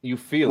it, Yeah. you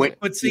feel it.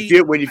 but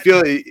see, When you feel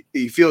it,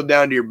 you feel it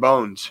down to your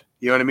bones.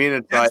 You know what I mean?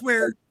 It's that's like,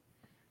 where.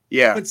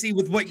 yeah, But see,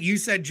 with what you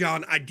said,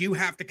 John, I do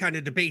have to kind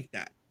of debate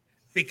that,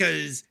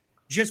 because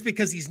just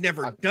because he's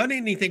never done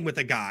anything with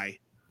a guy,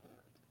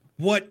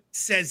 what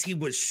says he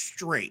was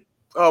straight?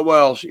 oh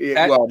well,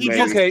 well, he maybe,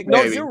 just- Okay,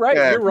 no, maybe. you're right.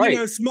 Yeah. You're right. You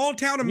know, small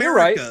town You're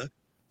right. America.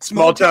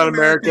 Small town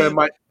America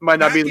might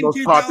not be back the in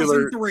most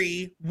popular.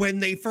 2003, when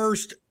they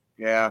first,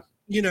 Yeah,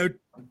 you know,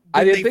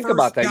 I when didn't they think first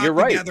about that. got You're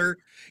right. together,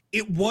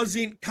 it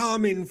wasn't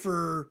common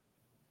for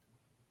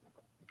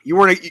you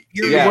weren't.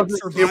 Yeah. It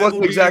wasn't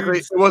survival exactly.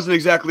 dudes. It wasn't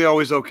exactly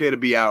always okay to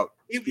be out.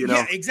 it, You yeah,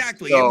 know?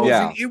 exactly.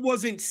 So- It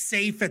wasn't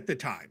safe at the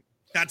time.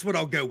 That's what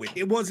I'll go with.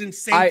 It wasn't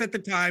safe I- at the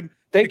time.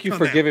 Thank to you come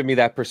for out. giving me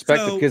that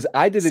perspective, So- because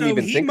I didn't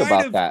even he think might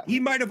about have, that. He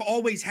might have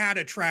always had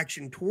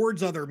attraction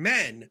towards other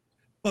men,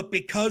 but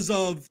because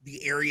of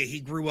the area he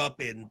grew up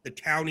in, the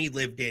town he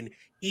lived in,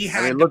 he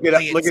had I mean, to look at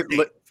play look it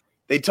at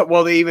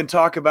they even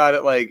talk about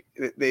it like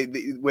they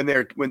when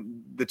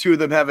the two of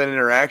them have an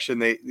interaction.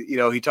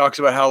 He talks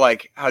about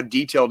how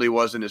detailed he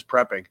was in his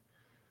prepping,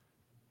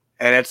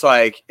 and it's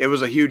like it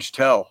was a huge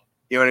tell.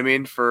 You know what I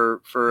mean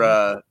for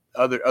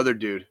other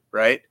dude,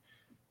 right?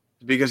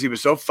 Because he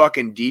was so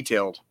fucking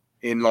detailed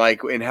in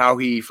how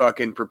he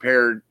fucking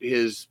prepared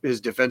his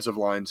defensive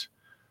lines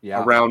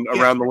Yeah. around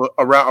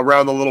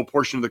the little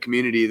portion of the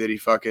community that he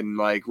fucking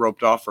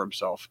roped off for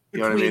himself.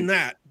 You know what I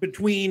mean?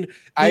 Between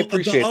I the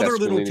appreciate that, other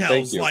little Spallini. Thank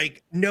tells, you.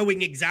 like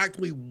knowing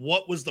exactly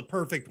what was the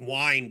perfect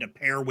wine to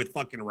pair with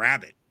fucking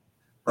rabbit.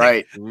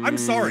 Right. I'm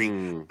sorry.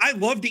 Mm. I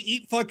love to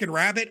eat fucking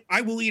rabbit.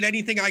 I will eat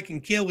anything I can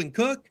kill and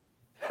cook,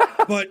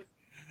 but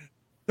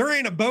there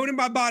ain't a bone in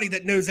my body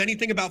that knows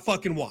anything about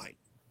fucking wine.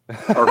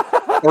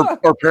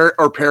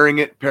 or pairing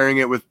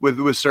it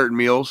with certain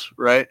meals,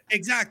 right?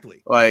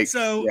 Exactly. Like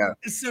So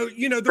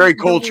you know, very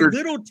there were cultured,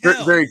 little very,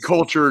 tells. very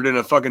cultured in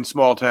a fucking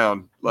small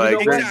town. Like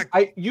You know what?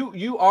 Exactly.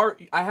 You are.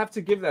 I have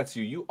to give that to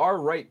you. You are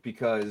right,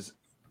 because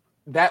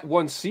that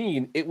one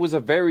scene, it was a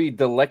very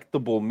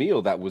delectable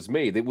meal that was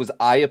made. It was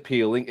eye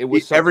appealing. It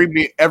was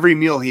every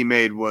meal he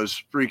made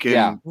was freaking.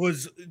 Yeah.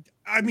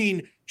 I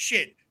mean,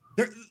 shit.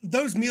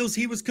 Those meals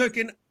he was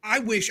cooking, I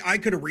wish I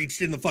could have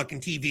reached in the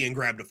fucking TV and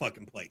grabbed a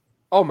fucking plate.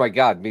 Oh my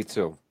god, me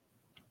too.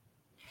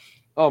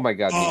 Oh my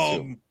god,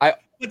 me too.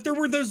 But there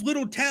were those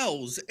little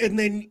tells, and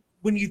then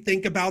when you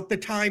think about the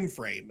time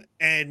frame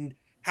and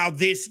how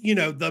this, you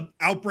know, the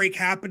outbreak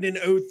happened in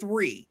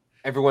 2003,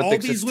 Everyone all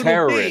thinks these it's little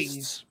terrorists.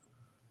 things,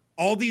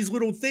 all these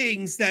little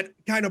things that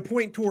kind of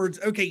point towards,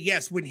 okay,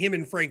 yes, when him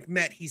and Frank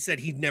met, he said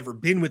he'd never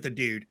been with a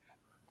dude,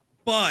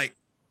 but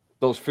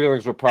Those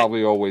feelings were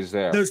probably always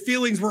there. those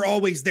feelings were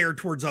always there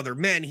towards other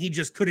men. He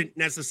just couldn't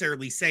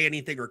necessarily say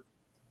anything or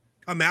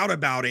come out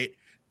about it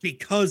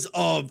because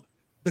of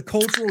the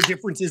cultural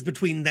differences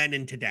between then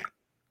and today.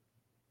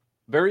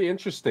 Very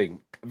interesting.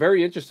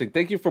 Very interesting.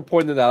 Thank you for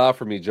pointing that out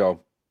for me,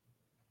 Joe.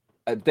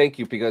 Thank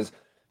you, because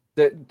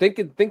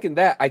thinking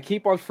that, I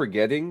keep on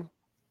forgetting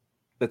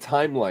the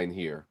timeline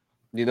here.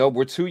 You know,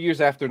 we're 2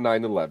 years after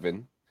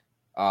 9/11.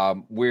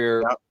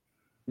 We're, Yep.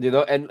 you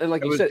know, and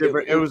like It you was said,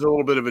 different. It was a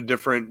little bit of a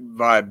different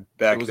vibe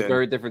back it was then. a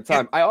very different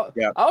time.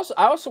 Yeah. I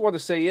also want to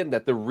say in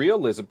that the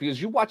realism,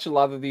 because you watch a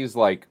lot of these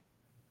like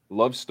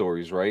love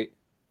stories, right?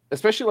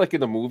 Especially like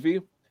in a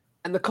movie,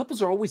 and the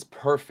couples are always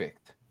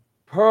perfect.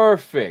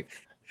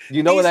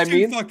 You know what I These two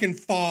mean? fucking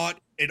fought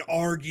and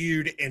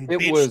argued and It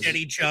bitched was- at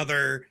each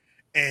other.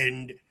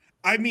 And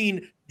I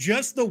mean,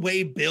 just the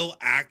way Bill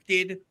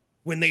acted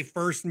when they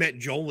first met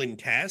Joel and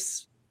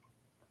Tess.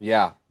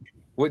 Yeah.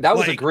 Well, that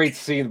was a Like- great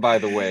scene, by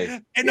the way.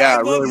 And Yeah, I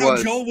it love really how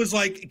was. Joel was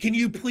like, can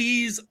you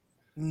please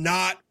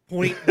not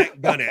point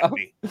that gun at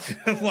me?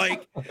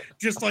 Like,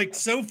 just like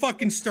so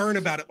fucking stern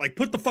about it. Like,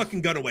 put the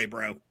fucking gun away,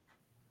 bro.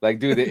 Like,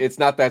 dude, it's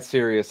not that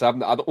serious. I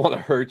don't want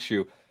to hurt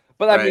you.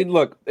 But I Right. mean,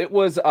 look, it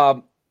was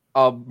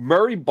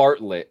Murray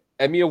Bartlett,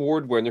 Emmy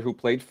Award winner, who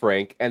played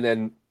Frank, and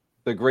then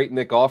the great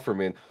Nick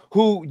Offerman,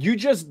 who you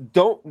just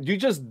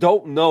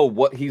don't know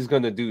what he's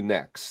gonna do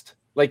next.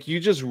 Like, you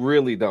just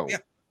really don't. Yeah.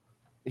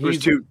 It was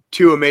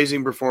two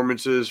amazing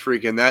performances.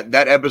 Freaking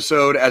that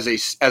episode as a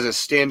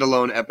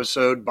standalone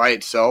episode by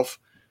itself.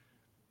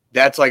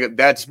 That's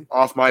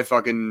off my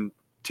fucking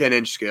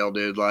 10-inch scale,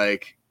 dude.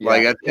 Like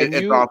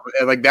it's off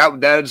like that.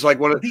 That is like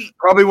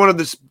probably one of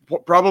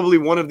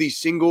the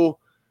single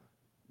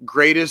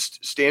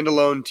greatest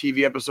standalone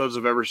TV episodes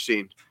I've ever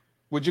seen.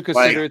 Would you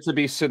consider it to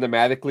be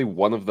cinematically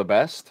one of the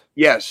best?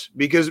 Yes,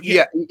 because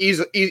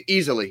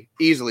easily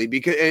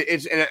because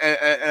it's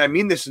and I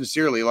mean this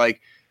sincerely.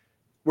 Like,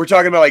 we're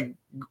talking about like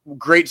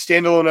great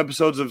standalone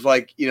episodes of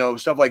like, you know,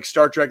 stuff like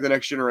Star Trek: The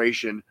Next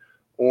Generation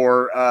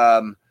or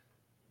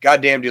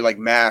goddamn dude, like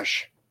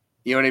MASH.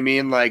 You know what I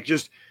mean? Like,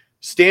 just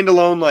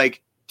standalone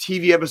like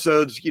TV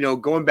episodes, you know,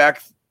 going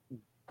back,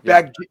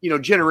 you know,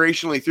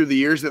 generationally through the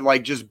years, that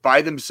like just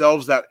by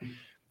themselves, that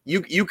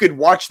you could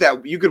watch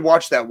that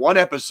one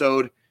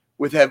episode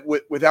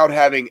without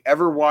having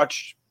ever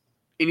watched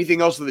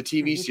anything else of the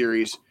TV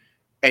series,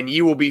 and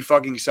you will be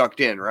fucking sucked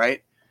in,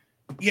 right?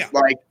 Yeah,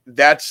 like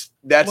that's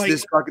like,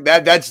 this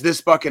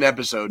fucking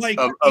episode like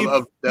of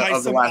the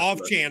last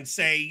off chance,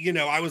 say, you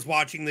know, I was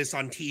watching this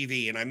on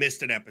TV and I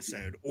missed an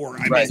episode, or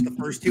I missed the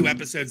first 2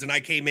 episodes, and I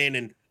came in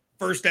and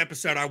first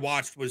episode I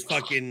watched was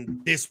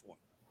fucking this one.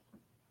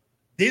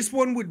 This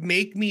one would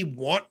make me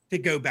want to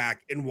go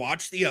back and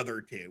watch the other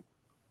 2,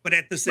 but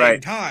at the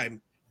same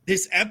time,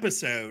 this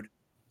episode,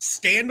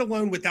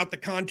 standalone without the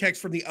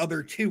context from the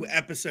other 2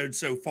 episodes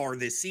so far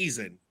this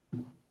season,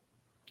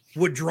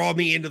 would draw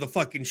me into the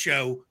fucking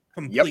show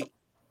completely. Yep.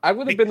 I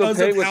would have been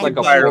okay with like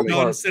a well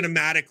done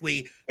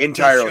cinematically.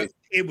 Entirely,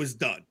 it was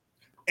done,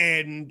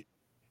 and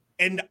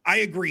I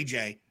agree,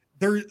 Jay.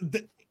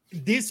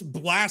 This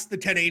blast the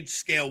 10-inch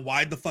scale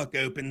wide the fuck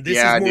open. This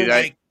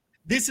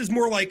is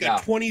more like a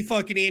 20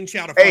 fucking inch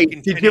out of fucking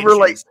 10 did you ever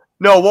inches.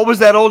 No, what was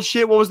that old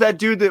shit? What was that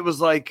dude that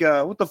was like,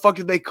 what the fuck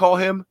did they call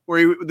him?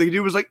 Where the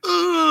dude was like,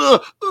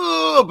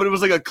 but it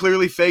was like a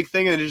clearly fake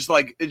thing, and it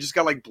just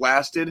got like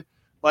blasted.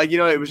 Like, you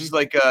know, it was just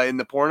like in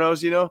the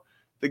pornos, you know,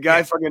 the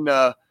guy fucking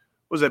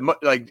was it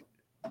like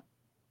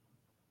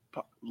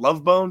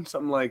Love Bone,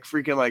 something like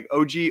freaking like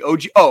OG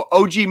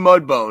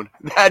Mudbone,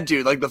 that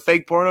dude, like the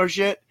fake porno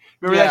shit.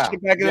 Remember that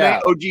shit back in the day,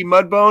 OG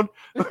Mudbone?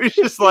 It's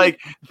just like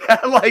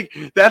that, like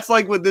that's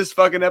like what this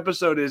fucking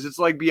episode is. It's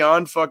like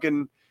beyond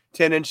fucking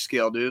 10-inch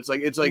scale, dude. It's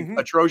like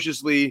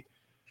atrociously.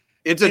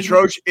 It's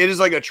atrocious. It is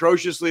like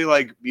atrociously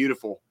like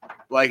beautiful,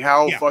 like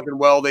how fucking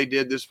well they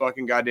did this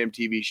fucking goddamn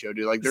TV show,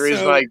 dude. Like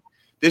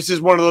this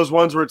is one of those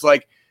ones where it's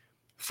like,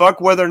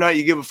 fuck whether or not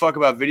you give a fuck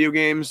about video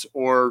games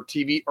or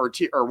TV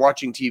or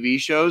watching TV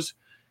shows.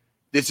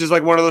 This is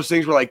like one of those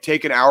things where like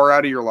take an hour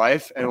out of your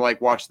life and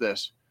like watch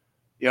this.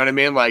 You know what I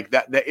mean? Like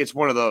that it's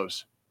one of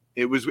those.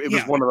 It was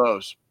one of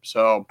those.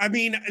 So I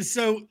mean,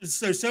 so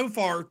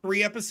far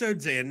 3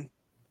 episodes in,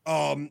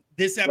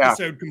 this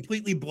episode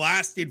completely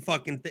blasted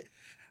fucking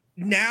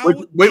now,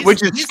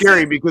 which is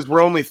scary because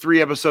we're only 3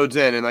 episodes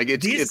in, and like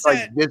it's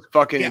like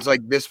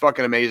this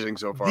fucking amazing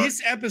so far. This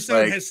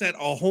episode has set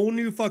a whole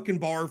new fucking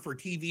bar for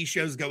TV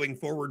shows going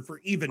forward for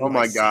even. Oh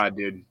my god,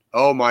 dude!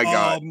 Oh my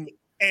god!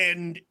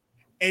 And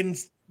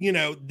you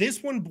know,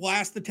 this one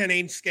blasts the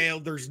 10-inch scale.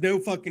 There's no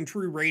fucking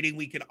true rating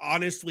we could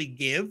honestly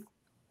give,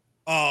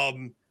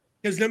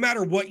 because no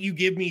matter what you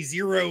give me,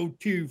 0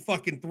 to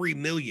fucking 3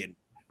 million,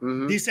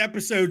 this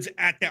episode's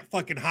at that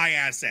fucking high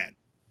ass end.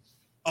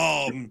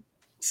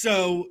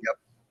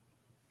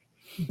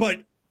 But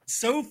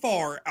so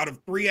far, out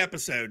of 3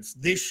 episodes,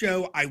 this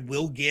show I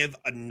will give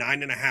a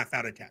 9.5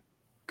 out of 10.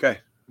 Okay.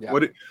 Yeah.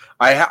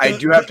 I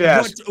do have to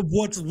ask.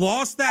 What's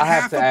lost that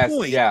half a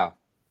point? Yeah.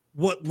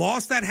 What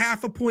lost that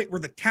half a point were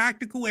the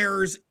tactical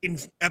errors in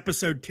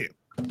episode 2.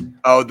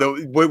 Oh,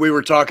 what we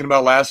were talking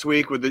about last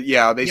week with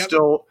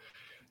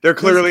they're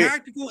clearly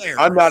tactical errors.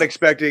 I'm not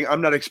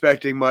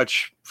expecting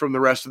much from the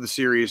rest of the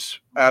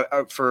series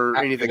for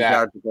anything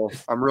tactical.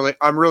 I'm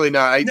really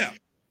not.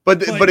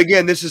 But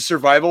again, this is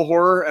survival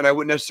horror, and I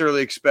wouldn't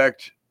necessarily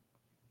expect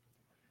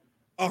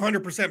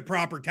 100%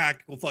 proper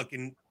tactical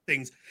fucking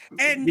things.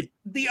 And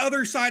the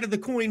other side of the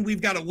coin we've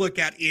got to look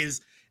at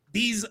is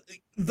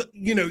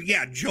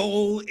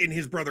Joel and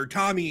his brother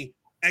Tommy,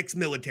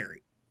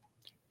 ex-military.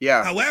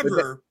 Yeah.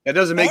 However, that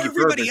doesn't make you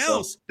perfect.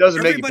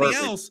 Everybody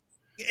else,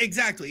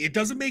 exactly. It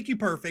doesn't make you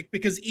perfect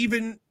because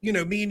even, you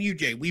know, me and you,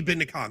 Jay, we've been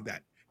to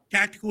combat.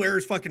 Tactical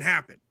errors fucking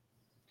happen.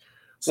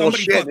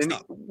 Somebody fucks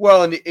up.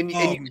 Well, and you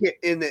can't,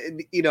 in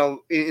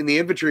the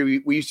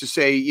infantry, we used to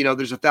say, you know,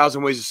 there's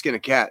 1,000 ways to skin a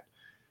cat.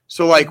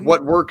 So like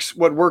what works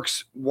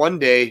one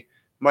day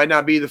might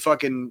not be the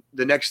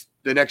next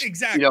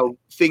exactly. You know,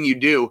 thing you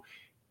do.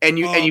 And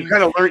you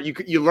kind of learn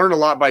you learn a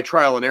lot by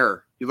trial and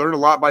error. You learn a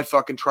lot by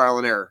fucking trial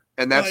and error.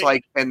 And that's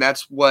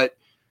that's what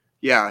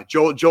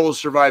Joel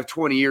survived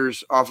 20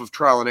 years off of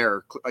trial and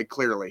error, like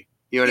clearly.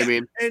 You know what I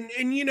mean?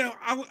 And you know,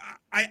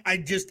 I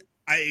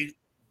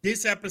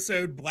This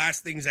episode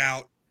blasts things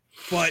out,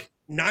 but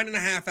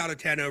 9.5 out of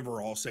 10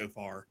 overall so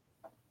far.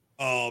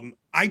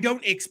 I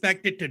don't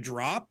expect it to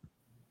drop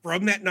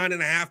from that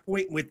 9.5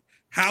 point with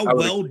how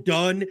well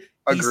done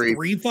these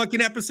 3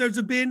 fucking episodes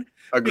have been.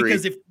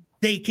 Because if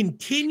they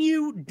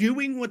continue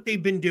doing what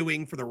they've been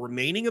doing for the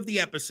remaining of the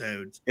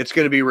episodes, it's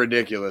going to be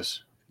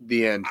ridiculous.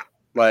 The end.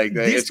 Like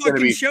this it's going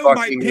to be show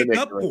might pick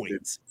up ridiculous,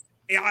 points.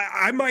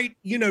 I might,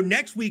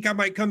 next week I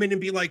might come in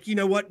and be like, you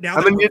know what? Now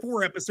that we're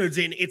 4 episodes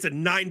in, it's a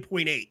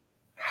 9.8.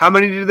 How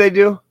many did they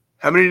do?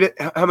 How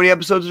many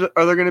episodes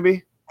are there going to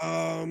be?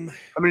 How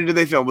many did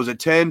they film? Was it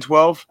 10,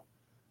 12,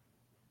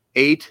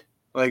 8?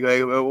 Like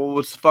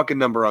what's the fucking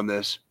number on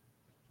this?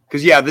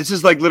 Because this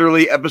is like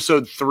literally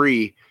episode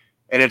 3,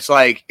 and it's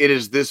like it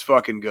is this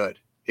fucking good.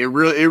 It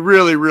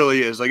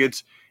really is. Like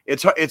it's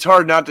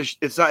hard not to.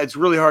 It's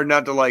really hard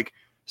not to like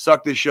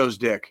suck this show's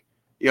dick.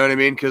 You know what I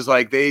mean? Because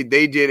like they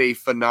did a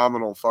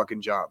phenomenal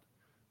fucking job.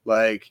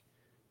 Like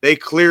they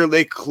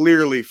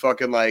clearly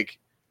fucking like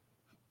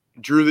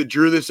drew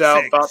this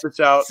out, thought this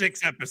out.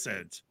 6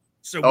 episodes.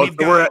 So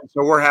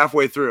we're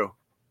halfway through.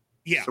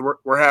 Yeah. So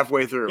we're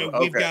halfay through. So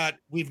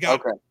we've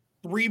got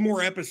 3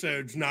 more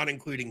episodes, not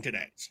including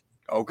today's.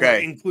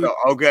 Okay. So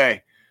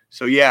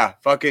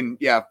fucking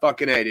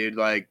A, dude.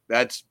 Like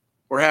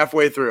we're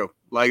halfway through.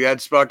 Like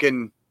that's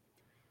fucking.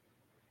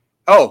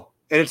 Oh,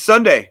 and it's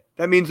Sunday.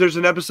 That means there's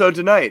an episode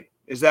tonight.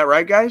 Is that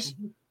right, guys?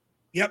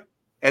 Yep.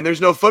 And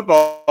there's no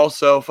football,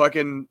 so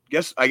fucking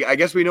I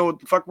guess we know what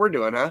the fuck we're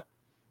doing, huh?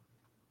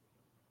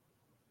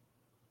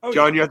 Oh,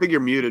 John, I think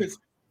you're muted.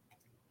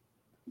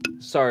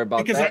 Sorry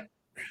about that.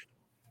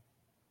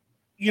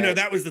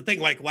 That was the thing.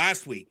 Like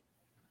last week,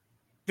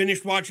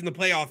 finished watching the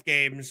playoff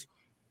games.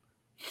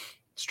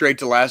 Straight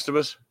to Last of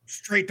Us.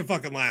 Straight to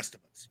fucking Last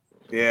of Us.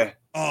 Yeah.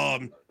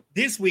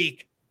 This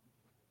week,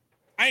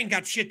 I ain't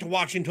got shit to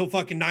watch until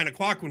fucking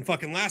 9:00 when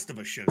fucking Last of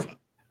Us shows up.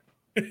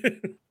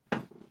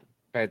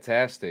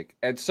 Fantastic.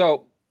 And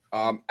so,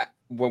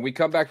 when we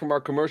come back from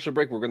our commercial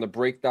break, we're going to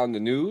break down the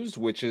news,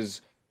 which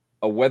is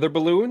a weather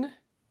balloon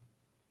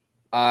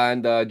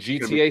and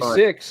GTA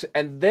 6.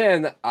 And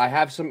then I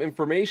have some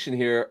information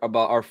here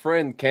about our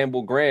friend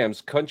Campbell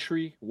Graham's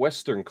Country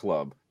Western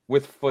Club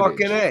with footage.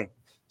 Fucking A.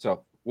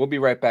 So we'll be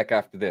right back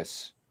after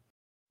this.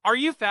 Are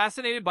you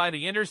fascinated by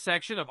the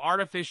intersection of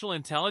artificial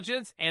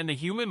intelligence and the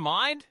human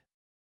mind?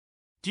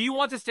 Do you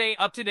want to stay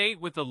up to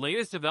date with the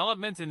latest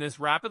developments in this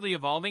rapidly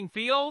evolving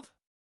field?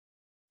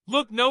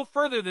 Look no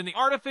further than the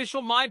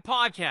Artificial Mind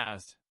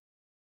Podcast.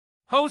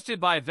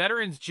 Hosted by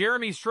veterans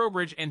Jeremy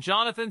Strobridge and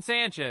Jonathan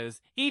Sanchez,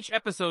 each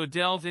episode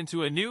delves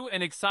into a new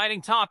and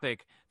exciting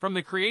topic, from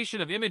the creation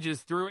of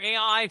images through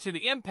AI to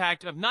the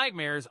impact of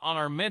nightmares on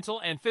our mental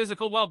and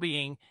physical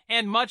well-being,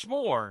 and much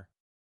more.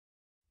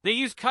 They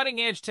use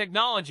cutting-edge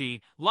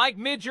technology, like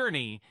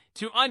Midjourney,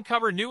 to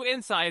uncover new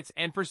insights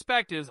and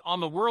perspectives on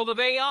the world of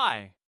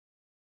AI.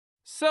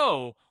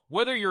 So,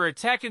 whether you're a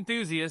tech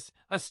enthusiast,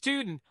 a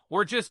student,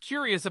 or just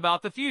curious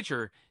about the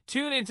future,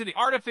 tune into the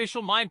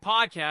Artificial Mind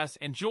Podcast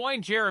and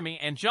join Jeremy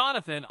and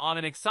Jonathan on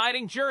an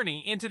exciting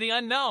journey into the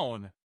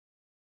unknown.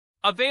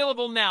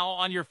 Available now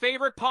on your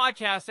favorite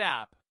podcast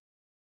app.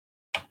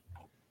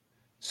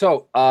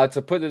 So,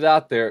 to put it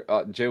out there,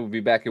 Jay will be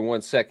back in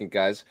 1 second,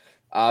 guys.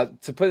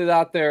 To put it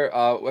out there,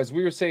 as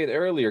we were saying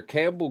earlier,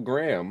 Campbell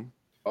Graham,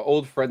 an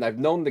old friend, I've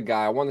known the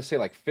guy, I want to say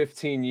like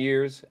 15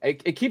 years.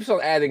 It keeps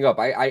on adding up.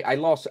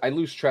 I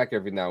lose track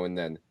every now and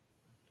then.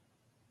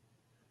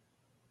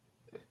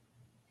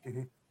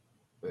 Mm-hmm.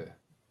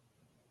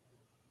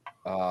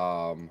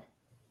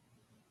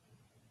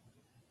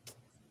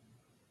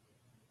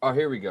 Oh,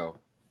 here we go.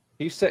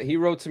 He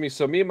wrote to me,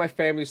 so me and my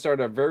family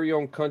started our very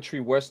own country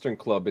western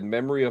club in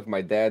memory of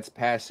my dad's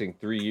passing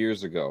 3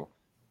 years ago.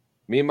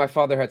 Me and my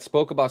father had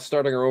spoke about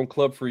starting our own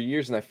club for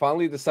years, and I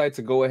finally decided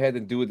to go ahead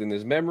and do it in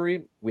his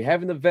memory. We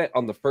have an event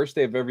on the first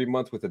day of every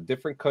month with a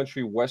different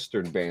country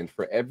western band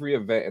for every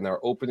event, and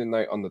our opening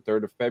night on the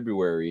 3rd of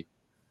February,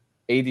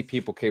 80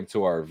 people came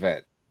to our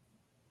event.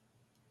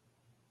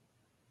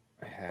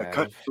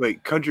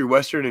 Wait, country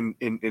western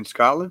in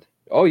Scotland?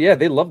 Oh, yeah,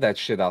 they love that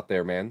shit out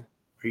there, man.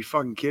 Are you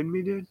fucking kidding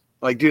me, dude?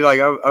 Like, dude, like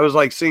I was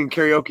like singing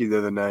karaoke the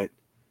other night.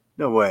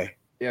 No way.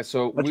 Yeah,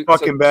 so that's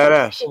fucking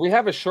badass. So we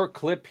have a short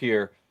clip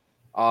here.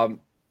 From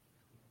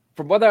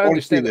what I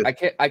understand,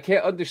 I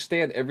can't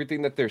understand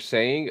everything that they're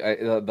saying.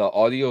 The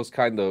audio is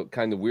kind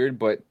of weird,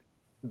 but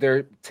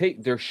they're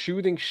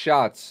shooting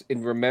shots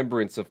in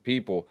remembrance of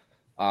people.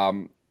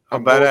 I'm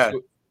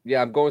badass.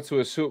 I'm going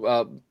to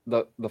assume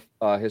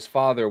his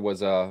father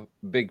was a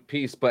big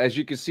piece, but as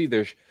you can see,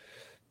 they're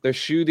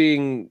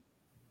shooting.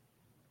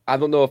 I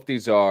don't know if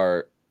these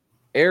are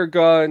air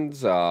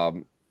guns,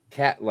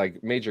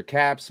 like major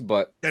caps,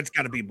 but that's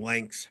got to be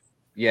blanks.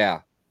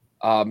 Yeah,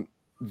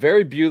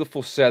 very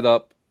beautiful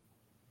setup.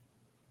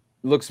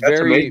 Looks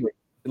amazing.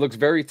 It looks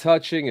very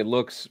touching. It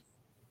looks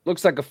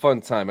like a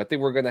fun time. I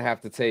think we're gonna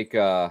have to take.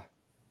 It's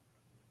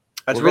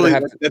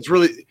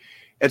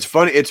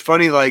funny. It's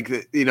funny,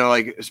 like, you know,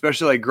 like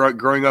especially like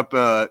growing up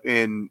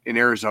in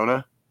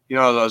Arizona. You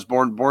know, I was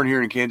born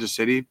here in Kansas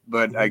City,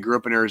 but I grew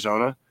up in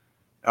Arizona,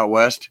 out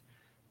west,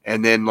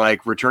 and then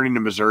like returning to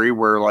Missouri,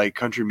 where like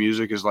country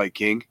music is like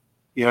king.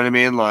 You know what I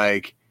mean?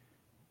 Like,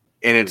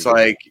 and it's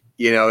like,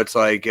 you know, it's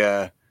like,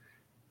 yeah.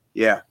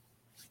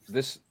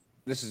 This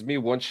is me.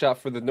 One shot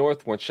for the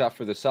North, one shot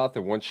for the South,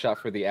 and one shot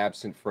for the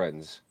absent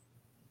friends.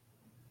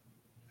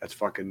 That's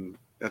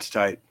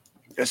tight.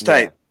 That's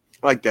tight.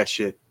 I like that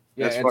shit.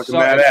 Yeah, That's and fucking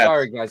I'm badass.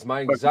 sorry, guys.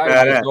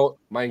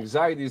 My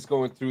anxiety is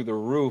going through the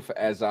roof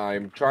as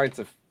I'm trying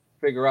to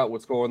figure out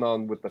what's going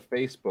on with the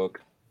Facebook.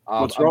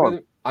 What's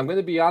wrong? I'm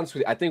gonna be honest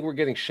with you. I think we're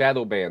getting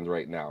shadow banned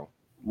right now.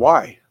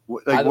 Why?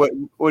 Like,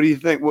 what do you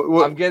think?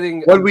 What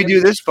did we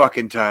do this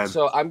fucking time?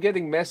 So I'm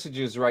getting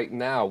messages right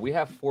now. We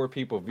have 4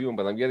 people viewing,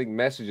 but I'm getting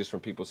messages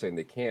from people saying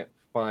they can't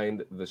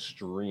find the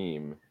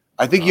stream.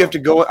 I think you have to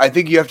go. I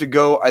think you have to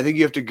go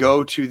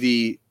to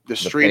the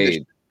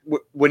stream.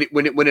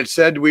 When it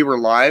said we were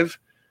live,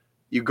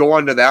 you go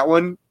onto that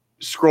one,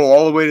 scroll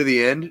all the way to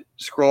the end,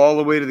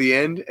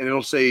 and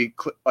it'll say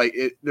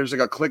there's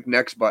like a click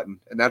next button,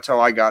 and that's how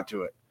I got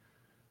to it.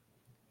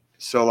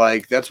 So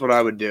like that's what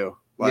I would do.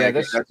 Like,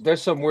 yeah,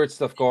 there's some weird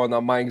stuff going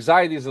on. My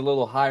anxiety is a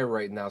little high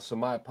right now, so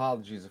my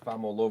apologies if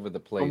I'm all over the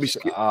place.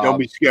 Don't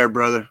be scared,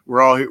 brother.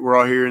 We're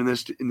all here in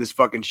this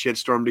fucking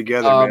shitstorm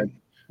together, man.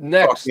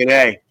 Next, fucking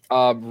A.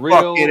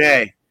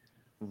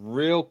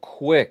 Real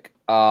quick.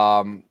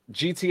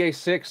 GTA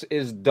 6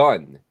 is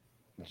done.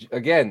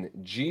 Again,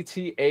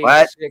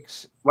 GTA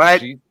 6.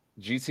 What?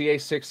 GTA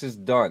 6 is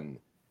done.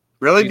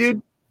 Really,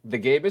 dude? The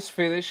game is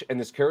finished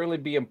and is currently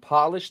being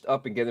polished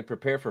up and getting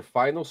prepared for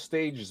final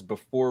stages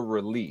before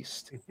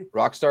released.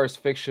 Rockstar is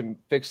fixing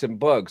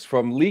bugs.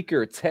 From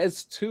leaker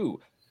Tez2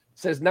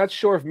 says, not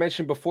sure if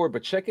mentioned before,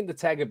 but checking the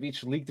tag of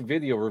each leaked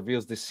video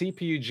reveals the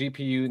CPU,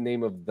 GPU,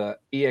 name of the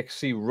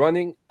EXE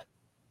running.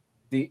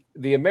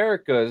 The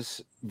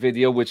Americas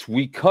video, which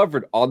we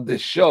covered on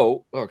this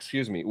show,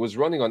 was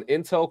running on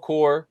Intel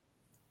Core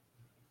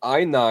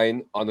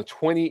i9 on the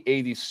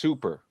 2080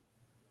 Super.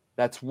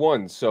 That's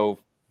one. So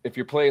if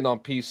you're playing on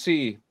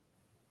PC,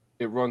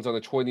 it runs on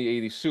the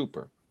 2080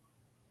 Super.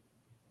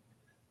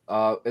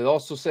 It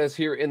also says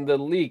here in the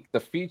leak, the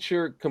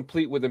feature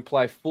complete would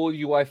imply full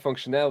UI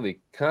functionality.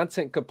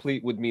 Content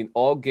complete would mean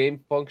all game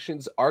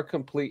functions are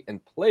complete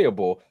and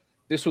playable.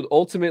 This would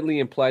ultimately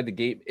imply the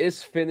game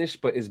is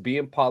finished, but is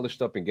being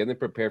polished up and getting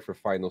prepared for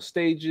final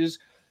stages.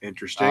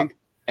 Interesting.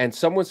 And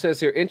someone says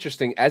here,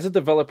 interesting. As a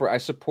developer, I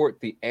support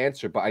the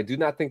answer, but I do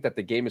not think that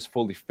the game is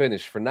fully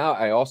finished. For now,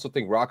 I also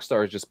think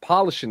Rockstar is just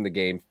polishing the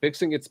game,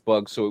 fixing its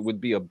bugs so it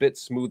would be a bit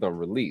smooth on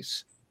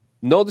release.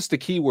 Notice the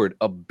keyword,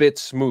 a bit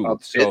smooth.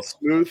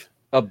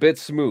 A bit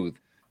smooth.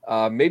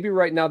 Maybe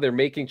right now they're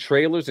making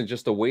trailers and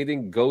just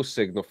awaiting go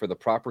signal for the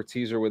proper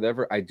teaser or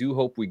whatever. I do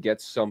hope we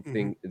get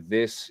something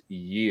this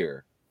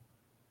year.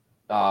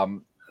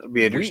 That'd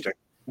be interesting.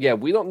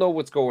 We don't know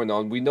what's going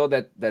on. We know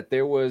that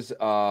there was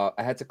I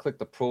had to click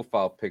the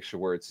profile picture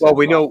where it's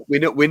we know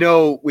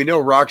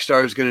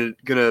Rockstar is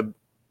gonna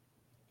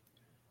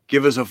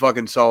give us a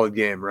fucking solid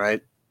game,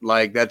 right?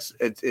 Like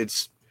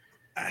it's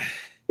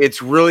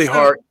really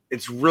hard.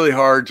 It's really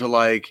hard to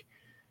like,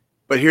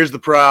 but here's the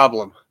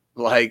problem.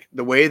 Like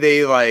the way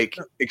they like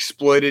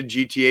exploited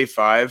GTA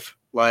 5,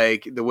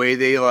 like the way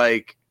they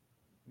like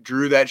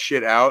drew that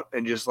shit out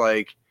and just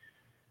like,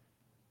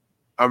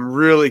 I'm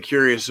really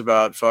curious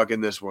about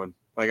fucking this one.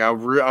 Like I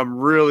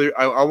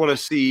want to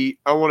see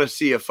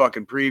a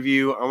fucking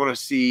preview. I want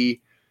to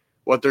see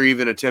what they're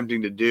even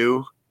attempting to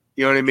do.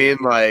 You know what I mean?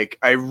 Like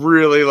I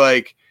really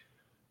like,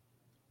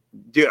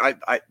 dude,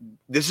 I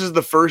this is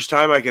the first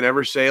time I can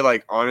ever say,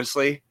 like,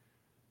 honestly,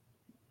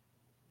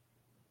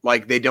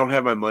 like they don't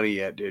have my money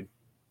yet, dude.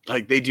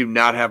 Like they do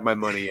not have my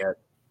money yet.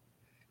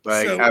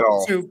 Like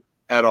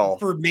at all.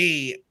 For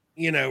me,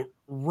 you know,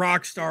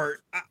 Rockstar,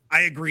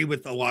 I agree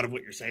with a lot of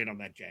what you're saying on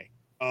that, Jay.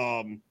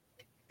 And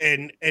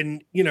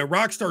you know,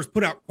 Rockstar's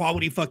put out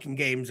quality fucking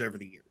games over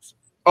the years.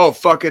 Oh,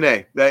 fucking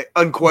A. That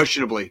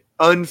unquestionably.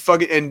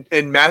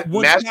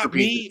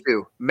 Masterpieces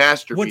too.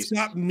 Masterpieces. What's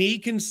got me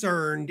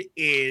concerned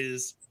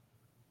is,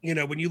 you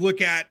know, when you look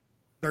at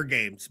their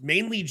games,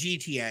 mainly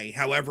GTA,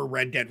 however,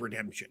 Red Dead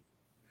Redemption.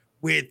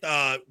 With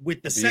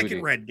the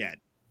second Red Dead,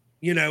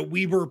 you know,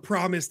 we were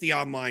promised the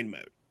online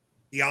mode.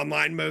 The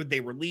online mode they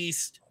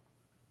released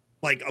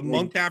like a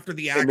month after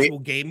the actual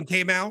game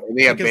came out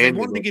because they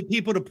wanted to get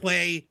people to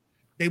play.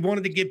 They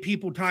wanted to give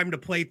people time to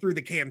play through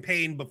the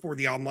campaign before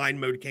the online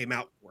mode came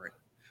out for it.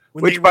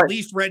 When they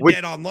released Red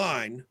Dead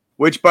Online,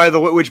 which by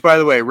the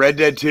way, Red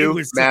Dead 2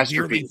 was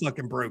severely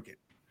fucking broken.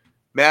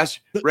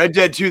 Red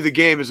Dead 2, the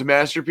game, is a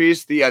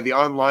masterpiece. The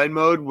online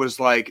mode was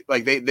like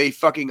they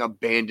fucking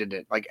abandoned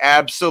it. Like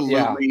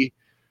absolutely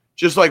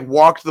just like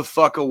walked the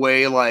fuck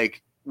away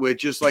like with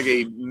just like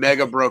a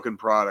mega broken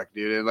product,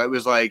 dude. And it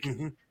was like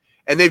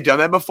and they've done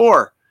that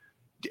before.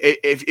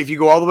 If you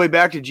go all the way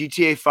back to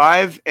GTA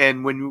 5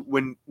 and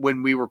when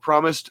we were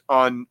promised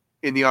in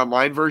the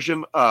online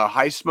version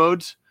heist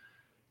modes,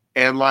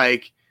 and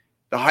like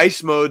the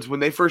heist modes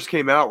when they first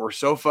came out were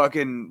so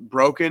fucking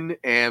broken,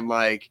 and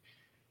like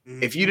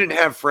if you didn't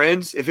have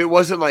friends, if it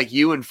wasn't like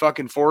you and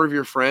fucking 4 of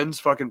your friends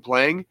fucking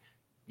playing,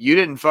 you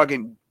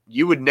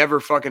would never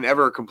fucking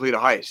ever complete a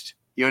heist.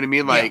 You know what I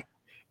mean? Like,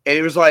 and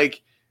it was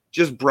like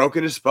just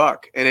broken as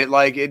fuck. And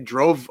it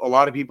drove a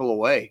lot of people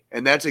away.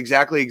 And that's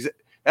exactly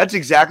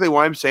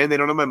why I'm saying they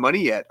don't have my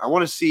money yet. I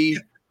want to see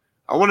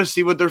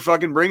what they're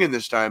fucking bringing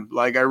this time.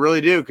 Like, I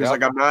really do. Cause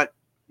like, I'm not,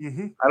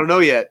 I don't know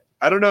yet.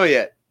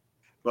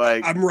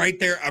 Like, I'm right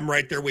there. I'm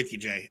right there with you,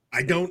 Jay.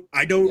 I don't.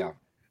 Yeah.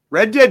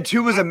 Red Dead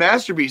 2 was a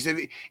masterpiece.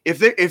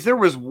 If there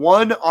was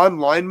one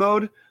online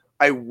mode,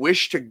 I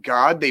wish to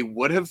God they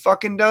would have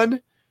fucking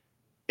done.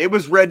 It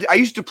was I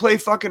used to play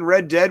fucking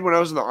Red Dead when I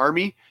was in the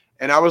army,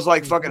 and I was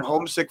like fucking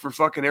homesick for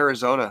fucking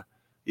Arizona,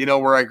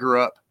 where I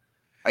grew up.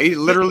 I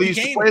literally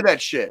used to play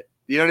that shit.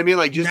 You know what I mean?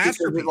 Like, just because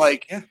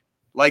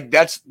it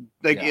that's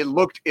like it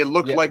looked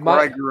like where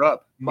I grew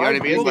up. You know what I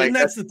mean? Well, like, and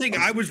that's the thing.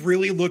 I was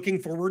really looking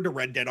forward to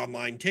Red Dead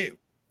Online too.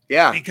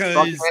 Yeah,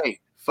 because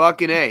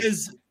fucking A.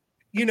 Because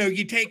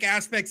you take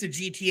aspects of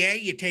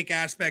GTA, you take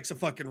aspects of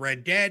fucking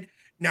Red Dead.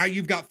 Now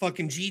you've got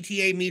fucking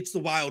GTA meets the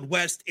Wild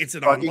West. It's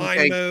an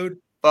online mode.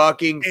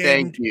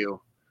 Thank you.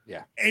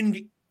 Yeah,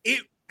 and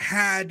it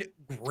had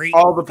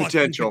all the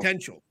potential.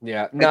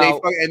 Yeah,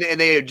 and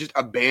they had just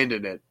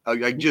abandoned it.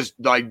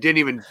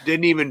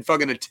 Didn't even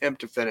fucking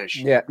attempt to finish.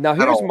 Yeah. Now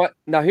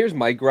here's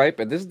my gripe,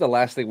 and this is the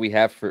last thing we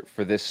have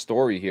for this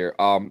story here.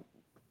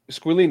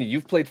 Squilini,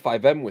 you've played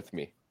 5M with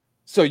me,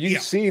 so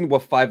you've seen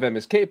what 5M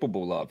is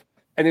capable of.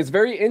 And it's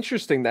very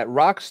interesting that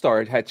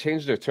Rockstar had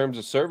changed their terms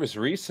of service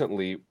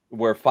recently,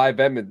 where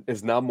 5M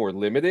is now more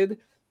limited,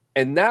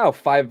 and now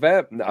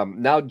 5M,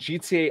 now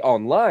GTA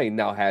Online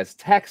now has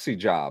taxi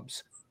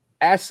jobs,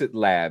 asset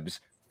labs,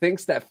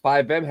 things that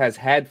 5M has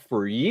had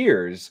for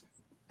years,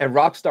 and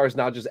Rockstar is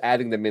now just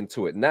adding them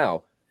into it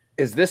now.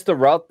 Is this the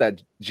route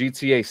that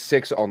GTA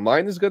 6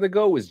 Online is going to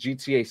go? Is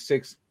GTA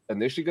 6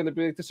 initially going to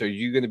be like this? Are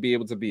you going to be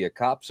able to be a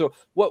cop? So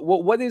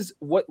what's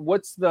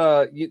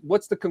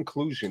the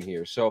conclusion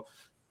here? So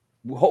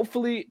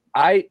hopefully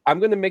I'm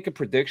going to make a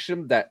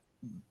prediction that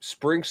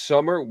spring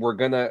summer we're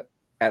going to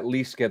at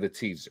least get a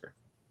teaser.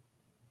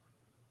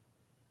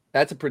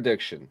 That's a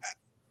prediction.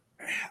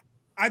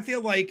 I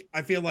feel like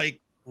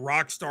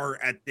Rockstar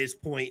at this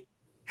point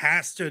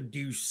has to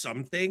do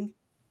something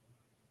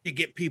to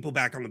get people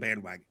back on the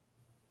bandwagon,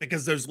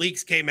 because those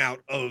leaks came out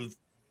of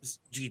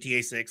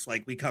GTA 6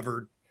 like we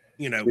covered.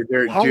 How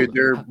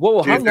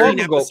long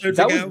ago?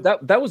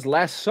 That was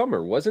last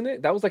summer, wasn't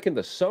it? That was like in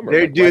the summer.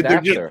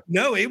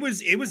 No, it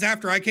was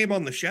after I came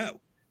on the show.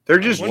 They're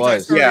just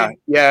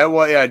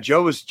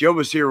Joe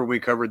was here when we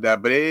covered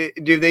that, but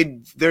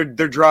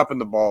they're dropping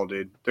the ball,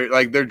 dude.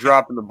 They're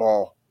dropping the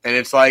ball, and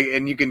it's like,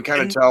 and you can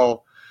kind of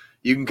tell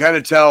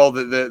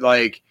that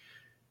like.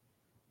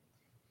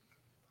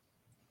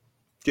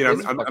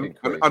 Dude,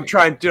 I'm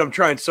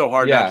trying so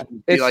hard not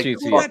to be like a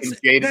fucking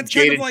jaded,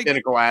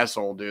 cynical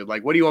asshole, dude.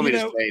 Like, what do you want me to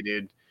say,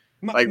 dude?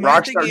 Like,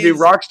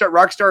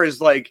 Rockstar is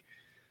like,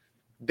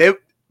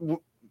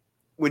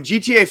 when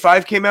GTA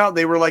 5 came out,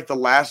 they were like the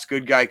last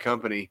good guy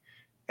company,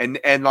 and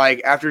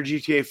like after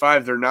GTA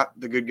 5, they're not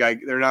the good guy.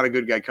 They're not a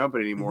good guy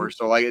company anymore.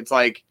 So like, it's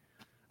like,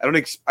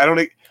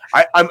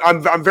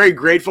 I'm very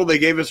grateful they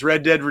gave us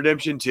Red Dead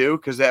Redemption 2,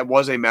 because that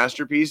was a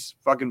masterpiece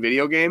fucking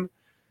video game.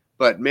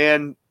 But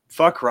man,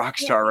 fuck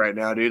Rockstar right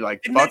now, dude.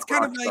 Like, and fuck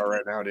Rockstar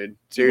right now, dude.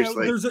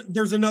 Seriously.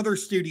 There's another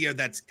studio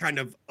that's kind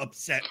of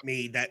upset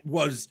me that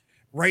was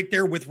right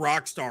there with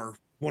Rockstar,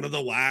 one of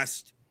the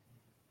last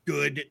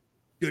good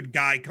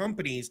guy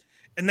companies,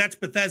 and that's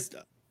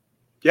Bethesda.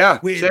 Yeah,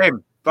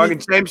 same,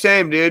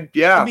 dude.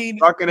 Yeah, I mean,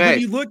 fucking A. When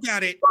you look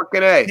at it,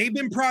 fucking A. They've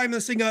been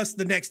promising us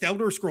the next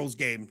Elder Scrolls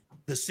game,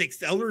 the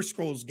 6th Elder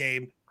Scrolls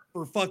game,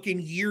 for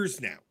fucking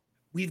years now.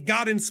 We've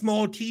gotten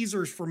small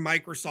teasers from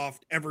Microsoft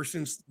ever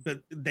since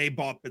they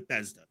bought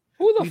Bethesda.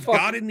 We've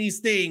gotten these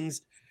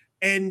things,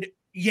 and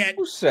yet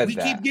we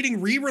keep getting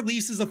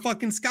re-releases of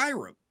fucking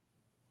Skyrim.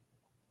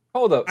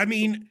 Hold up. I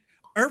mean,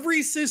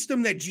 every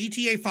system that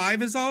GTA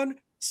 5 is on,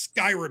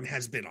 Skyrim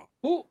has been on.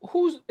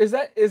 Is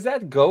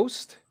that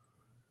Ghost?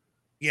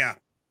 Yeah.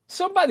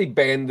 Somebody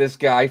banned this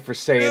guy for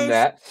saying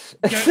that.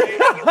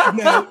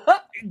 No,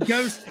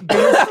 Ghost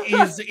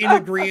is in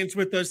agreement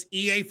with us.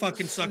 EA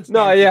fucking sucks.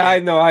 No, yeah, I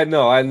know.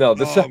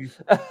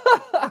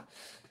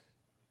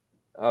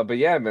 But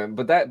yeah, man.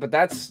 But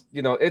that's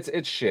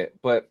it's shit.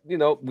 But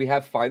we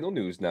have final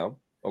news now.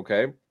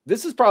 Okay,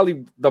 this is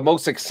probably the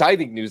most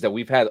exciting news that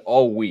we've had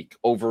all week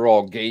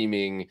overall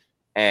gaming.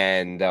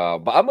 And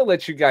but I'm gonna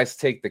let you guys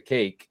take the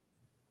cake.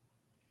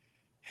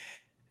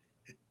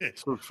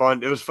 This was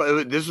fun. It was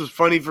fun. This was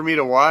funny for me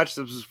to watch.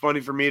 This was funny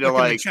for me to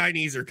like. The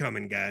Chinese are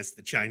coming, guys.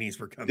 The Chinese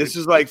were coming. This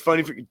is like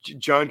funny for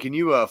John. Can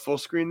you full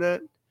screen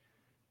that?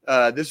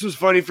 This was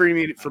funny for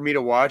me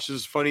to watch. This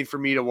was funny for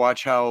me to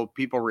watch how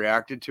people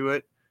reacted to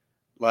it.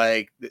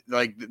 Like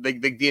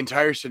the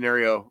entire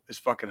scenario is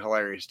fucking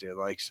hilarious, dude.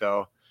 Like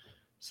so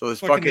this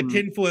fucking the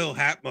tinfoil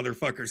hat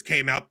motherfuckers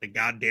came out the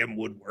goddamn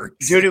woodwork,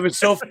 dude. It was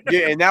so,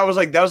 and that was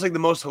like the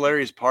most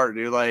hilarious part,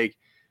 dude. Like.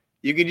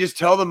 You can just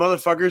tell the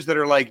motherfuckers that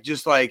are like,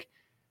 just like,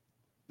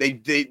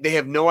 they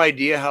have no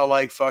idea how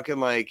like fucking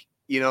like,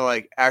 you know,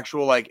 like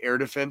actual like air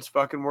defense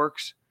fucking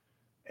works.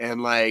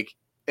 And like,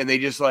 and they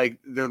just like,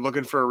 they're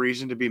looking for a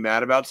reason to be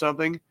mad about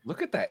something.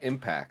 Look at that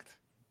impact.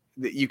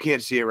 You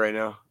can't see it right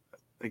now.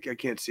 Like, I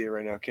can't see it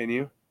right now. Can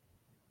you?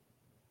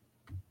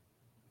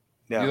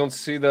 No. You don't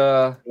see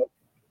the...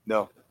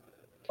 No.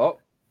 Oh,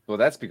 well,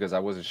 that's because I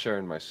wasn't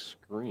sharing my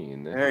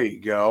screen. There you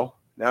go.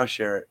 Now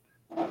share it.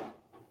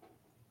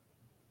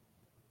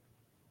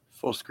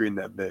 Full screen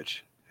that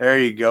bitch. There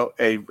you go.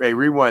 Hey,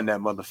 rewind that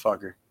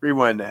motherfucker.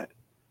 Rewind that.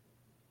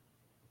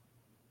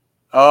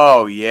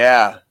 Oh,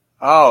 yeah.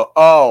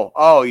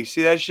 Oh, you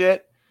see that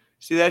shit?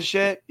 See that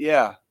shit?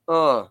 Yeah.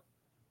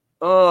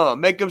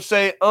 Make them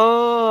say,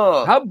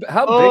 How big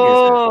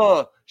is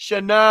it?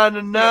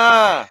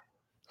 Sha-na-na-na.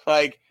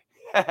 Like,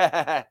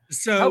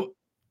 So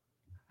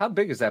how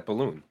big is that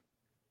balloon?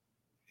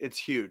 it's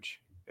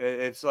huge.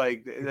 It's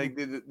like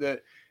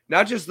the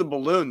not just the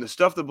balloon, the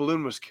stuff the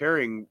balloon was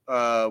carrying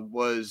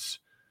was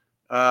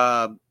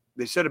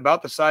they said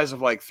about the size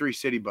of like 3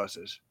 city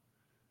buses.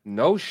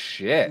 No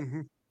shit.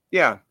 mm-hmm.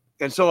 Yeah.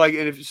 And so like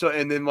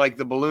and then like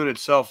the balloon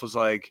itself was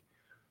like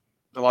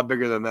a lot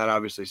bigger than that,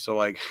 obviously. So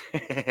like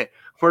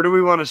where do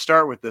we want to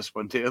start with this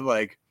one, dude?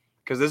 Like,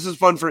 because this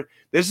is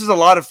a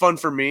lot of fun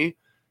for me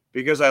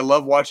because I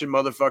love watching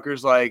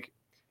motherfuckers like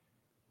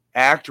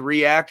act,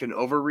 react, and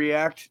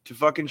overreact to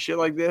fucking shit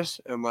like this.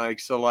 And like,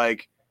 so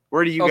like,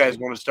 where do you guys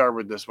want to start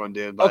with this one,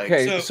 dude? Like,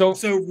 okay, so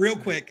real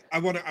quick, I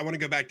want to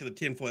go back to the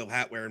tinfoil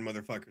hat wearing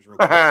motherfuckers real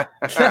quick.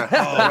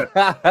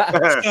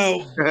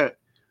 So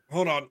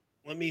hold on,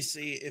 let me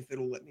see if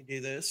it'll let me do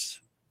this.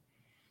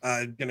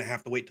 Gonna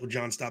have to wait till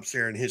John stops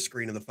sharing his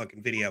screen of the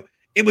fucking video.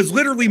 It was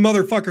literally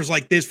motherfuckers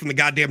like this from the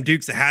goddamn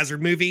Dukes of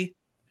Hazzard movie,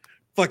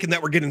 fucking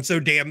that were getting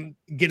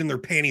their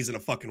panties in a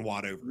fucking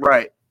wad over.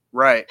 Right.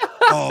 Right.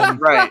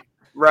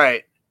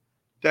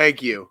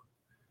 Thank you.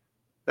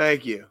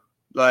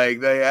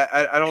 Like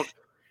I don't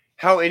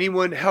how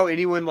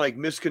anyone like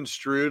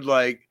misconstrued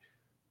like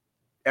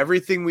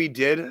everything we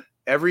did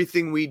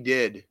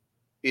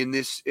in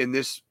this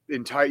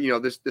entire, you know,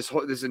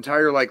 this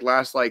entire like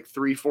last like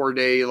 3-4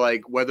 day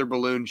like weather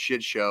balloon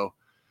shit show,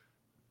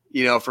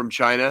 you know, from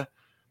China.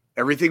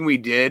 Everything we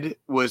did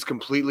was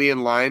completely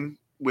in line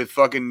with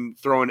fucking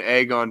throwing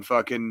egg on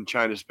fucking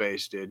China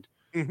space, dude.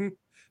 Mm-hmm.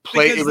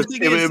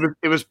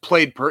 It was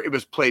played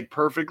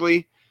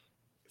perfectly.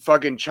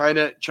 Fucking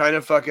China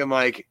fucking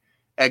like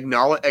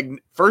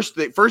first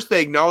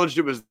they acknowledged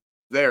it was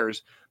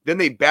theirs. Then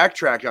they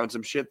backtracked on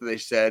some shit that they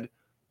said.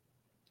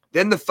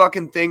 Then the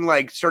fucking thing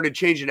like started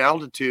changing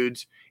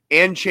altitudes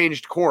and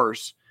changed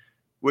course,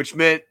 which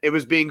meant it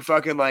was being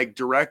fucking like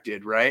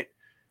directed, right?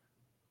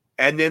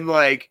 And then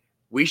like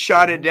we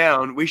shot it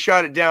down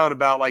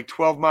about like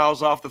 12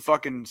 miles off the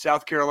fucking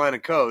South Carolina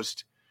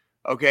coast,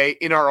 okay,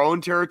 in our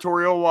own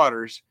territorial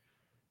waters.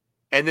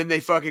 And then they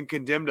fucking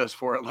condemned us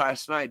for it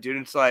last night, dude.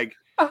 It's like,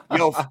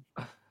 yo,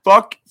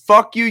 fuck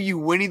you, you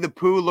Winnie the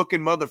Pooh looking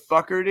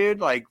motherfucker,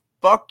 dude. Like,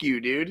 fuck you,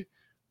 dude.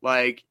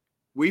 Like,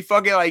 we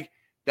fucking like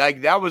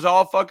that was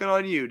all fucking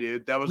on you,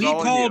 dude. That was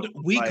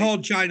we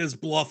called China's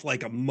bluff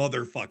like a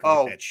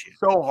motherfucker with that shit.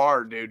 So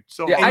hard, dude.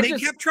 So yeah, hard. And they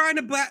kept trying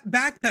to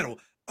backpedal.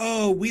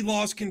 Oh, we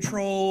lost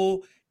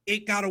control.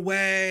 It got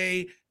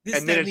away.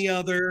 This, and the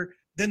other.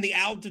 Then the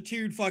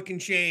altitude fucking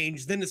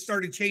changed. Then it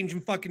started changing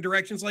fucking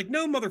directions. Like,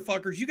 no,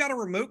 motherfuckers, you got a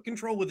remote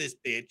control with this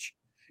bitch.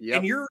 Yep.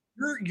 And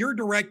you're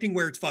directing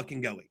where it's fucking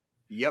going.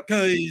 Yep.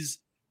 Because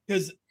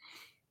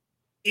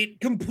it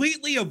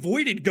completely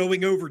avoided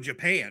going over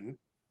Japan.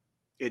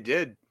 It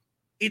did.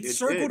 It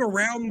circled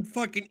around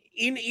fucking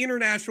in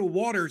international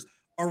waters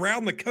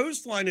around the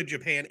coastline of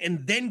Japan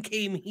and then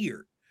came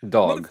here.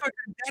 Dog. Motherfucker,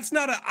 that's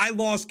not I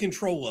lost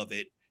control of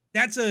it.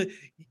 That's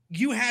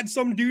you had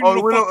some dude.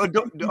 It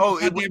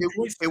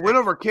went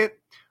over Kent.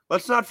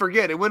 Let's not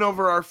forget, it went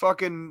over our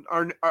fucking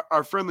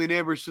our friendly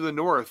neighbors to the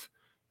north.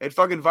 It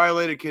fucking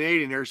violated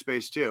Canadian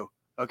airspace too.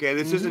 Okay,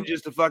 this isn't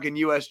just a fucking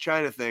U.S.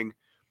 China thing.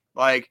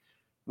 Like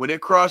when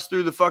it crossed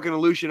through the fucking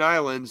Aleutian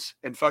Islands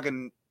and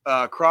fucking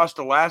crossed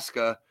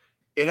Alaska,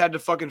 it had to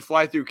fucking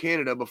fly through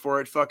Canada before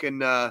it fucking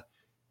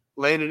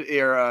landed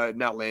or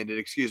not landed.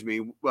 Excuse me.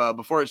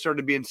 Before it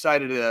started being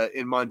sighted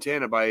in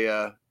Montana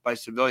by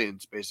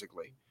civilians,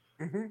 basically.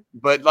 Mm-hmm.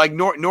 But like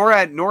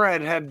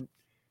NORAD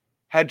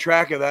had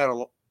track of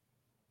that.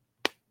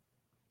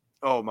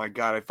 Oh my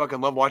god, I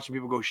fucking love watching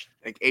people go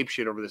like ape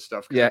shit over this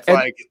stuff. Yeah,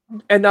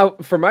 and now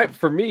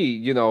for me,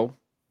 you know,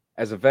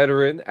 as a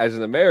veteran, as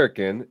an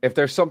American, if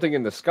there's something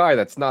in the sky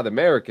that's not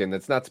American,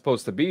 that's not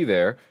supposed to be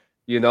there,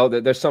 you know,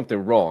 that there's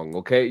something wrong.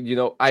 Okay, you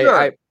know,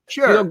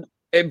 sure. You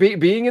know,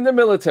 being in the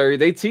military,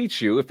 they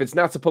teach you if it's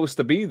not supposed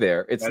to be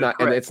there, it's not,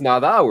 and it's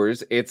not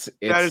ours. It's.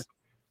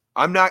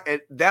 I'm not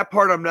that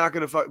part. I'm not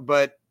going to fuck.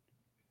 But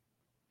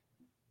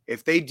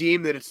if they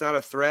deem that it's not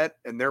a threat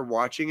and they're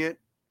watching it,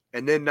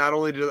 and then not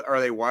only are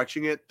they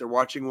watching it, they're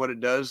watching what it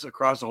does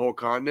across the whole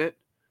continent.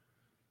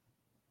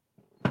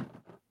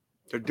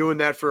 They're doing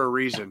that for a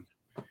reason.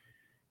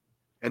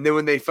 And then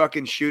when they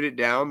fucking shoot it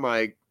down,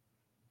 like,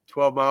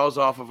 12 miles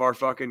off of our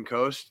fucking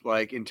coast,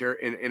 like in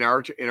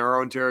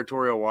our own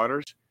territorial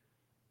waters.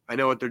 I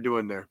know what they're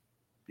doing there.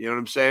 You know what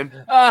I'm saying?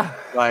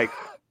 Like,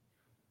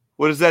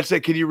 what does that say?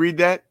 Can you read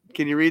that?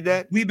 Can you read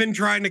that? We've been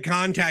trying to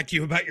contact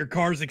you about your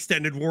car's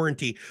extended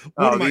warranty.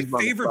 One of my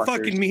favorite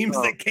fucking memes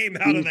that came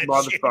out of that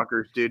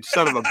motherfuckers, shit. Dude.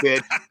 Son of a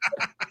bitch.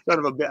 Son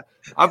of a bitch.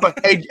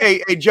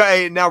 Hey,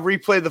 Jay, now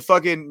replay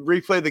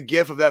the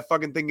gif of that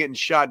fucking thing getting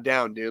shot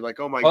down, dude.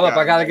 Like, oh my God. Hold up,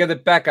 I gotta get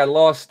it back. I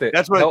lost it.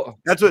 That's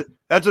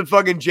what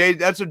fucking Jay,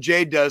 that's what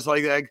Jay does.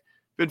 Like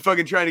been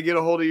fucking trying to get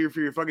a hold of you for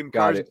your fucking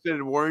car's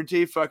extended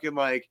warranty. Fucking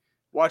like,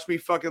 watch me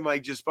fucking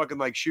like just fucking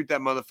like shoot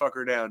that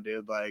motherfucker down,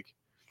 dude. Like,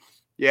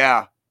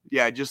 yeah,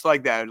 just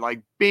like that.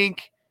 Like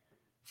bink,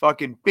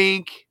 fucking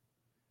bink,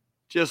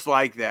 just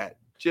like that.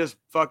 Just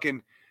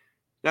fucking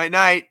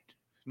night.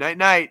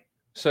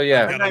 So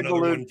yeah, I got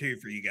another one too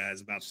for you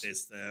guys about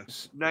this though.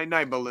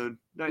 Night balloon.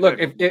 Look,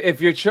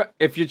 if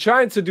you're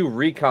trying to do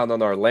recon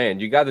on our land,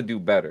 you got to do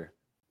better.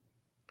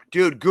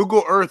 Dude,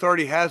 Google Earth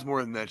already has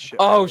more than that shit.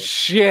 Oh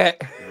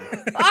shit!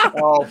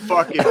 Oh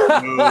fucking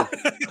boo!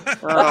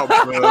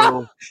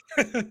 Oh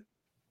boo!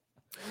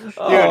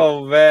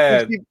 Oh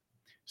man!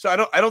 So I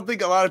don't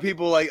think a lot of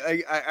people like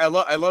I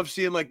love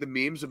seeing like the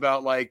memes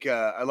about like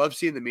I love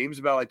seeing the memes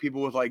about like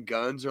people with like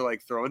guns or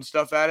like throwing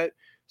stuff at it.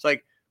 It's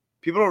like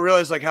people don't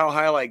realize like how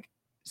high like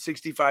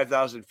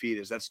 65,000 feet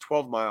is. That's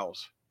 12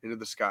 miles into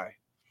the sky.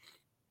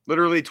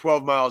 Literally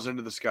 12 miles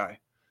into the sky.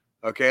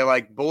 Okay,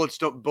 like bullets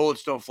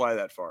don't fly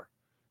that far.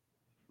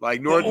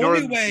 Like nor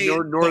do they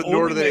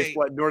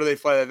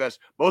fly that fast.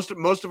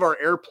 Most of our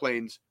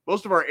airplanes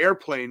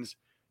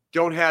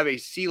don't have a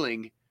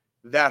ceiling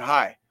that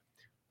high.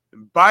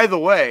 And by the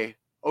way,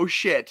 oh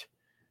shit,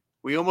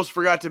 we almost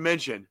forgot to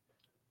mention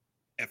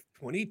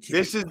F-22.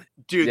 This is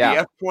the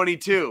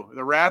F-22,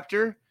 the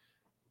Raptor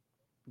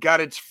got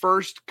its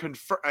first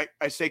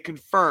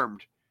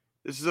confirmed.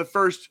 This is the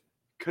first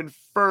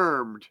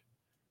confirmed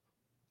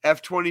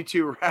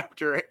F-22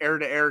 Raptor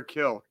air-to-air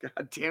kill.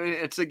 God damn it.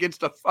 It's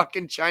against a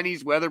fucking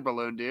Chinese weather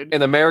balloon, dude.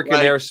 In American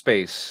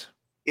airspace.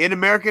 In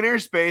American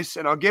airspace.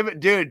 And I'll give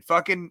it,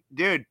 fucking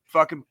mad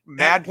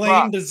that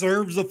plane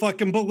deserves a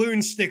fucking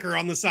balloon sticker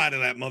on the side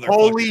of that motherfucker.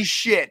 Holy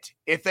shit.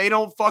 If they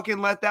don't fucking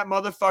let that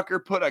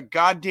motherfucker put a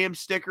goddamn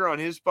sticker on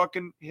his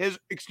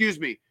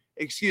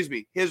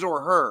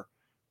or her.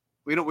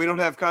 We don't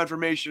have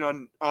confirmation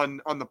on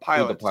the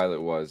pilot. Who the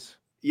pilot was.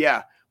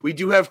 Yeah. We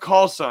do have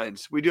call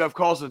signs. I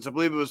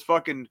believe it was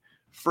fucking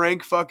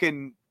Frank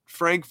 01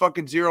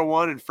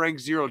 and Frank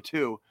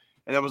 02.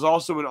 And that was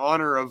also in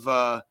honor of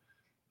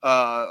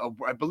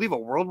I believe a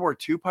World War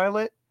II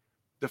pilot.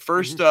 The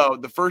first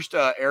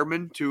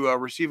airman to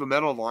receive a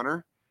Medal of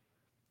Honor.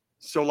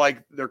 So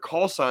like their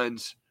call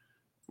signs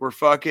were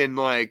fucking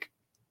like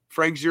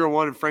Frank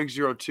 01 and Frank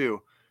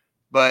 02.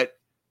 But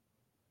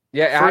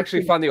yeah, I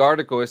actually found the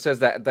article. It says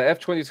that the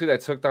F-22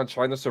 that took down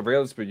China's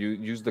surveillance but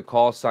used the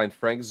call sign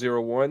Frank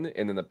 01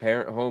 in an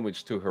apparent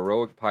homage to a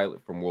heroic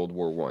pilot from World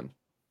War I.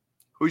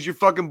 Who's your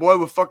fucking boy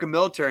with fucking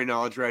military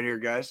knowledge right here,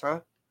 guys,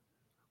 huh?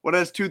 What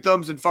has two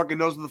thumbs and fucking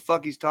knows what the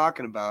fuck he's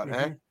talking about,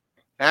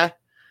 huh?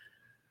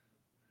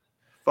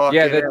 Fuck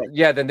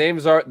the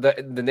names are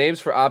the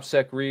names for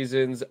OPSEC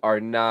reasons are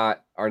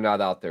not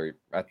out there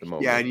at the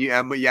moment. And you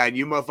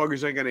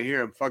motherfuckers ain't gonna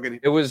hear him.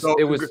 Fucking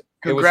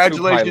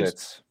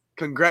congratulations.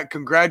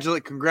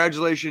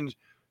 Congratulations,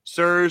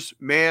 sirs,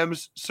 and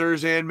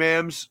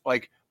ma'ams,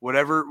 like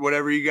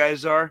whatever you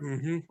guys are.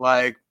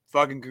 Like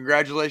fucking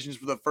congratulations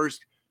for the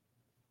first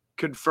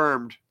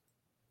confirmed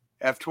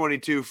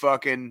F-22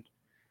 fucking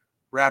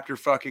Raptor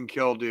fucking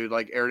kill, dude.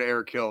 Like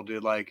air-to-air kill,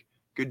 dude. Like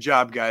good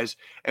job, guys.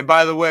 And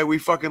by the way, we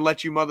fucking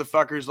let you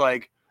motherfuckers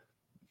like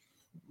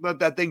let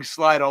that thing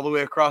slide all the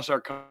way across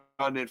our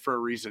continent for a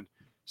reason.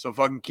 So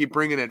fucking keep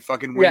bringing it,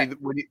 fucking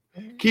Winnie.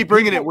 Keep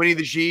bringing it, Winnie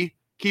the G.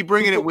 Keep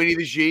bringing it, Winnie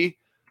the G.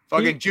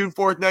 Fucking June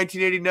 4th,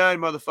 1989,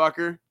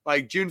 motherfucker.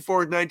 Like June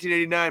 4th,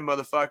 1989,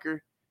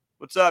 motherfucker.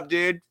 What's up,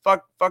 dude?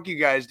 Fuck you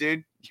guys,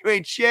 dude. You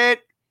ain't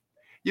shit.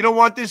 You don't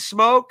want this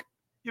smoke?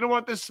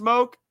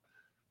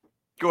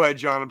 Go ahead,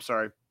 John. I'm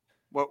sorry.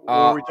 What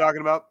were we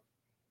talking about?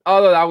 Oh,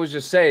 no, I was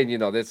just saying,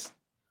 that's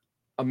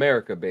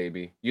America,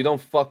 baby. You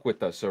don't fuck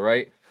with us, all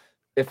right?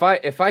 If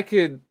I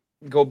could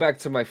go back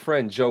to my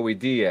friend Joey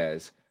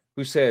Diaz,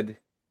 who said,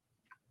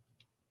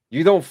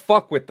 you don't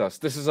fuck with us.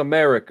 This is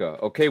America,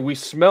 okay? We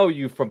smell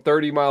you from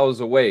 30 miles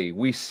away.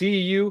 We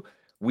see you.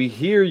 We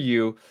hear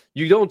you.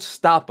 You don't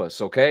stop us,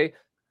 okay?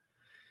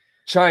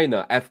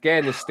 China,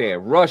 Afghanistan,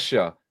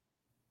 Russia.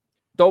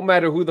 Don't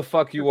matter who the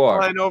fuck you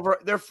are.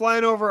 They're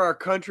flying over our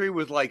country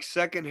with like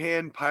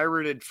secondhand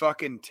pirated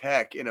fucking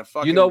tech in a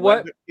fucking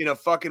in a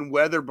fucking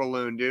weather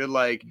balloon, dude.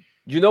 Like,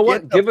 you know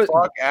what? Get the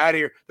fuck out of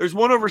here. There's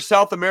one over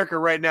South America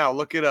right now.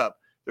 Look it up.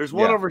 There's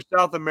one over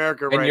South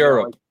America right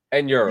now.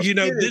 And Europe.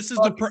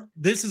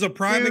 This is a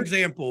prime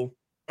example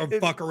of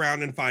fuck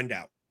around and find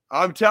out.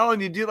 I'm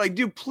telling you,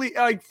 dude, please,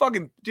 like,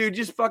 fucking, dude,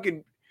 just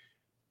fucking,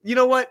 you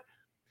know what?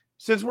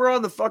 Since we're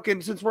on the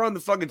fucking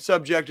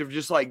subject of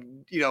just like,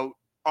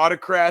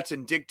 autocrats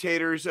and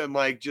dictators and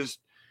like just,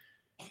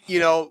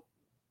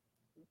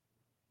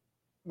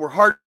 we're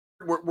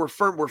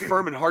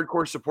firm and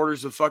hardcore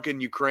supporters of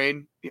fucking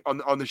Ukraine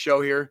on the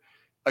show here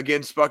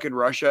against fucking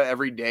Russia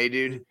every day,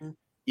 dude. Mhm.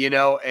 You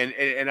know,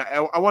 and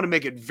I want to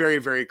make it very,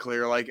 very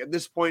clear. Like at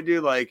this point,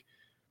 dude, like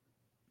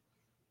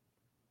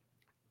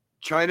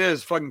China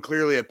is fucking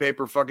clearly a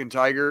paper fucking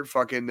tiger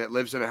fucking that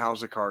lives in a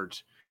house of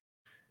cards.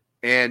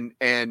 And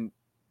I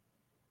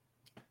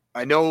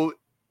know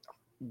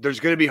there's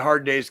going to be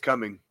hard days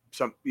coming.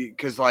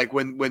 Because like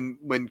when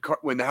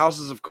the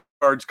houses of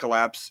cards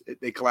collapse,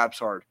 they collapse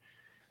hard.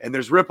 And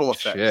there's ripple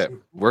effects. Shit.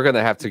 We're going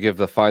to have to give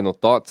the final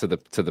thought to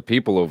the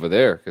people over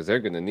there because they're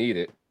going to need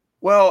it.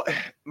 Well,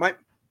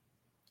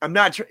 I'm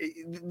not.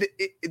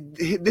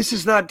 This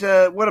is not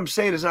what I'm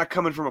saying is not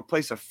coming from a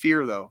place of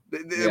fear, though.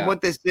 Yeah.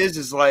 What this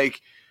is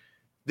like,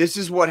 this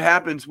is what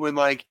happens when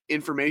like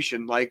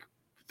information, like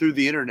through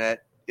the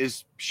internet,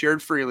 is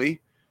shared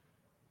freely,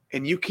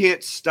 and you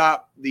can't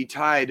stop the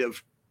tide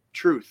of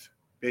truth,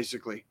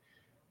 basically.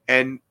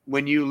 And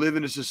when you live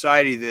in a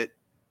society that,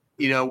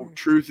 you know,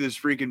 truth is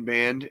freaking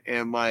banned,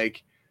 and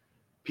like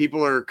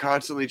people are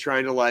constantly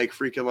trying to like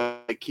freaking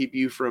like keep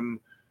you from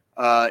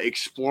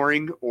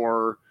exploring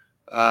or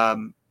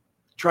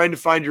trying to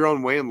find your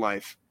own way in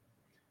life.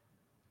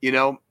 You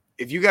know,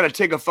 if you got to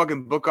take a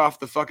fucking book off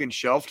the fucking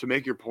shelf to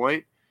make your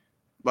point,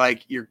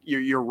 like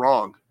you're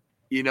wrong,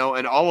 you know,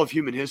 and all of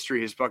human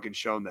history has fucking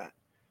shown that,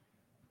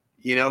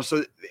 you know,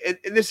 so and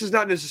this is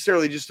not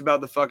necessarily just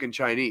about the fucking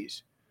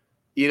Chinese,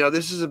 you know,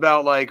 this is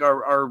about like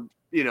our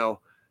you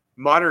know,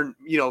 modern,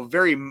 you know,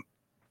 very,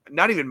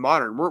 not even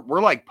modern.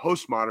 We're like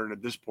postmodern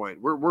at this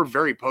point. We're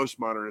very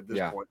postmodern at this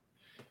point.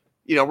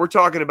 You know, we're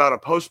talking about a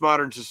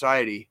postmodern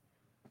society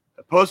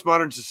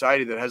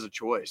that has a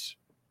choice,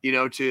 you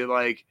know, to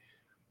like,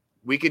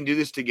 we can do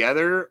this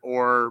together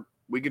or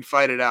we can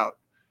fight it out.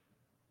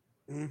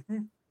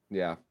 Mm-hmm.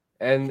 Yeah.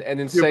 And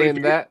in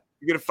saying that,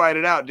 you're going to fight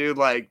it out, dude.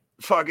 Like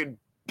fucking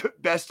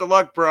best of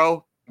luck,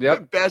 bro.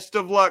 Yep. Best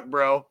of luck,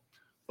 bro.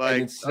 Like,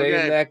 and in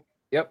saying that,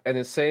 yep. And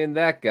in saying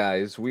that,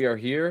 guys, we are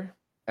here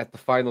at the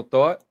final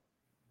thought.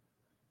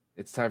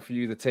 It's time for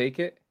you to take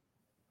it.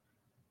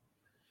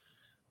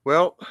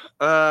 Well,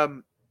 I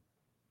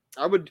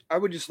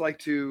would just like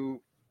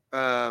to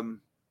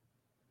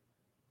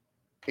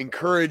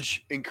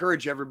encourage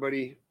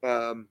everybody.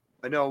 I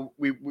know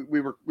we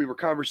were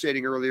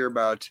conversating earlier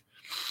about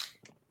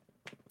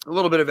a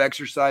little bit of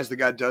exercise that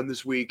got done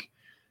this week,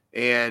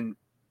 and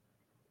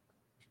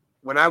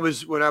when I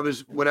was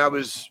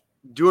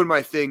doing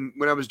my thing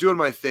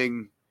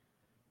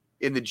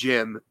in the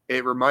gym,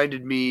 it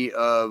reminded me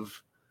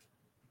of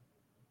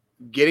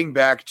getting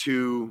back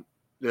to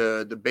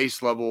the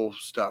base level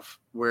stuff,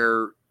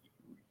 where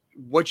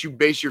what you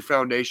base your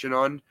foundation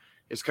on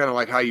is kind of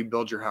like how you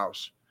build your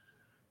house.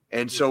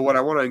 And so what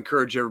I want to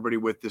encourage everybody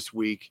with this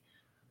week,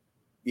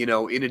 you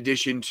know, in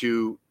addition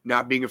to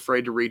not being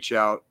afraid to reach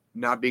out,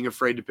 not being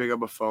afraid to pick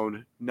up a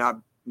phone,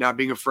 not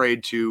being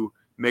afraid to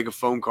make a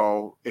phone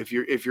call if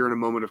you're in a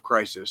moment of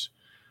crisis,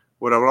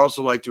 what I would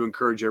also like to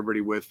encourage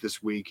everybody with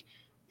this week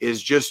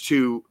is just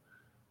to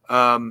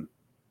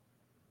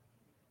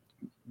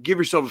give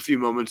yourself a few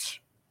moments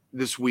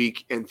this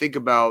week and think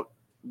about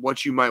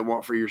what you might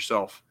want for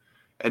yourself,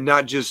 and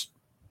not just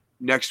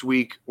next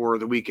week or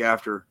the week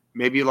after.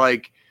 Maybe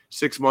like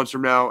 6 months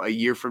from now, a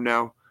year from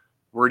now.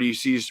 Where do you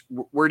see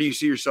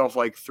yourself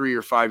like 3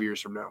 or 5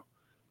 years from now?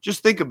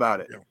 Just think about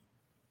it. Yeah.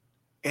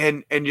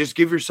 And just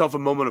give yourself a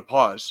moment of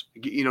pause.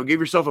 You know, give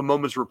yourself a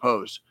moment's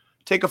repose.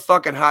 Take a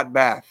fucking hot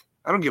bath.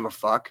 I don't give a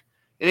fuck.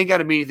 It ain't got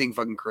to be anything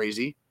fucking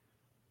crazy.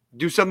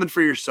 Do something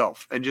for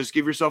yourself and just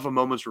give yourself a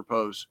moment's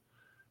repose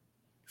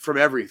from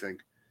everything.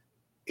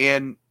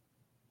 And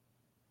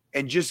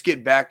just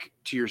get back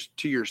to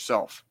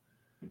yourself,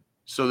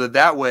 so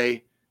that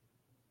way,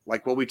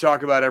 like what we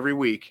talk about every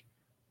week,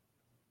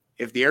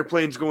 if the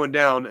airplane's going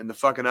down and the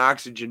fucking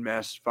oxygen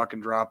masks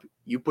fucking drop,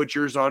 you put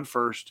yours on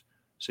first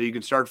so you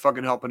can start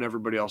fucking helping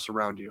everybody else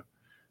around you.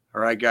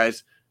 All right,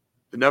 guys,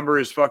 the number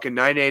is fucking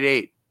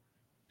 988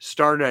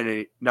 star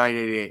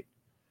 988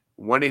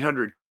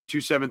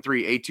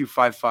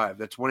 1-800-273-8255.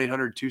 That's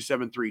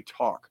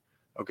 1-800-273-TALK.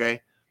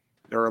 Okay.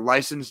 There are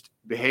licensed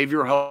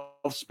behavioral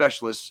health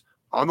specialists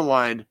on the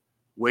line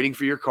waiting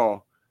for your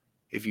call.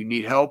 If you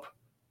need help,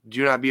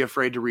 do not be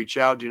afraid to reach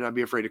out. Do not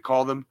be afraid to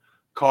call them.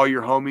 Call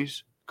your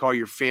homies. Call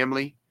your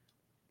family.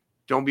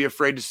 Don't be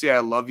afraid to say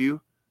I love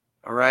you.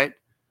 All right?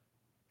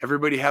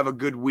 Everybody have a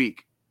good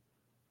week.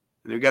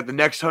 And we've got the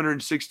next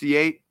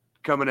 168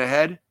 coming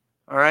ahead.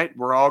 All right?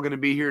 We're all going to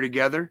be here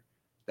together.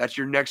 That's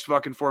your next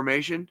fucking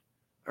formation.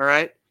 All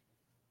right?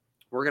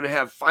 We're going to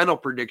have final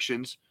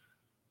predictions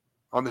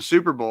on the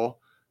Super Bowl,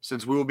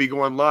 since we will be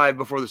going live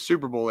before the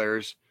Super Bowl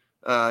airs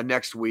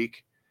next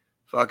week.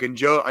 Fucking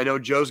Joe, I know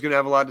Joe's gonna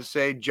have a lot to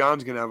say.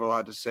 John's gonna have a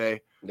lot to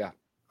say. Yeah,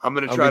 I'm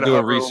gonna try to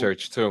do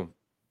research too.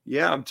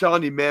 Yeah, I'm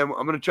telling you, man.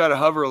 I'm gonna try to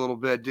hover a little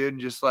bit, dude,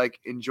 and just like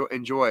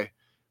enjoy.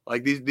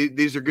 Like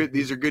these are good.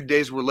 These are good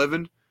days we're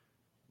living.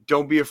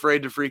 Don't be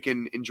afraid to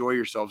freaking enjoy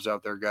yourselves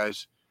out there,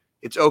 guys.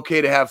 It's okay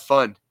to have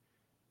fun.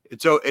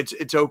 It's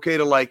okay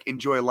to like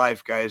enjoy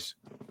life, guys.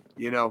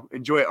 You know,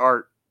 enjoy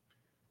art.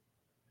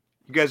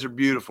 You guys are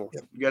beautiful.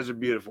 Yep. You guys are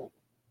beautiful.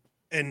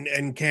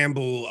 And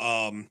Campbell,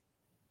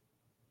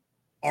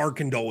 our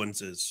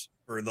condolences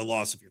for the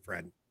loss of your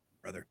friend,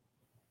 brother.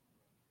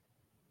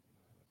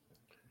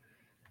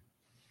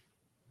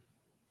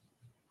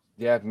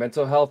 Yeah,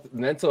 mental health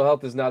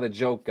is not a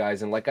joke,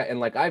 guys. And like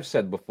I've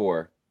said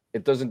before,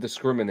 it doesn't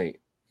discriminate.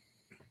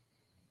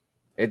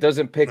 It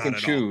doesn't pick Not and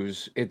at all.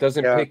 choose. It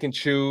doesn't pick and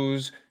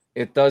choose.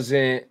 It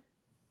doesn't,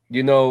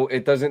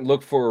 it doesn't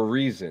look for a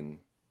reason.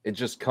 It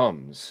just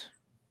comes.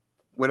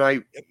 When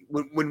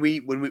we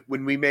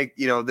make,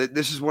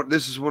 this is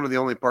one of the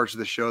only parts of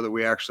the show that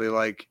we actually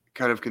like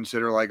kind of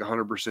consider like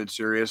 100%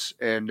 serious.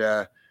 And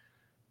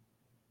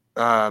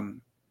I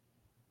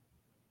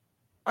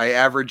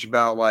average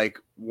about like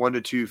 1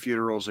 to 2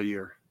 funerals a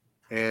year,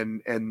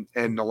 and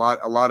a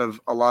lot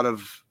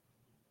of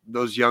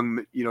those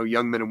young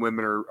men and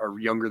women are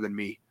younger than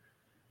me,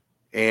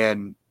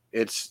 and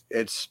it's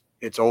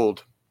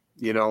old,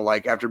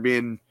 like after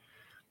being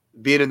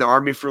in the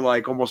Army for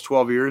like almost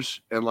 12 years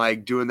and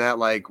like doing that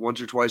like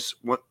once or twice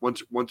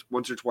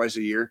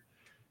a year,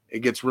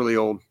 it gets really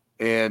old.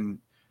 And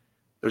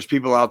there's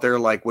people out there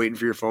like waiting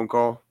for your phone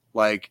call.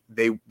 Like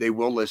they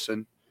will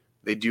listen.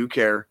 They do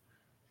care.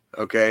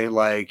 Okay.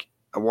 Like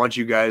I want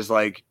you guys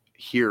like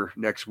here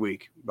next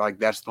week. Like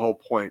that's the whole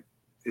point,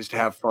 is to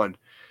have fun.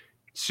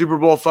 Super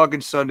Bowl fucking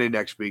Sunday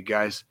next week,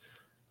 guys.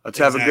 Let's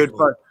have a good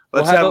fun.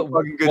 Let's have a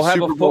fucking good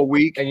Super Bowl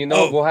week. And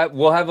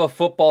we'll have a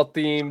football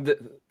themed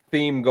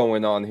theme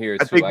going on here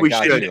too. I think we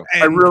should.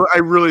 I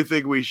really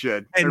think we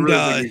should. And, I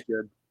really think we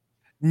should.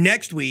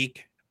 Next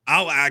week,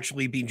 I'll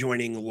actually be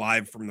joining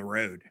live from the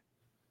road.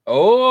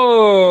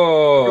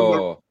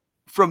 Oh,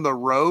 from the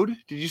road?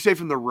 Did you say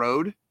from the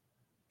road?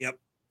 Yep.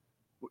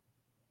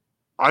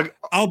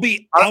 I'll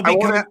be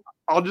going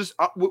out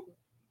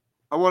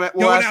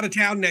of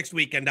town next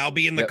weekend. I'll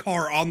be in the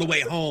car on the way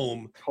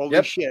home.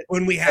 Holy shit!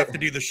 When we have to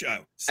do the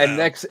show. So.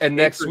 And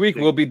next week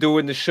we'll be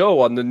doing the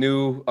show on the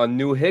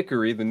new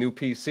Hickory, the new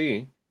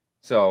PC.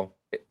 So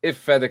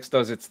if FedEx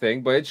does its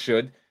thing, but it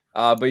should.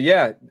 But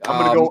yeah,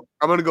 I'm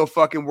gonna go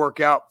fucking work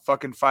out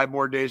fucking 5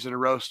 more days in a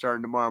row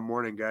starting tomorrow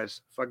morning,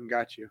 guys. Fucking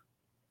got you.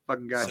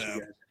 You guys.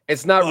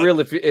 It's not real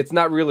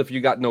if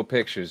you got no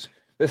pictures.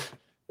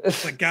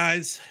 But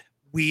guys,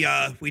 we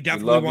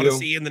definitely want to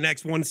see you in the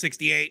next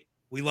 168.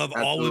 We love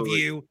all of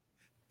you.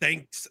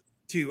 Thanks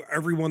to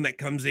everyone that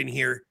comes in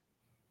here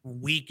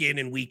week in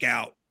and week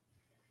out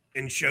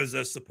and shows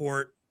us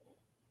support.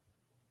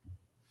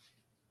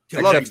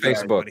 Except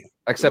Facebook.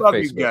 Except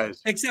Facebook.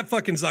 Guys. Except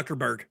fucking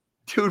Zuckerberg.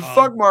 Dude,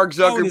 fuck Mark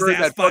Zuckerberg,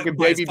 that fucking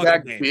baby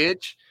back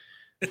bitch.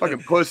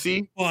 Fucking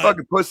pussy.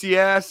 Fucking pussy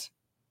ass.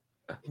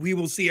 We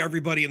will see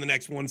everybody in the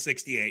next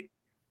 168.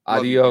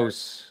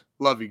 Adios.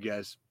 Love you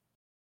guys.